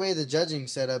here's the way the judging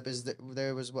set up is that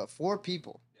there was, 4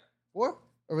 people? Yeah. 4?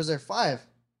 Or was there 5?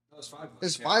 No, it's 5 of us.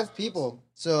 There's Yeah, 5 people.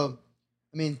 So,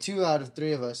 I mean, 2 out of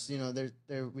 3 of us,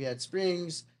 there we had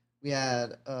Springs, we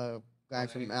had a guy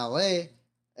from LA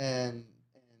and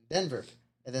Denver.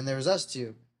 And then there was us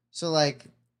 2. So, like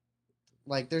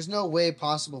there's no way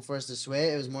possible for us to sway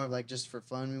it. It was more of like just for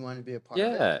fun. We wanted to be a part of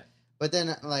it. yeah. But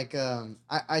then,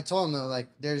 I told him though, like,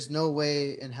 there's no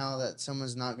way in hell that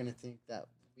someone's not gonna think that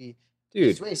we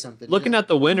Dude, sway something. looking at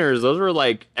the winners, those were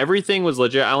like everything was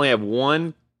legit. I only have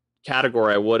one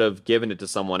category I would have given it to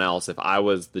someone else if I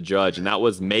was the judge, and that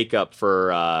was makeup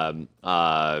for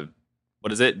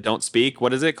what is it? Don't speak.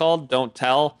 What is it called? Don't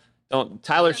tell. Don't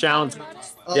Tyler Challenge.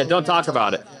 Yeah, don't talk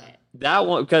about it. That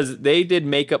one, because they did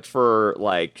makeup for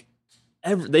like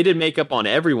they did makeup on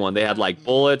everyone. They had like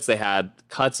bullets, they had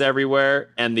cuts everywhere,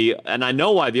 and I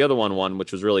know why the other one won,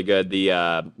 which was really good.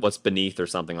 The what's beneath or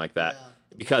something like that,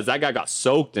 because that guy got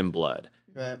soaked in blood.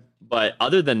 Right. But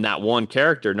other than that one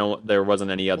character, there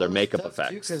wasn't any other makeup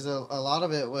effects. Because a lot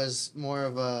of it was more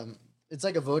of it's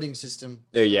like a voting system.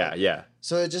 Yeah.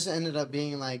 So it just ended up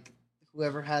being like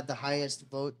whoever had the highest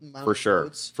amount For of sure,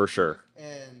 votes. for sure.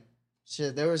 And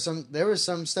shit, there was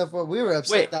some stuff where we were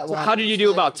upset. Wait, that so one. how did you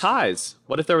do about ties?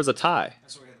 What if there was a tie?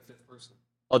 That's why we had the 5th person.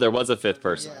 Oh, there was a 5th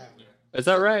person. Yeah. Is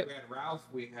that right? We had Ralph.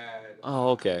 We had. Oh,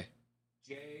 okay.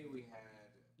 Jay. We had.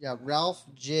 Yeah, Ralph,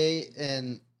 Jay,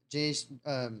 and Jay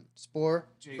Spore,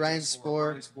 Brian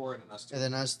Spore, and us 2. and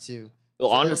then us 2. Well,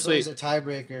 So honestly, there was a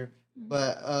tiebreaker.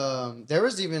 But there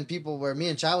was even people where me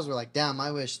and Chavez were like, "Damn,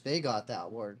 I wish they got that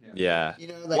award." yeah.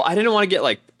 Like, Well, I didn't want to get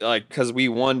like because we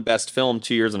won best film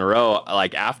 2 years in a row.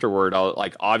 Like afterward,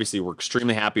 obviously we're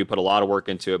extremely happy. We put a lot of work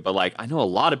into it, but like I know a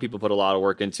lot of people put a lot of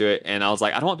work into it, and I was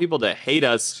like, I don't want people to hate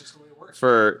us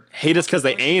because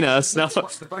they ain't us. No.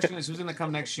 The question is, who's going to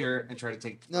come next year and try to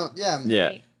take? no, yeah,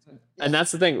 Yeah. And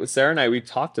that's the thing with Sarah and I. We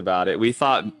talked about it. We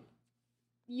thought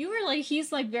You were like,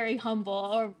 he's like very humble,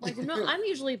 or like, no, I'm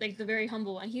usually like the very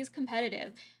humble one. He's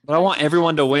competitive. but I want he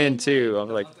everyone kept to win saying, too. I'm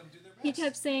like, he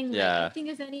kept saying, like, Yeah. I think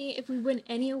if we win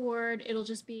any award, it'll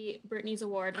just be Brittany's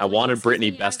award. I wanted "Excuse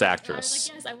Brittany me?" Best I was Actress.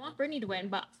 like, yes, I want Brittany to win,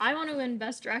 but I want to win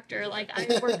Best Director. Like,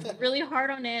 I worked really hard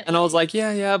on it. and I was like,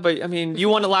 yeah, but I mean, you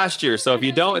won it last year, so if And you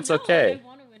I was don't, like, it's "No, okay. I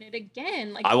want to win it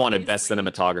again. Like, I wanted best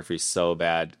obviously. cinematography so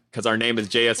bad because our name is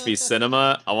JSB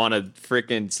Cinema. I wanted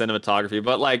freaking cinematography,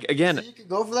 but like again, so you could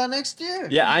go for that next year.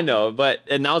 yeah, I know,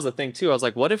 and that was the thing too. I was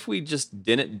like, what if we just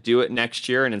didn't do it next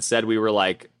year and instead we were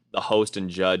like the host and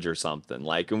judge or something,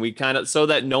 like, and we kind of so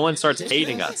that no one starts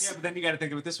hating Yeah, us. but then you got to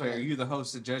think of it this way: are you the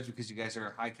host and judge because you guys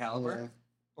are high caliber, Yeah.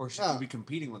 or should No. you be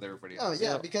competing with everybody Oh else?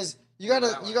 yeah, because you gotta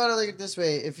look at it this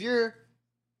way. If you're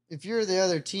the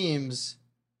other teams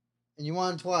and you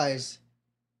won twice,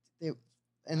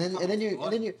 and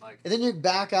then you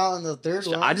back out in the third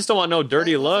one. I just don't want no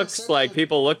dirty That's like looks, such like a-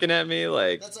 people looking at me,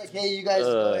 like. That's like, hey, you guys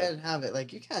go Ugh. ahead and have it.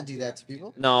 Like, you can't do that to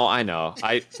people. No, I know.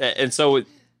 And so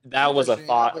that was a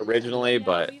thought originally, Yeah,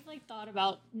 but we've like thought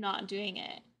about not doing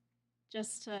it,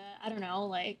 just to, I don't know,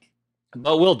 like.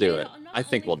 we'll do it. Not I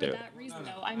think only we'll for do it. that reason,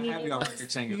 No, though. I I mean, have it you on was-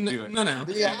 record saying you'll do it. No.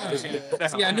 Yeah.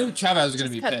 See, I knew Chavez was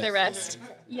gonna be Cut pissed. the rest.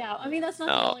 yeah, I mean that's not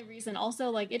No. the only reason. Also,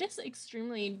 like it is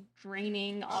extremely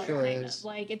draining. All Sure kind is. of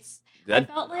like it's. That I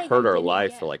felt like hurt I our didn't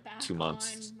life get for like back 2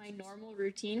 months. On my normal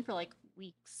routine for like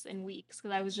weeks and weeks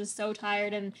because I was just so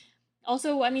tired, and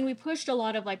also, I mean, we pushed a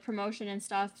lot of like promotion and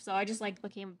stuff, so I just like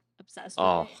became obsessed with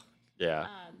Oh, it. yeah.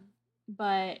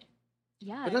 But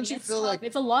yeah, But I don't mean, you it's feel tough. like-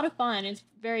 It's a lot of fun? It's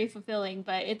very fulfilling,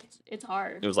 but it's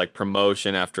hard. It was like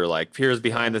promotion after like here's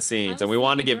behind the scenes, I'm and we a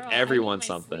wanted to sleepy give girl. I everyone need my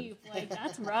something. sleep. Like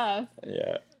that's rough.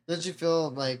 Yeah. Don't you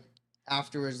feel like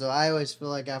afterwards though? I always feel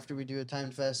like after we do a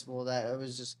timed festival that it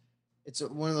was just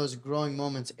one of those growing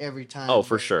moments every time. Oh,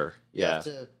 for where sure. You Yeah. have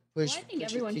to push, Well, I think push your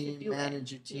everyone should team, do it,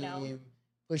 manage your team, you know?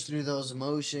 push through those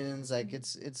emotions. Like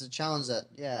it's a challenge that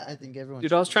I think everyone. Dude,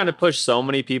 should I was do. trying to push so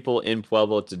many people in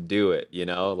Pueblo to do it, you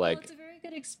know, Well, like it's a very good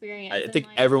good experience. I and, think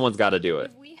like, everyone's got to do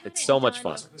it. if we It's hadn't so much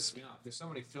done- fun. Pisses me off. There's so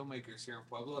many filmmakers here in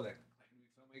Pueblo that claim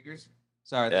to be filmmakers.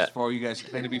 Sorry, Yeah. that's for all you guys who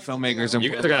claim to be filmmakers. In You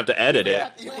guys are Pueblo. gonna have to edit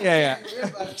it. Yeah.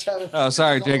 Oh,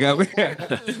 sorry, Jacob.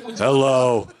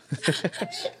 Hello.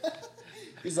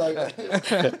 He's like,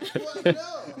 what?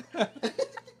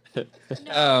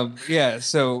 No. Yeah.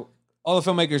 So all the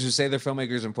filmmakers who say they're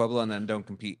filmmakers in Pueblo and then don't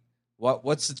compete.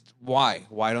 Why?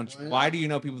 Why do you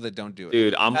know people that don't do it?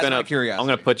 Dude, That's my I'm gonna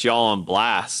curiosity. put y'all on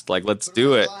blast. Like, let's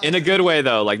do it in a good way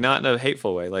though. Like, not in a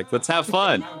hateful way. Like, let's have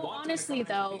fun. No, honestly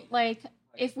though, like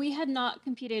if we had not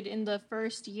competed in the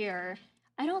first year,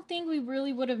 I don't think we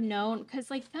really would have known, because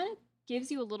like kind of gives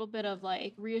you a little bit of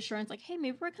like reassurance, like, hey,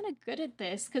 maybe we're kind of good at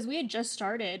this, because we had just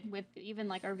started with, even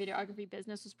like our videography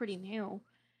business was pretty new.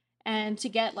 And to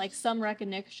get like some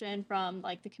recognition from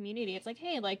like the community, it's like,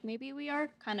 hey, like maybe we are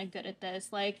kind of good at this,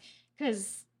 like,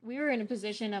 because we were in a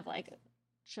position of like,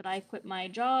 should I quit my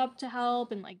job to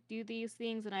help and like do these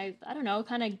things? And I don't know,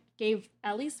 kind of gave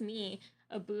at least me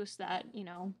a boost that, you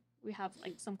know, we have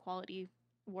like some quality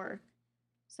work.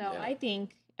 So Yeah. I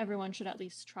think everyone should at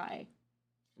least try.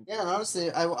 Yeah, and honestly,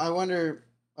 I wonder,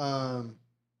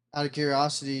 out of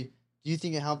curiosity, do you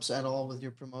think it helps at all with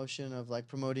your promotion of like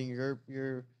promoting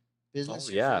your business?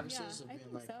 Oh, your yeah. Yeah, services, of I being,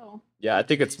 think like, so. Yeah, I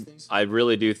think it's. these things? I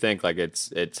really do think like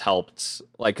it's helped.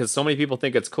 Like, because so many people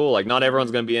think it's cool. Like, not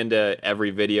everyone's gonna be into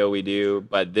every video we do,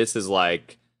 but this is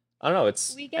like, I don't know.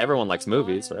 It's We get everyone a likes lot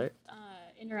movies, of, right?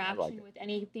 Interaction it. with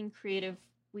anything creative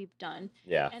we've done.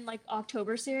 Yeah. And like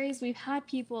October series, we've had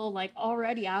people like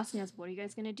already asking us, what are you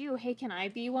guys gonna do? Hey, can I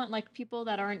be one? Like people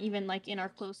that aren't even like in our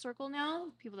close circle now,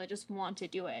 people that just want to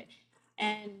do it.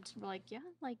 And we're like, yeah,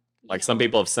 like you Like some know,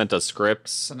 people have sent us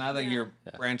scripts. So now that Yeah. you're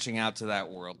Yeah. branching out to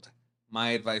that world, my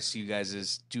advice to you guys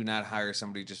is do not hire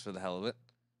somebody just for the hell of it.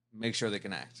 Make sure they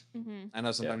can act. Mhm. I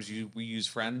know sometimes we use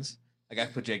friends. Like I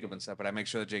put Jacob and stuff, but I make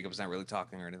sure that Jacob's not really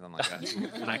talking or anything like that.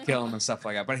 And I kill him and stuff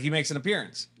like that. But he makes an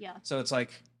appearance. Yeah. So it's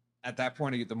like at that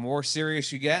point, the more serious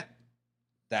you get,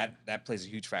 that plays a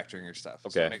huge factor in your stuff. So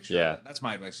Okay, make sure yeah. that's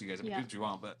my advice to you guys. I mean, Yeah. do what you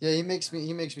want, but Yeah, he makes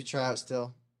me try out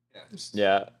still.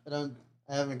 Yeah.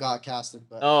 I haven't got casted,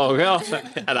 but Oh no,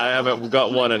 and I haven't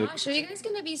got one. And Gosh, are you guys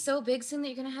gonna be so big soon that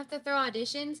you're gonna have to throw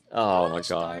auditions? oh my Gosh,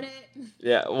 darn god. it.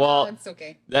 Yeah. Oh, Well, it's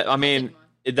okay. that I I'll take mean. 'em on.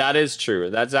 That is true.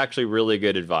 That's actually really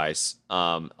good advice.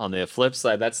 On the flip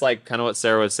side, that's like kind of what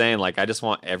Sarah was saying. Like, I just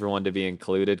want everyone to be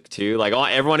included too. Like, I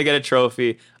want everyone to get a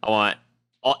trophy. I want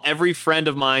every friend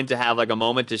of mine to have like a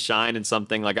moment to shine in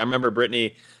something. Like, I remember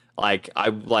Brittany. I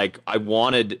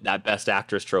wanted that Best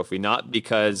Actress trophy, not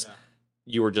because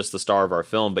you were just the star of our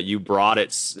film, but you brought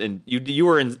it, and you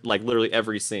were in like literally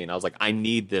every scene. I was like, I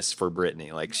need this for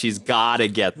Brittany. Like, she's got to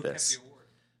get this.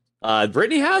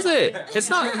 Brittany has it. It's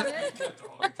not.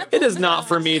 It is not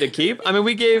for me to keep. I mean,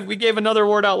 we gave another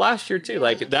award out last year too.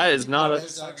 Like, that is not a.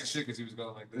 shit because he was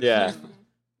going like this. Yeah,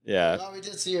 yeah. well, we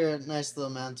did see your nice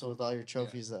little mantle with all your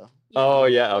trophies though. Oh,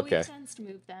 yeah, Well, okay. We sense to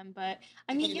move them, but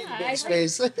I mean, yeah, Big I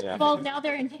space. Yeah. well, now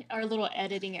they're in our little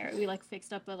editing area. We like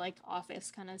fixed up a like office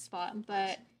kind of spot,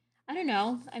 but I don't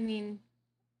know. I mean,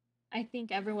 I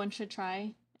think everyone should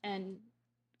try, and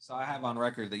So I have on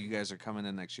record that you guys are coming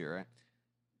in next year, right?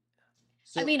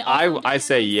 I mean, I also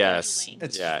say depends on yes.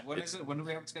 scheduling. Yeah, When is it? When do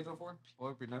we have it scheduled for? Pull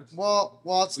up your notes. well,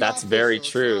 it's That's not very official,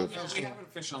 it's true. not We official. haven't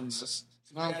official on this.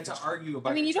 We Not had to official. argue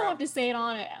about. I mean, your you don't have travel. to say it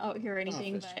on out here or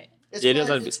anything, official. but It's It March-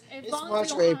 doesn't- It's, as it's long March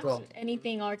as or we don't April. have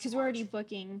anything, or because we're already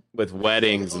booking. with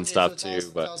weddings and Okay, stuff so tell too.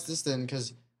 us- But tell us this then,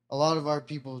 because a lot of our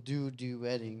people do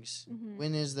weddings. Mhm.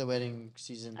 When is the wedding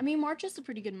season? I mean, March is a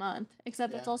pretty good month,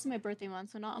 except it's Yeah. also my birthday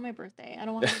month, so not on my birthday. I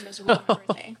don't want to be miserable on my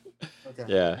birthday. Okay.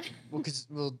 yeah,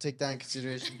 We'll take that in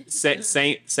consideration.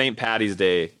 Saint Patty's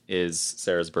Day is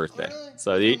Sarah's birthday, Oh, really?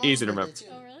 so It's my easy mom's to remember. birthday,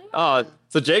 too. Oh, really? Oh,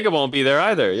 so Jacob won't be there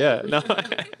either. Yeah, no.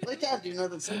 Like, yeah, do you know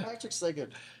that St. Patrick's like a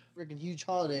freaking huge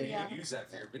holiday? Yeah. Use that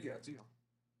for your video too.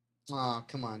 Oh,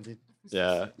 come on, dude.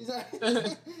 Yeah. He's like,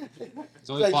 It's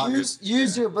only like, five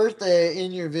use your birthday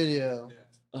in your video.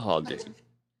 Oh, dude.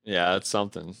 Yeah, that's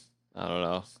something. I don't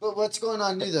know. But what's going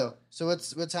on new though? So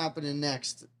what's happening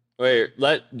next? Wait,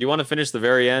 do you want to finish the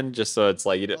very end just so it's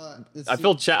like you? Let's I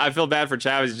see. feel bad for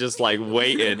Chav. He's just like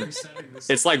waiting.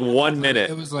 It's like 1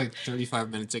 minute. It was like 35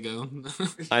 minutes ago.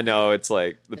 I know. It's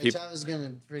like the Hey, people. Chav is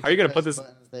gonna How are you gonna press put this-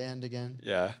 button at the end again?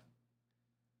 Yeah.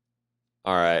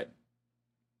 All right.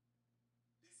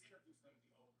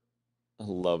 I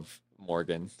love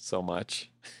Morgan so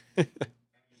much.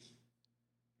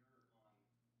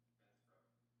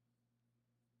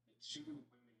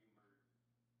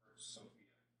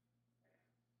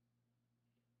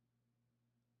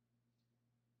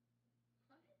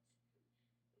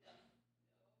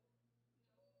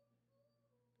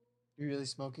 You really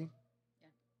smoking?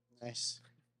 Yeah. Nice.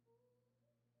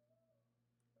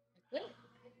 I quit.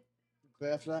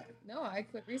 Quit after that? No, I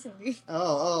quit recently. Oh,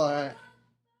 all right.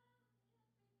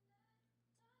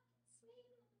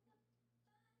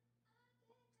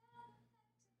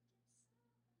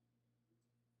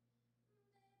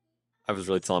 I was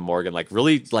really telling Morgan, like,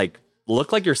 really, like,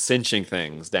 look like you're cinching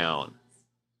things down.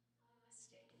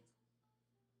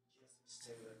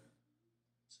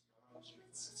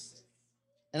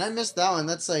 And I missed that one.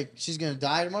 That's like she's gonna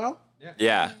die tomorrow.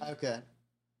 Yeah. Okay.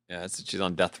 Yeah, she's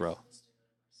on death row.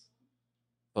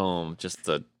 Boom. Just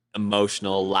the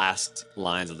emotional last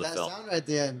lines of the That film. sound right at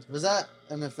the end. Was that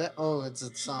an effect? Oh, it's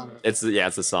a song. It's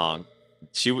a song.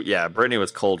 Brittany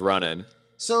was cold running.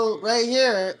 So right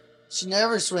here, she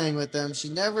never swang with them. She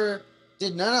never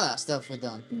did none of that stuff with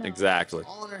them. No. Exactly.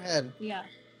 All in her head. Yeah.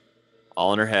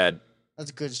 All in her head. That's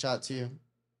a good shot too.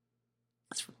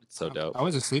 It's so dope. I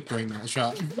was asleep during that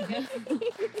shot.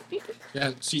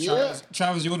 Yeah, see, Yeah.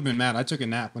 Travis, you would have been mad. I took a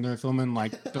nap when they were filming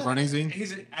like the running scene.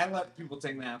 I let people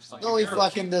take naps. Like, No, if he you're a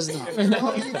fucking key- does not. If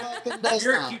No, he fucking if does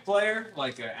you're a not. key player,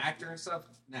 like an actor and stuff,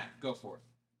 go for it.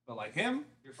 But like him,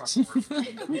 you're fucking worth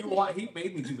it. He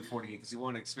made me do the 48 because he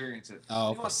wanted to experience it. Oh,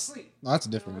 He okay. wants to sleep. No, that's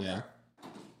different. Yeah.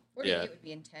 48 Yeah. would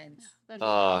be intense. That'd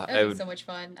That be I would be would. so much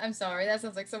fun. I'm sorry. That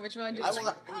sounds like so much fun. I Just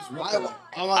want, It was real I good. want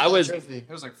I that was- trophy. It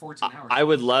was like 14 hours. I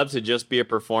would love to just be a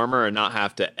performer and not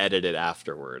have to edit it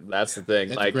afterward. That's the thing.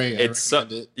 It's like great. I it's so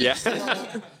recommend it. yeah.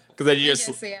 Because then you I just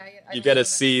guess, yeah, I you know get to that.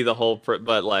 see the whole.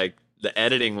 But like the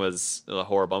editing was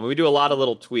horrible. I mean, we do a lot of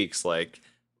little tweaks. Like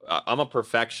I'm a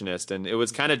perfectionist, and it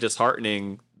was kind of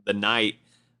disheartening the night,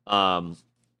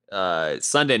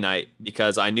 Sunday night,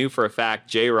 because I knew for a fact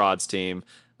J Rod's team,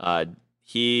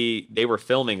 they were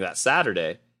filming that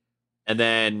Saturday, and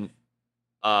then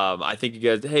I think you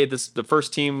guys, hey, the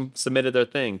first team submitted their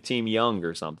thing, Team Young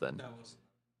or something. No, it wasn't.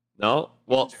 No,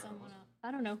 well, someone else.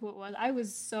 I don't know who it was. I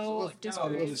was so No, it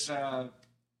discouraged. was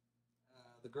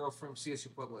the girl from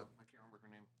CSU Pueblo. I can't remember her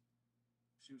name.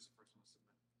 She was the first one to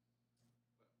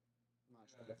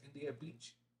submit. India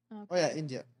Beach. Oh yeah,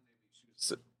 India.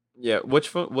 yeah. What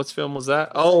film was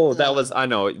that? Oh, that was I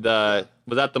know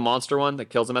was that the monster one that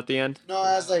kills him at the end? No, it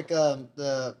has like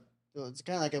it's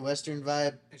kind of like a Western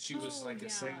vibe. And she was Oh, like yeah.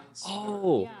 a seance.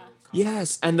 Oh, Yeah.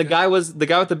 yes, and the guy with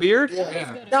the beard. Yeah. That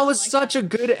was good. That was I like such a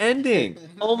good ending.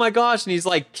 Oh my gosh! And he's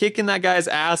like kicking that guy's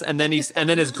ass, and then his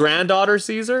granddaughter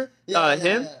sees her.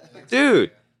 Him,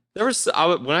 dude. When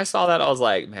I saw that, I was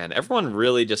like, man, everyone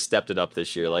really just stepped it up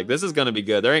this year. Like this is gonna be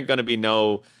good. There ain't gonna be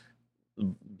no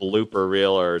blooper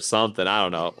reel or something. I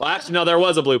don't know. Well, actually, no, there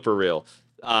was a blooper reel.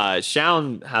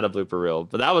 Shaun had a blooper reel,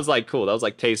 but that was like cool. That was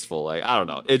like tasteful. Like I don't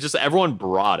know. It just everyone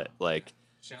brought it. Like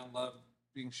Shaun loved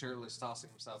being shirtless, tossing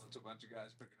himself into a bunch of guys,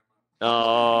 picking him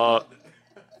up. oh,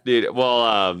 dude.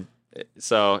 Well,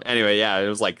 so anyway, yeah, it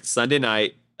was like Sunday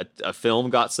night. A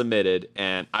film got submitted,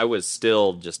 and I was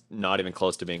still just not even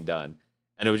close to being done.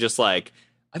 And it was just like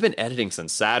I've been editing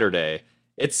since Saturday.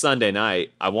 It's Sunday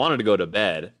night. I wanted to go to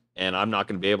bed, and I'm not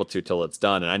going to be able to till it's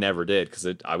done. And I never did because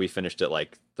we finished it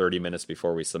like 30 minutes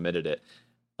before we submitted it.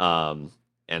 And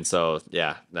so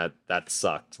yeah, that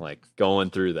sucked. Like going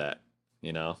through that,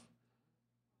 you know.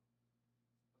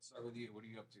 Let's start with you. What are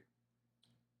you up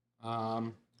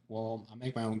to? Well, I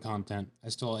make my own content. I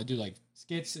do like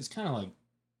skits. It's kind of like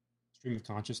stream of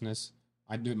consciousness.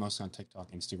 I do it mostly on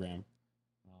TikTok, Instagram,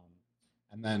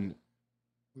 and then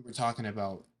we were talking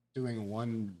about doing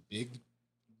one big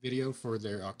video for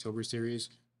their October series,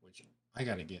 which I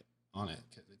got to get on it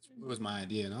because it was my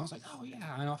idea, and I was like, oh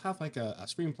yeah, and I'll have like a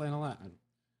screenplay and all that.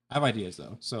 I have ideas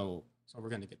though, so we're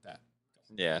gonna get that.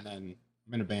 Yeah. And then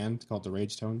I'm in a band called the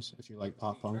Rage Tones. If you like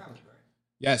pop punk.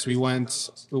 Yes, we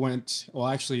went. Well,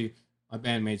 actually, my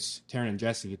bandmates Taryn and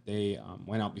Jesse, they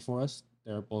went out before us.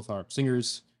 They're both our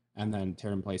singers, and then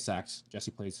Taryn plays sax. Jesse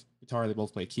plays guitar. They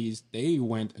both play keys. They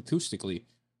went acoustically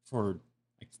for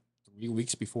like 3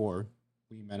 weeks before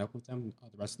we met up with them.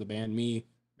 The rest of the band, me,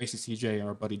 basically CJ,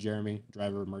 our buddy Jeremy,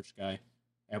 driver, merch guy,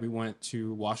 and we went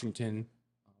to Washington.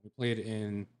 We played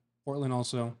in Portland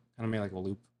also. Kind of made like a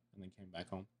loop, and then came back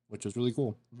home, which was really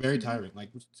cool. Very tiring. Like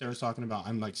Sarah's talking about,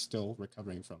 I'm like still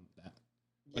recovering from that.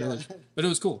 But it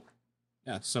was cool.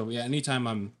 Yeah. So yeah, anytime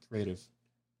I'm creative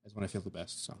is when I feel the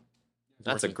best. So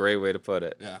That's a great way to put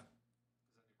it. Yeah. Your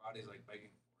body's like begging.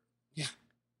 Yeah.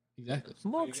 Exactly.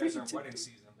 You guys are in wedding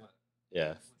season, but Yeah,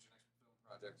 what's your next film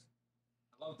project?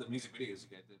 I love the music videos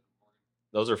you guys did.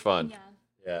 those are fun. Yeah,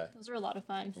 Yeah. those are a lot of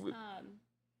fun. We-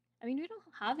 I mean, we don't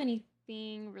have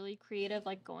anything really creative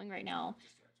like going right now.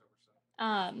 Just the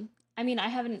October stuff. I mean,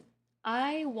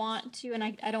 I want to, and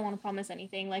I don't want to promise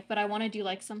anything, like, but I want to do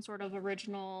like some sort of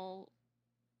original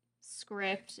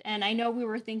script, and I know we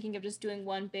were thinking of just doing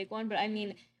one big one, but I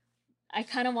mean, I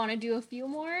kind of want to do a few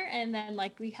more, and then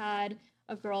like we had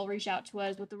a girl reach out to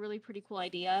us with a really pretty cool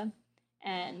idea,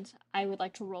 and I would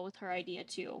like to roll with her idea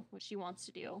too, what she wants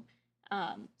to do.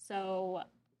 So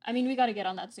I mean, we got to get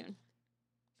on that soon.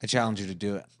 I challenge you to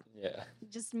do it. Yeah.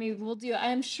 Just maybe we'll do.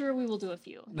 I'm sure we will do a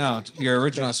few. No, your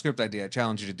original script idea. I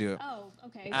challenge you to do it. Oh,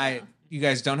 okay. You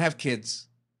guys don't have kids.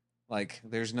 Like,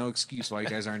 there's no excuse why you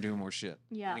guys aren't doing more shit.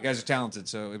 Yeah. You guys are talented,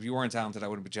 so if you weren't talented, I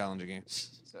wouldn't be challenging you.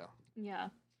 So. Yeah.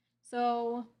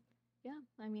 So, yeah,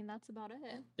 I mean that's about it.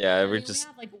 Yeah, I we mean, just we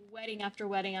have like wedding after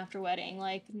wedding after wedding,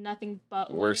 like nothing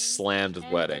but. we're weddings. slammed with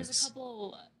And There's a weddings.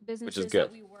 couple businesses is good.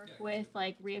 that we work with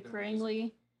like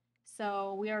reoccurringly,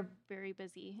 so we are very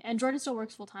busy. And Jordan still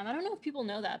works full time. I don't know if people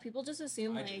know that. People just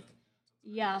assume like,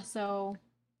 yeah. So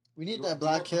We need that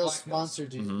Black Hills sponsor,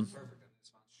 dude. Mhm.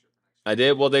 I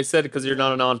did. Well, they said because you're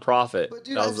not a nonprofit. But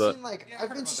dude, That I've was seen like I've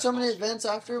been to so many events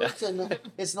afterwards, and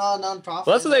it's not a nonprofit.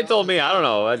 well, that's what they told me. I don't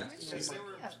know.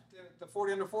 The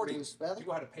 40 under 40, Respect. you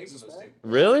go ahead to pay for those things.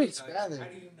 Really? How do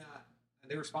you not?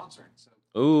 They were sponsoring. So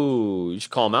Ooh, you should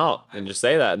call them out and just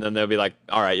say that, and then they'll be like,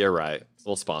 "All right, you're right.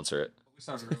 We'll sponsor it." we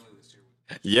started early this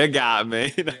year. You got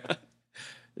me.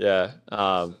 Yeah.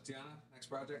 Tiana, next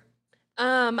project.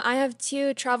 I have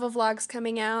 2 travel vlogs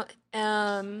coming out.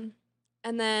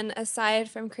 And then aside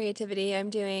from creativity, I'm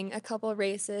doing a couple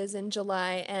races in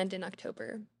July and in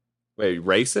October. Wait,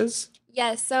 races?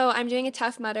 Yes, so I'm doing a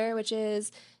Tough Mudder, which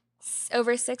is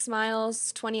over 6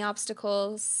 miles, 20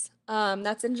 obstacles.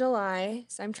 That's in July,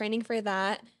 so I'm training for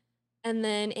that. And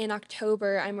then in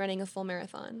October, I'm running a full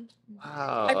marathon.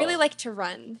 Wow. I really like to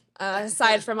run,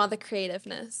 aside from all the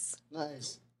creativeness.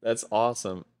 Nice. That's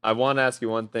awesome. I want to ask you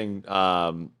one thing.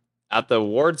 At the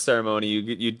award ceremony,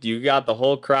 you got the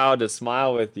whole crowd to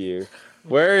smile with you.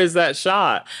 Where is that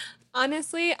shot?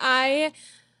 Honestly,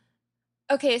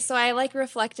 so I like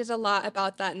reflected a lot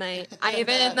about that night. I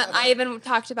even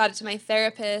talked about it to my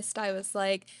therapist. I was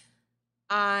like,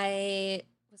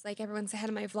 everyone's ahead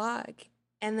of my vlog.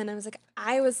 And then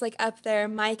I was like up there,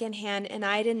 mic in hand, and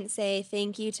I didn't say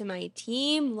thank you to my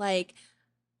team. Like,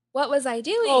 what was I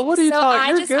doing? Oh, what are you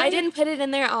talking? I didn't put it in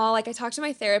there all. Like, I talked to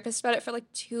my therapist about it for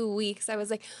like 2 weeks. I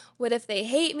was like, what if they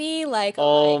hate me? Like,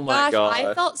 Oh my gosh, I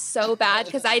God. felt so bad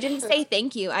because I didn't say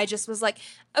thank you. I just was like,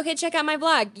 okay, check out my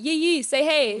vlog. Yee, say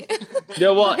hey.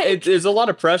 Yeah, well, Like- there's a lot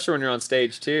of pressure when you're on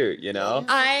stage too. You know.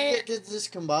 I- get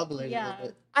discombobulated a Yeah. little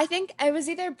bit. I think it was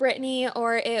either Brittany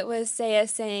or it was Saya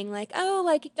saying like, oh,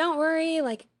 like, don't worry.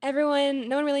 Like, no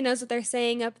one really knows what they're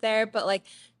saying up there. But like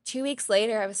 2 weeks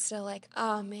later, I was still like,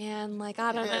 oh man, like,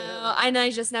 I don't know. And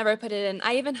I just never put it in.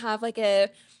 I even have like a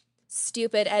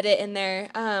stupid edit in there.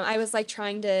 I was like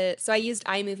so I used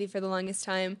iMovie for the longest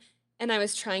time. And I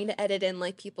was trying to edit in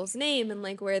like people's name and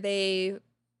like where they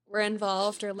were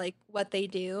involved or like what they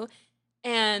do.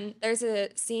 And there's a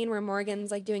scene where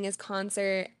Morgan's like doing his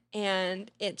concert and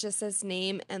it just says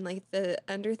name and like the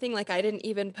under thing, like I didn't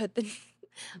even put the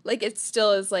like it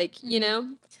still is like, you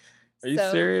know. Are you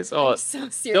So, serious? I'm Oh, so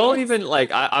serious. don't even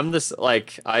like. I'm just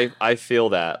like I feel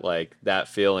that like that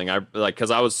feeling. I like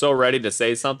because I was so ready to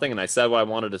say something and I said what I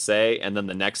wanted to say, and then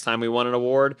the next time we won an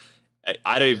award,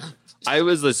 I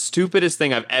was the stupidest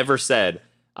thing I've ever said.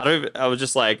 I was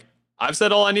just like, I've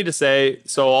said all I need to say,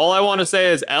 so all I want to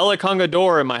say is El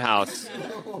Congador in my house.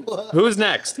 Who's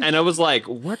next? And I was like,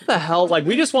 what the hell? Like,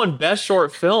 we just won Best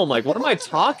Short Film. Like, what am I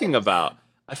talking about?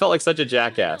 I felt like such a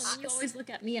jackass. You always look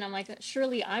at me and I'm like,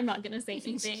 surely I'm not gonna say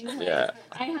anything. Like, Yeah.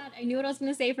 I knew what I was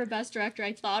gonna say for best director.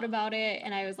 I thought about it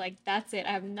and I was like, that's it. I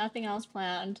have nothing else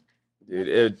planned.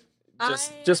 Dude,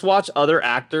 just watch other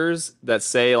actors that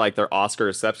say like their Oscar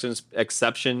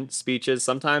exception speeches.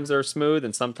 Sometimes they're smooth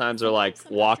and sometimes they're like Some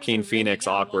actors Joaquin are really- Phoenix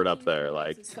yeah, awkward Joaquin up there. Phoenix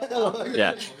Like, is so awkward.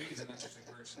 yeah, He's an interesting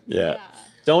person. yeah.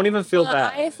 Don't even feel Well,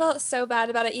 bad. I felt so bad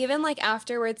about it. Even like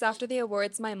afterwards, after the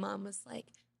awards, my mom was like,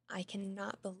 I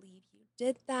cannot believe you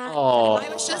did that. Oh. And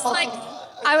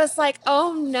I was like,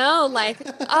 oh no, like,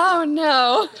 oh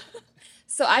no.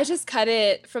 So I just cut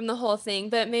it from the whole thing,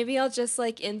 but maybe I'll just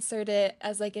like insert it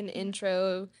as like an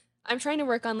intro. I'm trying to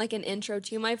work on like an intro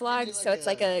to my vlog, like so it's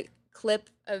like a clip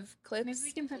of clips. Maybe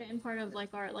we can put it in part of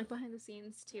like our like behind the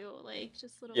scenes too, like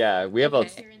just little Yeah, we have a-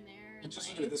 clips here and there. And, Just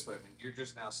like, do it this way. I mean, you're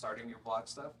just now starting your blog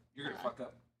stuff. You're gonna fuck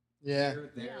up. Yeah.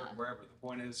 Here, there, Yeah. wherever. The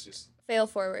point is just. Fail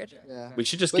forward. Yeah. We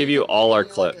should just But give you can all our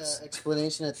give me, like, clips. a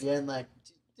explanation at the end, like,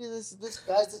 dude, this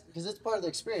guy's, because it's part of the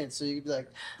experience. So you could be like,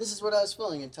 this is what I was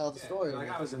feeling, and tell the story. Like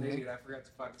I was an idiot. I forgot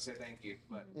to fucking say thank you,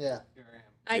 but Yeah. here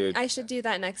I am. Dude. I should do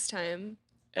that next time.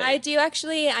 Hey. I do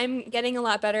actually. I'm getting a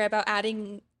lot better about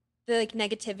adding the like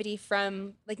negativity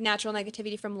from like natural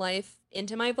negativity from life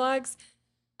into my vlogs.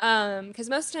 Because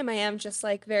most of the time I am just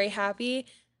like very happy.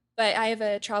 But I have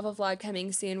a travel vlog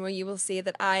coming soon where you will see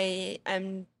that I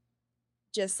am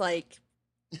just like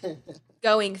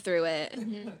going through it.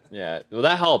 Yeah, well,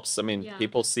 that helps. I mean, Yeah.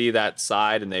 people see that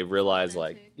side and they realize,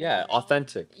 like, Authentic, yeah, real.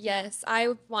 authentic. Yes,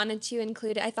 I wanted to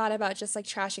include it. I thought about just like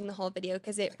trashing the whole video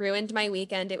because it ruined my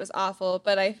weekend. It was awful.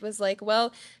 But I was like,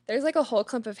 well, there's like a whole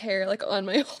clump of hair like on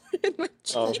my in my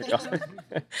Oh chin. my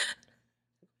god.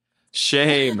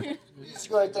 Shame. Just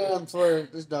go right there on the floor.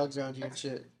 There's dogs around you and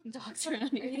shit. Dogs around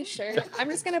Are here. you sure? I'm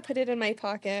just gonna put it in my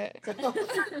pocket.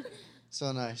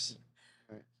 So nice.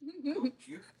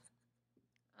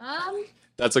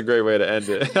 That's a great way to end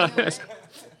it.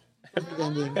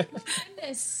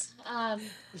 Goodness.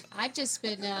 I've just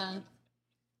been I've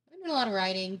been doing a lot of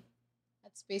writing.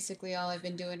 That's basically all I've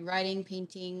been doing. Writing,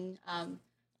 painting.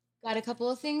 Got a couple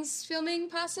of things filming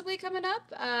possibly coming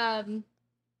up.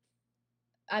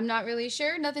 I'm not really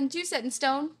sure. Nothing too set in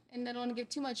stone, and I don't want to give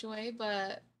too much away,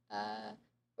 but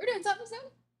we're doing something soon.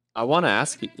 I want to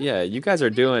ask you, yeah, you guys are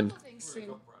Maybe a doing, couple things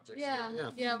soon.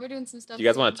 Yeah, we're doing some stuff. do you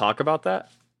guys soon. want to talk about that?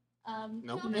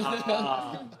 Nope.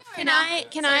 Can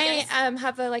I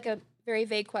have a very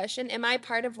vague question? Am I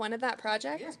part of one of that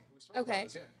project? Okay.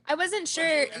 I wasn't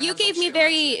sure. You gave me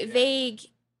very vague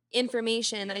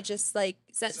information. I just like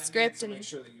sent script and Make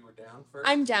sure that you were down first.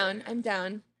 I'm down. I'm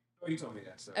down. Oh, you told me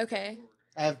that. So. Okay.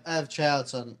 I have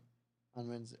tryouts on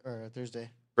Wednesday or Thursday.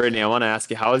 Brittany, I want to ask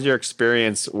you, how was your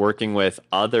experience working with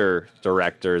other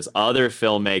directors, other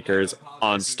filmmakers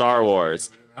on Star Wars?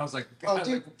 I was like, Oh, God,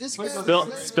 dude, like, this please guy-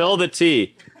 don't- Spill the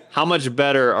tea. How much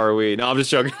better are we? No, I'm just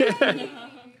joking.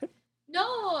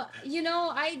 No,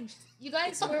 you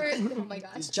guys were. Oh my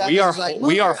gosh. Chavez we are is like,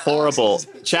 we are "Mother horrible.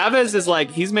 asses." Chavez is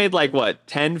like, he's made like what,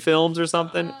 10 films or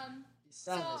something?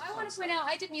 So I want to point out,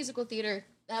 I did musical theater.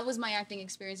 That was my acting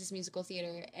experience, is musical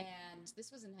theater, and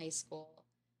this was in high school.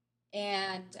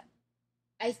 And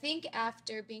I think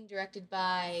after being directed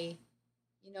by,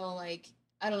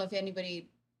 I don't know if anybody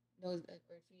knows or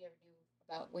if you ever knew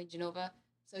about Wayne Genova.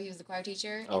 So he was the choir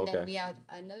teacher, Oh, and then okay. we had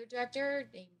another director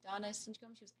named Donna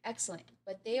Stinchcombe. She was excellent,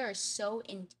 but they are so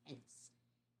intense,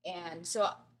 and so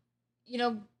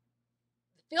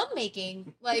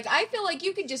filmmaking, like I feel like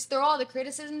you could just throw all the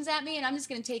criticisms at me and I'm just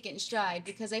gonna take it in stride,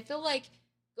 because I feel like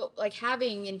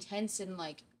having intense and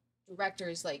like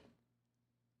directors like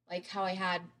how I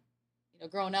had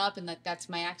growing up, and that's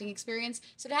my acting experience.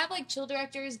 So to have like chill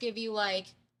directors give you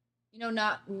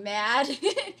not mad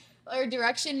or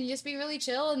direction, and just be really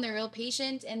chill, and they're real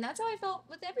patient, and that's how I felt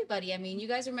with everybody. I mean, you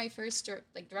guys are my first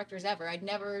directors ever. I'd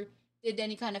never did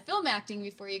any kind of film acting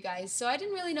before you guys, so I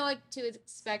didn't really know what to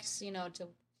expect, to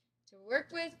work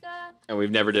with. And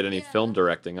we've never did any Yeah. film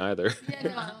directing either. Yeah,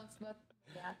 no,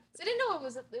 yeah. So I didn't know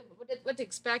what to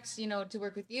expect, to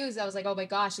work with you. So I was like, oh my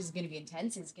gosh, this is gonna be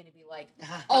intense. It's gonna be like,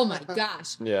 oh my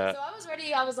gosh. Yeah. So I was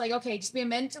ready. I was like, okay, just be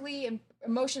mentally and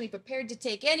emotionally prepared to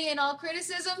take any and all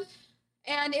criticism.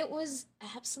 And it was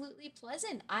absolutely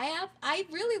pleasant. I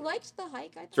really liked the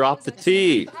hike. I thought Drop it the was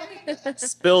tea. excellent.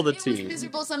 Spill the It was tea.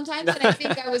 miserable sometimes, and I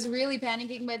think I was really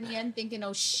panicking by the end, thinking,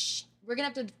 oh, we're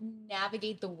going to have to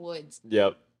navigate the woods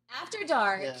Yep. after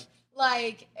dark. Yeah.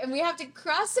 And we have to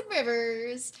cross some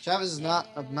rivers. Chavez is not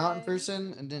a mountain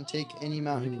person and didn't take any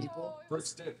mountain people.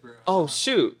 First did, bro. Oh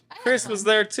shoot, Chris was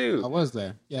there I too. was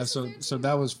there. Yeah, so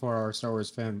that was for our Star Wars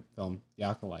fan film, The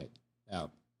Acolyte. Yeah,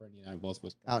 Brittany and I both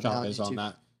with Out now on Chavez on YouTube.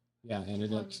 that. Yeah,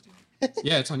 and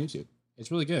yeah, it's on YouTube.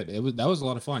 It's really good. That was a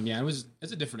lot of fun. Yeah,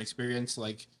 it's a different experience.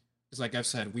 Like, it's like I've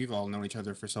said, we've all known each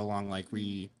other for so long. Like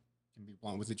we can be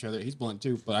blunt with each other. He's blunt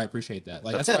too, but I appreciate that.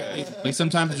 Like that's why, like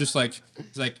sometimes it's just like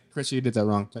it's like Chris, you did that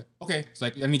wrong. It's like, okay, it's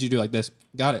like I need you to do like this.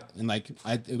 Got it. And like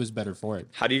it was better for it.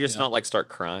 How do you just Yeah. not like start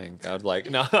crying? I would like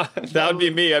no, that would be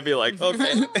me. I'd be like, okay.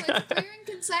 No, it's clear and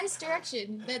concise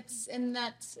direction. That's, I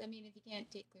mean, if you can't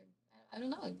take clear, I don't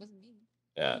know, it wasn't mean.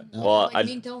 Yeah. No. Well, Like I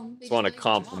mean tone. They just want to just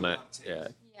like- compliment. Yeah.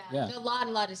 Yeah, Yeah. a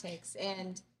lot of takes.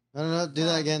 And No, do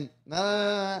that again.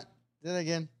 No. Do that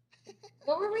again.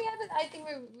 what were we at? I think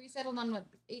we settled on what,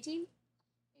 18?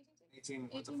 18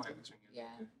 with the 18? fight between you.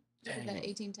 Yeah. We did that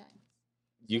 18 times.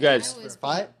 You guys. I was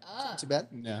Fight? beat up. Not too bad.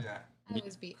 Yeah. Yeah. I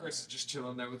was beat. Chris is just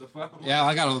chilling there with the phone. Yeah,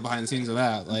 I got all the behind the scenes of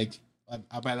that. Like,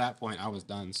 by that point, I was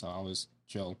done, so I was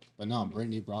chill. But no,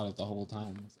 Brittany brought it the whole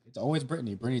time. It's always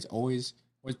Brittany. Brittany's always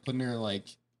putting her like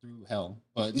through hell,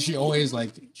 but she always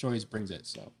brings it.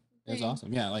 So it was Thanks.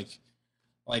 awesome.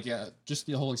 Yeah, just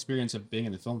the whole experience of being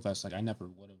in the film fest. Like, I never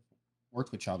would have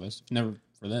worked with Chavez, never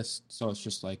for this. So it's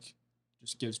just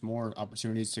gives more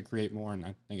opportunities to create more, and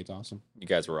I think it's awesome. You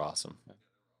guys were awesome.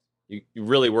 You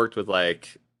really worked with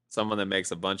like someone that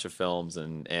makes a bunch of films,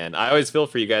 and I always feel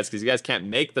for you guys because you guys can't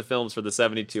make the films for the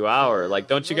 72-hour. Like,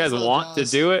 don't you guys want to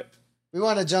do it? We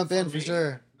want to jump in for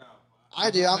sure. No,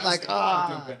 I do. I'm like,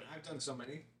 I've done so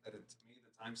many that to me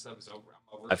the time stuff is over.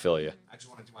 I'm over. I feel you. I just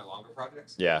want to do my longer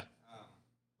projects. Yeah.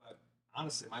 But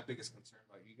honestly, my biggest concern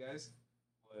about you guys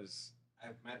was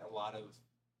I've met a lot of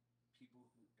people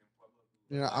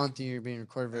who in Pueblo. I don't think you're being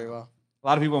recorded very well. A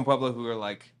lot of people in Pueblo who are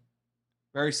like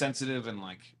very sensitive and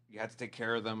like you had to take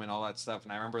care of them and all that stuff.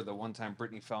 And I remember the one time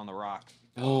Brittany fell in the rock.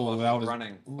 Oh, that was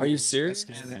running. Are you serious?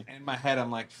 And in my head, I'm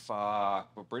like,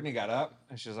 fuck. But Brittany got up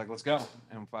and she was like, let's go.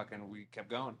 And fucking, we kept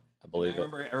going. I believe I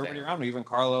remember everybody around me, even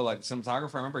Carlo, like the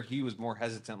cinematographer. I remember he was more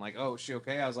hesitant, like, "Oh, is she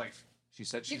okay?" I was like, "She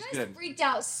said she's You guys good." freaked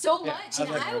out so Yeah, much, I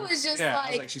and was like, I was just I was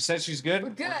like, like, "She said she's good. we're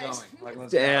good." Going. Like,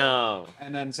 let's Damn. go.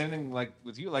 And then same thing like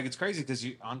with you. Like it's crazy because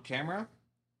you on camera,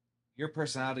 your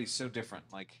personality is so different.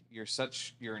 Like you're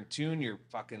in tune. You're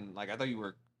fucking like I thought you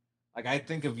were. Like I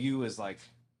think of you as like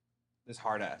this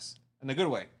hard ass in a good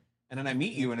way. And then I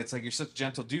meet you, and it's like you're such a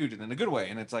gentle dude, and in a good way.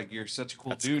 And it's like you're such a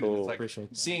cool That's dude. cool. And it's like Appreciate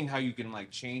that. seeing how you can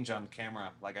like change on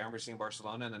camera. Like I remember seeing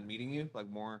Barcelona and then meeting you like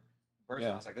more in person.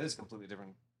 Yeah. I was like, this is a completely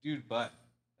different dude, but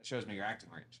it shows me your acting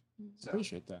range. So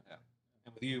Appreciate that. yeah.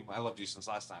 And with you, I loved you since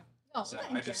last time. "Oh, So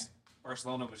thank you."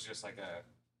 Barcelona was just like a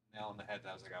nail in the head.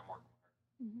 That I was like, I'm working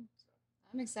with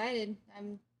her. I'm excited.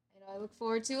 I look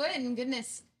forward to it, and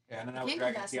goodness, Yeah, and then I I was can't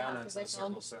dragging go fast enough Tiana 'cause into I the fell-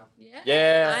 circle, so yeah,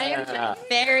 Yeah. I'm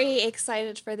very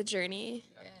excited for the journey.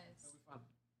 Yes. it'll be fun.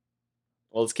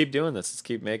 Well, let's keep doing this. Let's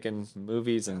keep making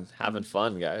movies and having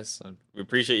fun, guys. And we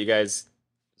appreciate you guys.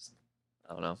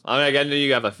 I don't know. I mean, I know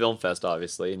you have a film fest,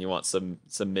 obviously, and you want some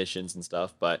submissions and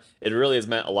stuff, but it really has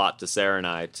meant a lot to Sarah and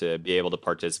I to be able to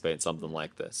participate in something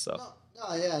like this. So,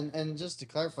 No, yeah, and just to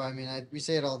clarify, I mean, we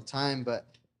say it all the time, but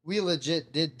we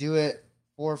legit did do it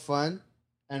for fun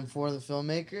and for the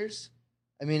filmmakers.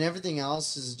 I mean, everything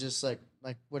else is just like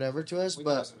whatever to us, We but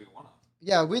thought it was gonna be a one-off.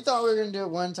 yeah, we thought we were gonna do it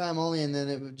one time only, and then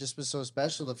it just was so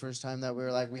special the first time that we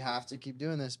were like, we have to keep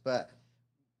doing this. But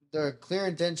the clear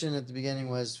intention at the beginning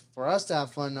was for us to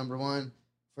have fun. Number one,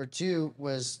 for two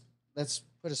was let's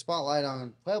put a spotlight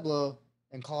on Pueblo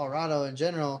and Colorado in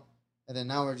general, and then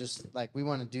now we're just like we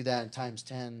want to do that in times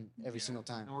 10 every Yeah. single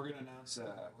time. And we're gonna announce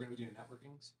we're gonna be doing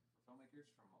networkings for filmmakers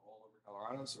from all over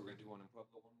Colorado. So we're gonna do one in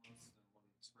Pueblo 1 month, then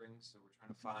one in Springs. So we're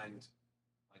trying to find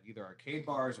like either arcade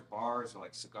bars or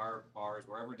like cigar bars,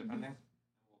 wherever, depending. And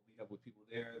we'll meet up with people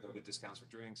there. They'll get discounts for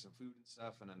drinks and food and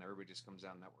stuff, and then everybody just comes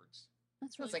down and networks.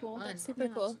 That's Sounds really like cool. fun. That's Super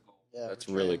cool. Yeah, that's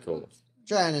we're really trying- cool.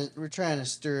 We're trying to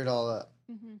stir it all up,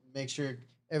 Mm-hmm. make sure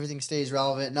everything stays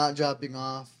relevant, not dropping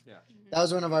off. Yeah. That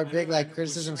was one of our big And like we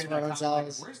criticisms shared for that comment, like,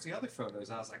 ourselves. Where's the other photos?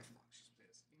 I was like, fuck, she's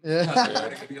pissed. Yeah. I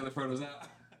gotta get the other photos out.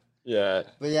 Yeah.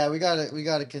 But yeah, we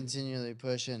gotta continually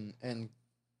push and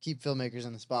keep filmmakers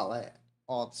in the spotlight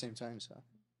all at the same time. So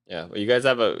Yeah. Well, you guys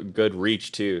have a good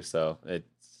reach too, so it's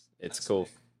That's cool. Nick.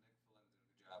 Nick did a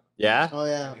good job. Yeah. oh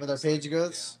yeah, with our page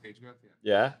growths, Yeah, page growth, yeah.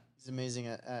 Yeah. he's amazing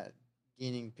at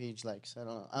gaining page likes. I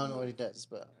don't know what he does,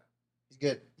 but he's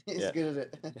good. He's Yeah. good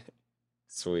at it.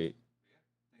 Sweet.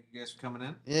 Thank you guys for coming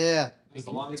in. yeah. It's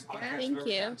the longest podcast Thank we've ever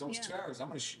you. done. It's almost Yeah. 2 hours. I'm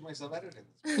gonna shoot myself editing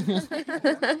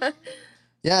this.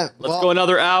 Yeah. Let's go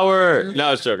another hour.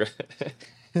 No, it's joking.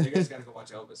 You guys gotta go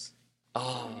watch Elvis.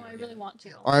 Oh, Oh, I really want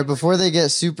to. All right, before they get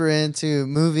super into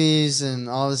movies and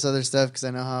all this other stuff, because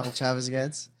I know how Travis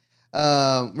gets,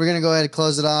 we're going to go ahead and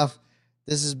close it off.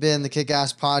 This has been the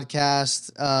Kick-Ass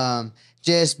Podcast.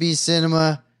 JSB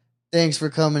Cinema, thanks for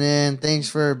coming in. Thanks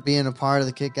for being a part of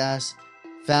the Kick-Ass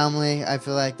family. I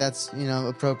feel like that's,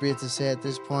 appropriate to say at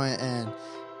this point. And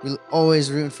we're always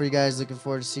rooting for you guys, looking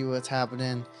forward to see what's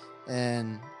happening.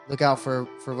 And look out for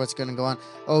what's going to go on.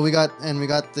 Oh, we got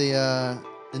the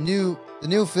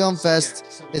new film fest Yeah,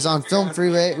 so is we on figured Film out-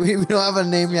 Freeway. We don't have a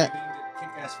name So yet. we named it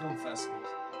Kick-Ass Film Festival.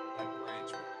 That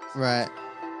branch. Right.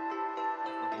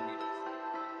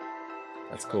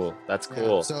 that's cool. That's Yeah.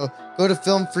 cool. So go to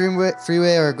Film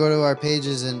Freeway or go to our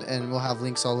pages and we'll have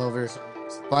links all over.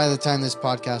 By the time this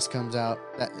podcast comes out,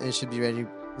 that it should be ready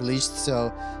released.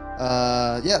 So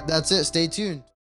yeah, that's it. Stay tuned.